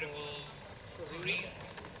 Honorable Korir,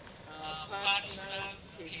 partners,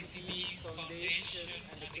 KCB Foundation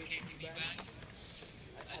and the KCB Bank,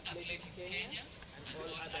 Athletics Kenya, and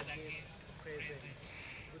all other guests present.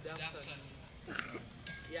 Good afternoon.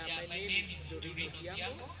 My name is Ndura,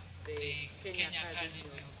 the Kenya Academy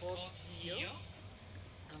of Sports CEO.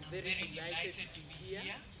 I'm very delighted to be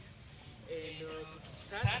here. And to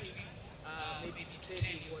start with, maybe to tell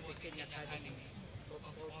you what the Kenya Academy of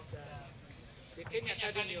Sports does. The Kenya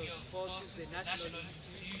Academy of Sports is a national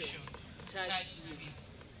institution charged with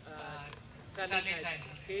talent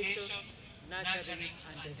identification, nurturing,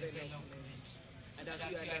 and development. And as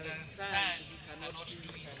you understand, we cannot do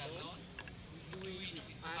it alone. We do it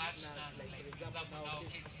with partners like, for example, now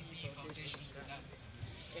KCB Foundation.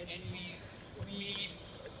 and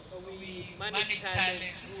we manage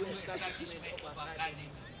talent through establishment of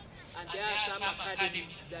academies. And there are some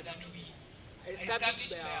academies that we establish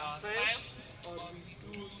by ourselves or we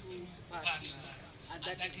do through partners. And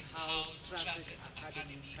that is how Transcend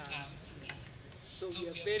Academy comes in. So we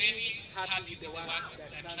are very happy with the work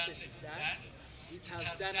that Transcend has done. It has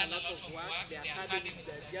done a lot of work. The academies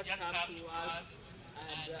that just come to us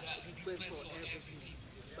and request for everything.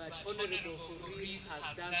 But Honorable Korir has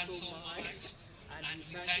done so much, and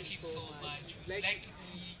we thank him so much. We'd like to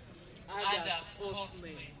see other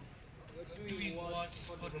sportsmen doing what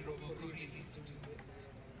Honorable Korir is doing.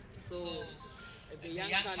 So, the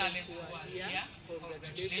young talents who are here,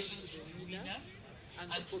 congratulations to the winners.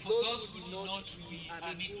 And for those who will not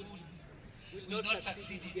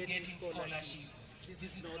succeed in getting scholarship, this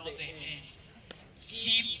is not the end.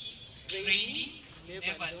 Keep training,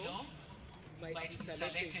 never know, you might be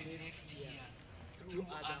selected next year through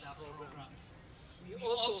other programs. We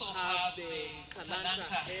also have the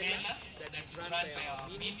Talanta Hela that is run by our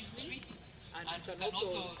ministry, and you can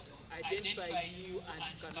also identify you and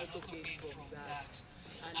you can also gain from that.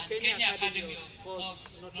 And Kenya Academy of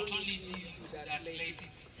Sports not only deals with athletics,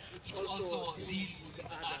 it also deals with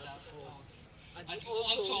other sports. And it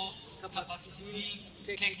also capacity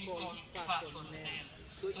build technical personnel.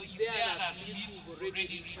 So if there are athletes who've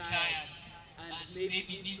already retired and maybe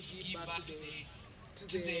needs to give back to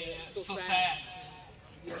the society,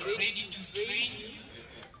 we are ready to train you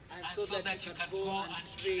and so that you can go and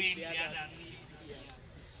train the other athletes here.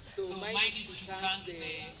 So mine is to thank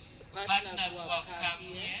the partners who have come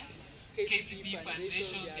here, KCB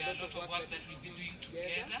Foundation, there are a lot of work that we're doing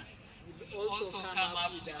together. We'll also come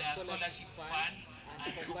up with a scholarship fund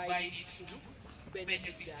and provide it to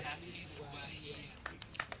benefit the athletes who are here.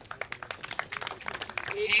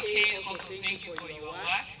 AK also thank you for your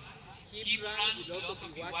work. Kibran will also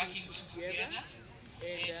be working together.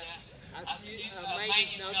 And mine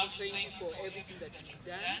is now to thank you for everything that you've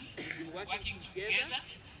done. We'll be working together.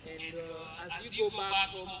 And as you go back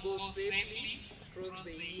home, go safely, cross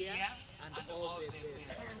the year, and all the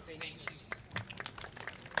best. Thank you.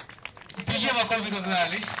 Pigia makofi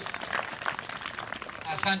tafadhali.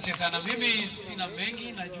 Asante sana. Mimi sina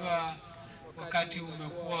mengi, najua wakati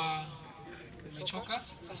umekuwa umechoka.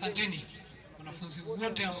 Asanteni wanafunzi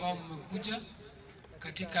wote ambao mmekuja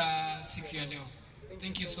katika siku ya leo.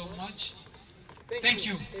 Thank you so much. Thank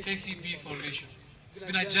you KCB Foundation. It's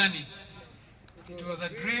been a journey. It was a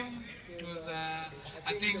dream. It was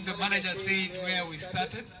I think the manager said where we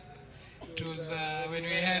started. It was when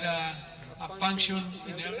we had a function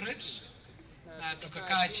in Eldoret. Na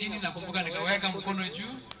tukakaa chini na kumbuka nikaweka mkono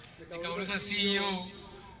juu. Nikauliza CEO,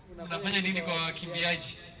 unafanya nini kwa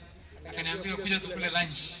wakimbiaji? Akaniambia kuja tukule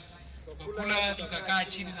lunch. Tukakula, tukakaa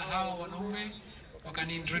chini na hao wanaume.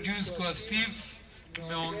 Wakani introduce kwa Steve.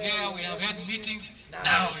 Tumeongea, we have had meetings.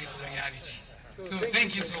 Now it's reality. So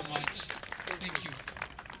thank you so much. Thank you.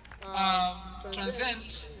 Transcend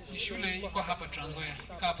ni shule iko hapa Trans Nzoia,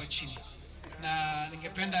 iko hapa chini. Na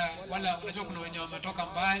ningependa wala unajua kuna wenye wametoka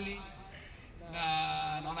mbali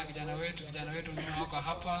na naona vijana wetu wengine wako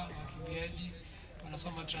hapa wakimbiaji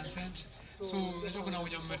wanasoma Transcend. So unajua kuna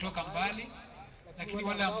wenye wametoka mbali lakini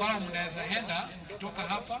wale ambao mnaweza enda kutoka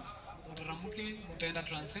hapa mtaramuke mtaenda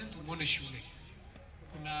Transcend muone shule.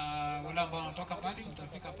 Kuna wale ambao wanatoka mbali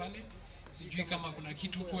mtafika pale. Sijui kama kuna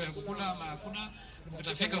kitu huko ya kukula ama hakuna,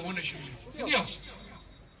 mtafika uone shule. Si ndio?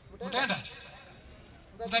 Mtaenda?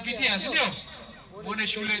 Mtapitia, si ndio? Uone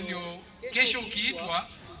shule ndio kesho ukiitwa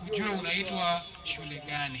ujue unaitwa shule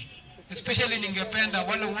gani. Especially ningependa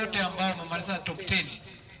wale wote ambao wamemaliza top 10.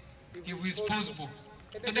 If it's possible.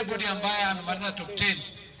 Anybody ambaye amemaliza top 10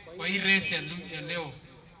 kwa hii race ya leo.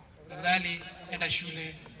 Tafadhali enda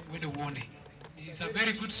shule uende uone. It's a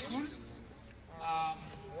very good school.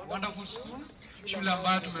 Wonderful school. Shule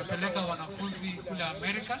ambayo tumepeleka wanafunzi kule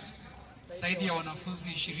Amerika. Zaidi ya wanafunzi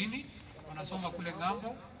 20 wanasoma kule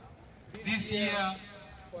ngambo. This year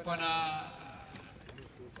wana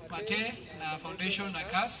Mate na Foundation na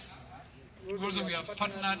CAS. Also we have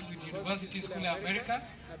partnered with universities kule Amerika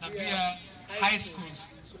na pia high schools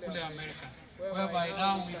kule Amerika. Whereby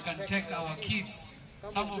now we can take our kids,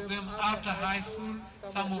 some of them after high school,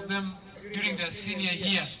 some of them during their senior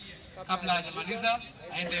year. Kabla hajamaliza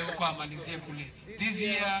aende huko amalizie kule. This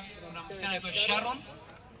year kuna msichana anaitwa Sharon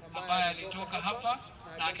ambaye alitoka hapa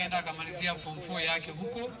na akaenda akamalizia form 4 yake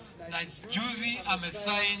huko na juzi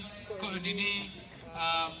amesign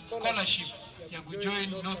scholarship ya kujoin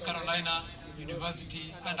North Carolina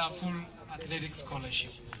University under full athletic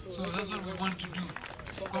scholarship. So that's what we want to do.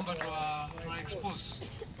 Kwamba tuna expose.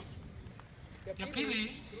 Ya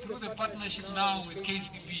pili, through the partnership now with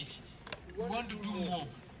KCB, we want to do more.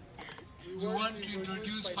 We want to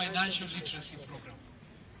introduce financial literacy program.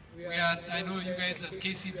 I know you guys at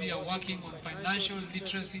KCB are working on financial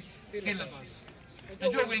literacy syllabus.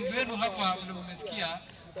 Najua wengi wenu hapa vile mmesikia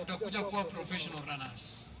mtakuja kuwa professional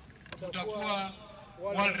runners. Mtakuwa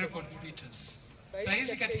world record beaters. Sasa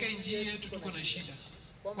hizi katika nchi yetu tuko na shida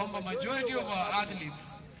kwamba majority of our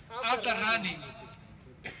athletes after running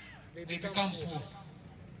they become poor.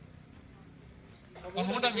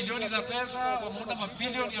 Wameunda milioni za pesa, wameunda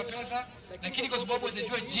mabilioni ya pesa, lakini kwa sababu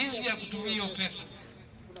hawajajua jinsi ya kutumia hiyo pesa,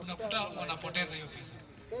 unakuta wanapoteza hiyo pesa.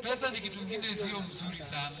 Pesa ni kitu kingine sio mzuri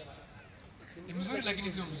sana. Ni mzuri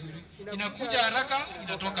lakini sio mzuri. Inakuja haraka,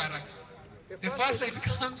 inatoka haraka. The faster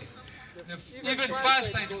it comes, even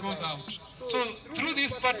faster it goes out. So through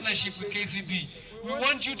this partnership with KCB, we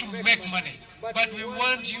want you to make money, but we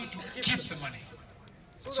want you to keep the money,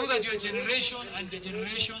 so that your generation and the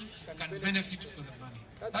generation can benefit from the money.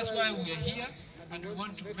 That's why we are here, and we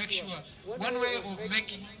want to make sure one way of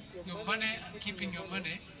making your money and keeping your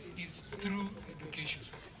money is through education.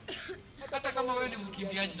 Hata kama wewe ni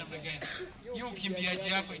mkimbiaji namna gani, hiyo ukimbiaji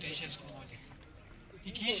yako itaisha siku moja.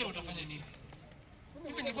 Ikiisha utafanya nini?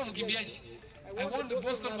 Mimi nilikuwa mkimbiaji. I won the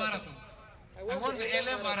Boston Marathon. I won the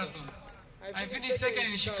LA Marathon. I finished second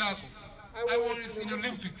in Chicago. I was in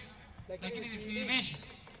Olympics. Lakini nisiilishi.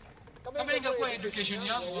 Kama ingekuwa education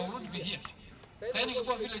yangu, I wouldn't be here. Sasa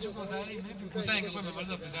ningekuwa vile juko sasa, maybe sasa ingekuwa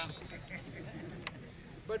nimemaliza pesa yangu.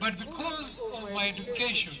 But because of my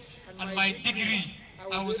education and my degree,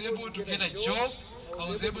 I was able to get a job. I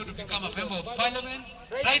was able to become a member of parliament.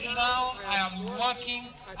 Right now, I am working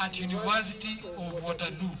at University of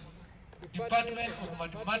Waterloo, Department of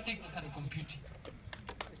Mathematics and Computing.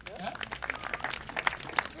 Yeah?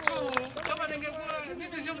 So, kama ningekuwa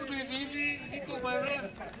mimi sio mtu hivi, niko by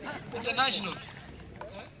international.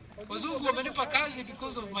 Wazungu wamenipa kazi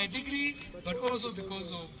because of my degree, but also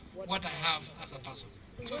because of what I have as a person.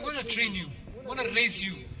 So we want to train you, we want to raise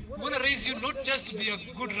you. We want to raise you not just to be a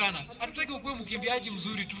good runner. Hatutaki ukuwe mkimbiaji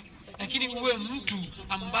mzuri tu, lakini uwe mtu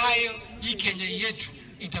ambayo hii Kenya yetu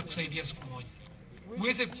itakusaidia siku moja.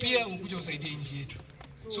 Uweze pia ukuja usaidie nchi yetu.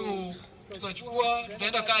 So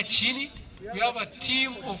tutaenda kaa chini. We have a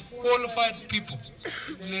team of qualified people.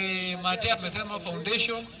 Matea amesema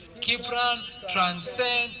foundation, Kipran,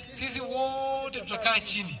 Transcend, sisi wote tutakaa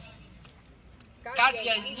chini. Kati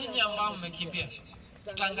ya nyinyi ambao mmekimbia,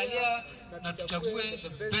 tutaangalia na tuchague the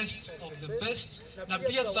best of the best, na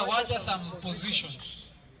pia tutawacha some positions.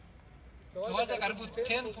 Tutawacha karibu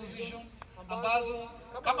 10 positions ambazo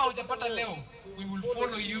kama hujapata leo, we will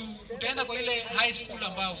follow you. Utaenda kwa ile high school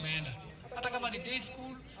ambayo umeenda. Hata kama ni day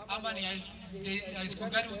school ama ni high school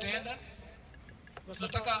gani utaenda,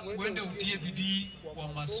 tunataka uende utie bidii kwa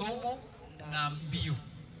masomo na mbio.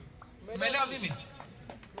 Umeelewa mimi?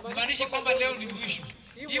 Maanishi kwamba leo ni mwisho.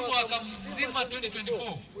 Hii mwaka mzima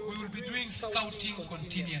 2024 we will be doing scouting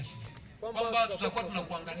continuously. Kwamba tutakuwa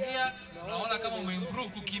tunakuangalia, tunaona kama umeimprove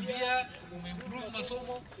kukimbia, umeimprove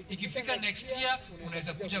masomo. Ikifika next year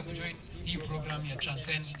unaweza kuja kujoin hii program ya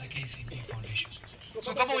Transcend na KCB Foundation.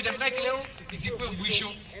 So kama hujamlike leo, isikuwe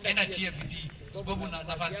mwisho, enda tia bidii. Sababu na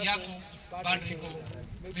nafasi yako bado iko,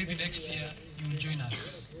 maybe next year you will join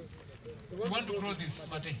us. We want to grow this,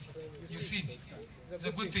 Mate. You see, it's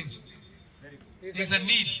a good thing. There's a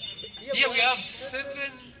need. Here we have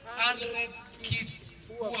 700 kids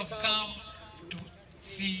who have come to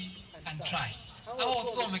see and try. Hao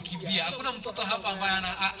watoto wamekimbia. Hakuna mtoto hapa ambaye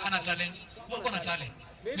ana talent. Wako na talent.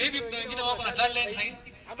 Maybe kuna wengine wako na talent sahihi,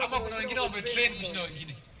 ama kuna wengine wametrain kushinda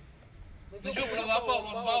wengine. Najua kuna hapa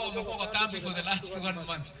ambao wamekuwa kwa kambi for the last 1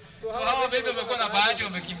 month. So hao maybe wamekuwa na bahati,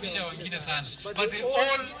 wamekimbisha wengine sana. But they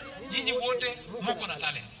all, nyinyi wote mko na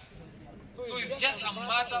talents. So it's just a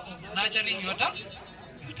matter of nurturing your talent.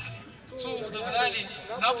 So tafadhali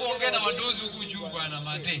unapoongea na wadozi huku juu bwana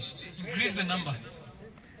Mate, increase the number.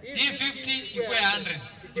 Hii 50 ikuwe 100,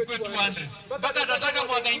 ikuwe 200. Mpaka tunataka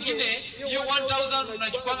mwaka ingine hiyo 1000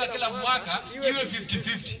 unachukua kila mwaka iwe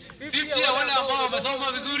 50-50. 50 ya wale ambao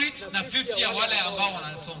wamesoma vizuri na 50 ya wale ambao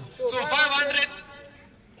wanasoma. So 500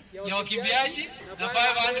 ya wakimbiaji na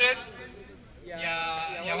 500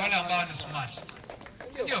 ya wale ambao ni smart.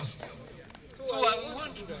 Ndio. So we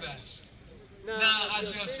want to do that. Now, as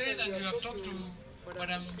we have said and we have talked to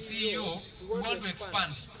Madam CEO, we want to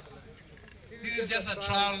expand. This is just a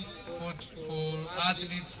trial for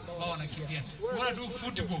athletes. We want to do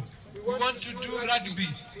football. We want to do rugby.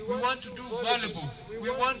 We want to do volleyball.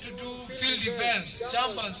 We want to do field events,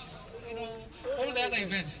 jumpers, all the other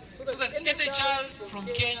events. So that any child from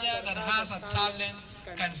Kenya that has a talent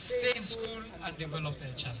can stay in school and develop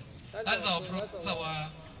their talent. That's our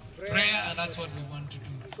prayer, and that's what we want to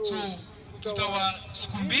do. So tutawa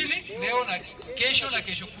siku mbili, leo na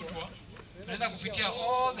kesho kutwa, tunaenda kupitia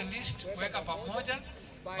all the list, kuweka pamoja.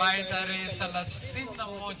 By tarehe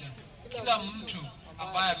 31 kila mtu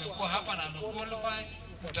ambaye amekuwa hapa na anaqualify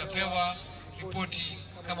utapewa ripoti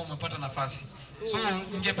kama umepata nafasi. So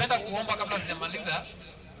ningependa kuomba kabla sijamaliza,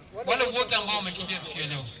 wale wote ambao wamekimbia siku ya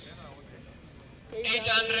leo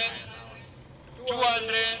 800,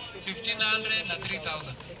 200, 1500 na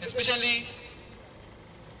 3000, especially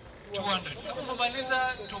 200. Kama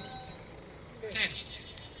umemaliza top 10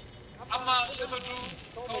 ama sema tu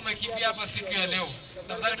kama umekimbia hapa siku ya leo,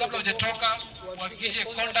 tafadhali kabla hujatoka uhakikishe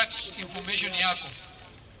contact information yako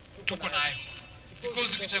tuko nayo,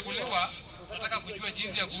 because ukichaguliwa nataka kujua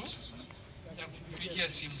jinsi ya kupigia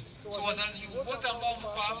simu. So wazazi wote ambao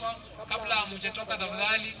mko hapa, kabla hamjatoka,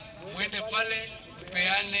 tafadhali muende pale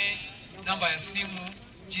peane namba ya simu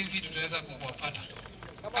jinsi tutaweza kuwapata.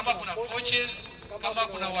 Kama kuna coaches, kama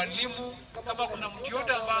kuna walimu, kama kuna mtu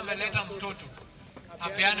yote ambaye ameleta mtoto,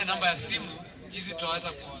 apeane namba ya simu jinsi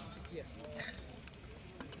tutaweza kuona.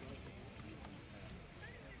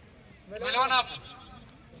 Umeelewana hapo?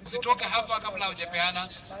 Usitoke hapa kabla hujapeana.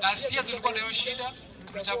 Last year tulikuwa na hiyo shida,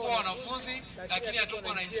 tulichagua wanafunzi lakini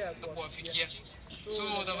hatukuwa na njia ya kuwafikia.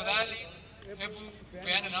 So tafadhali hebu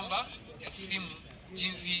peane namba ya simu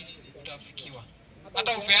jinsi utafikiwa.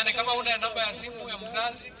 Hata upeane kama una namba ya simu ya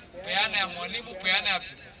mzazi, peane ya mwalimu, peane ya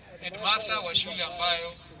headmaster wa shule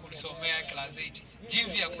ambayo ulisomea class 8,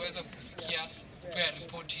 jinsi ya kuweza kufikia kupea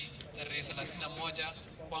ripoti tarehe 31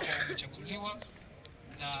 kwamba umechaguliwa.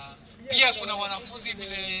 Na pia kuna wanafunzi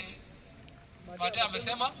vile Mate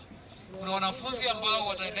amesema, kuna wanafunzi ambao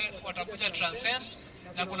watakuja Transcend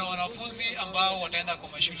na kuna wanafunzi ambao wataenda kwa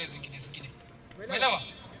mashule zingine. Umeelewa?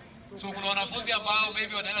 So kuna wanafunzi ambao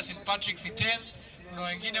maybe wataenda St. Patrick's 10, kuna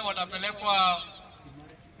wengine watapelekwa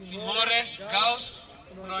Simore Girls,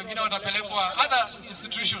 kuna wengine watapelekwa other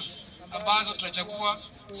institutions ambazo tutachagua.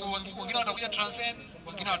 So wengine watakuja Transcend,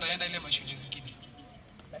 wengine wataenda ile mashule zingine.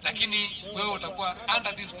 Lakini wewe utakuwa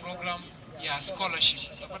under this program ya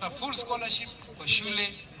scholarship. Utapata full scholarship kwa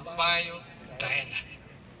shule ambayo utaenda.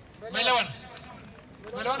 Umeelewana?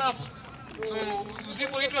 Umeelewana hapo? So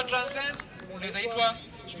usipoitwa Transcend, unaweza itwa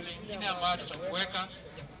shule nyingine ambayo tutakuweka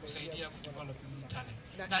ya kukusaidia kudevelop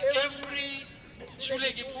talent. Na every shule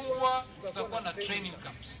ikifungwa tutakuwa na training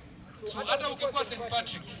camps. So hata ukikuwa St.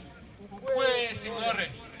 Patrick's, ukue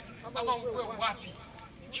Simore ama ukue wapi,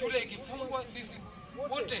 shule ikifungwa sisi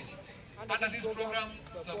wote under this program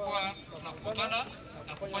tutakuwa tunakutana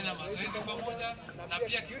na kufanya mazoezi pamoja, na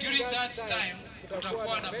pia during that time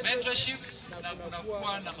tutakuwa na mentorship na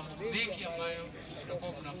kunakuwa na mambo mengi ambayo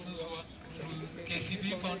tutakuwa tunafunzwa through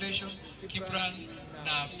KCB Foundation, Kipran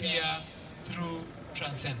na pia through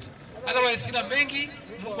Transcend. Otherwise sina mengi.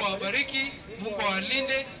 Mungu awabariki, Mungu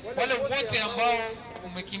awalinde. Wale wote ambao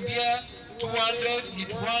umekimbia 200,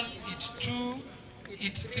 hit 1, hit 2,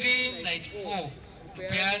 hit 3 na hit 4,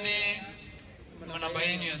 tupeane namba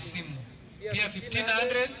yenu ya simu. Pia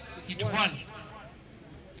 1500, hit 1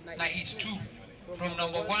 na hit 2, from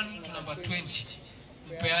number 1 to number 20,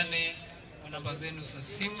 mpeane namba zenu za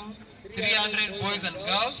simu. 300 boys and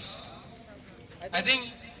girls. I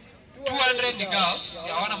think 200 ni girls,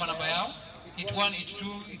 ya wana manamba yao. Hit 1, hit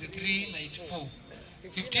 2, hit 3 na hit 4.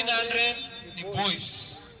 1500 ni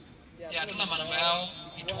boys, ya tuna manamba yao,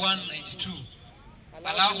 hit 1 na hit 2.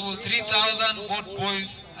 Alafu 3000 both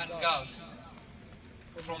boys and girls,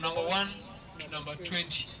 from number 1 to number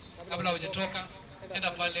 20. Kabla hujatoka,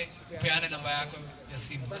 enda pale peane namba yako ya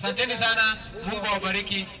simu. Asanteni sana, Mungu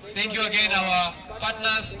awabariki. Thank you again our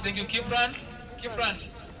partners. Thank you Kipran.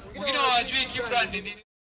 Mwingine hawajui Kipran ni nini?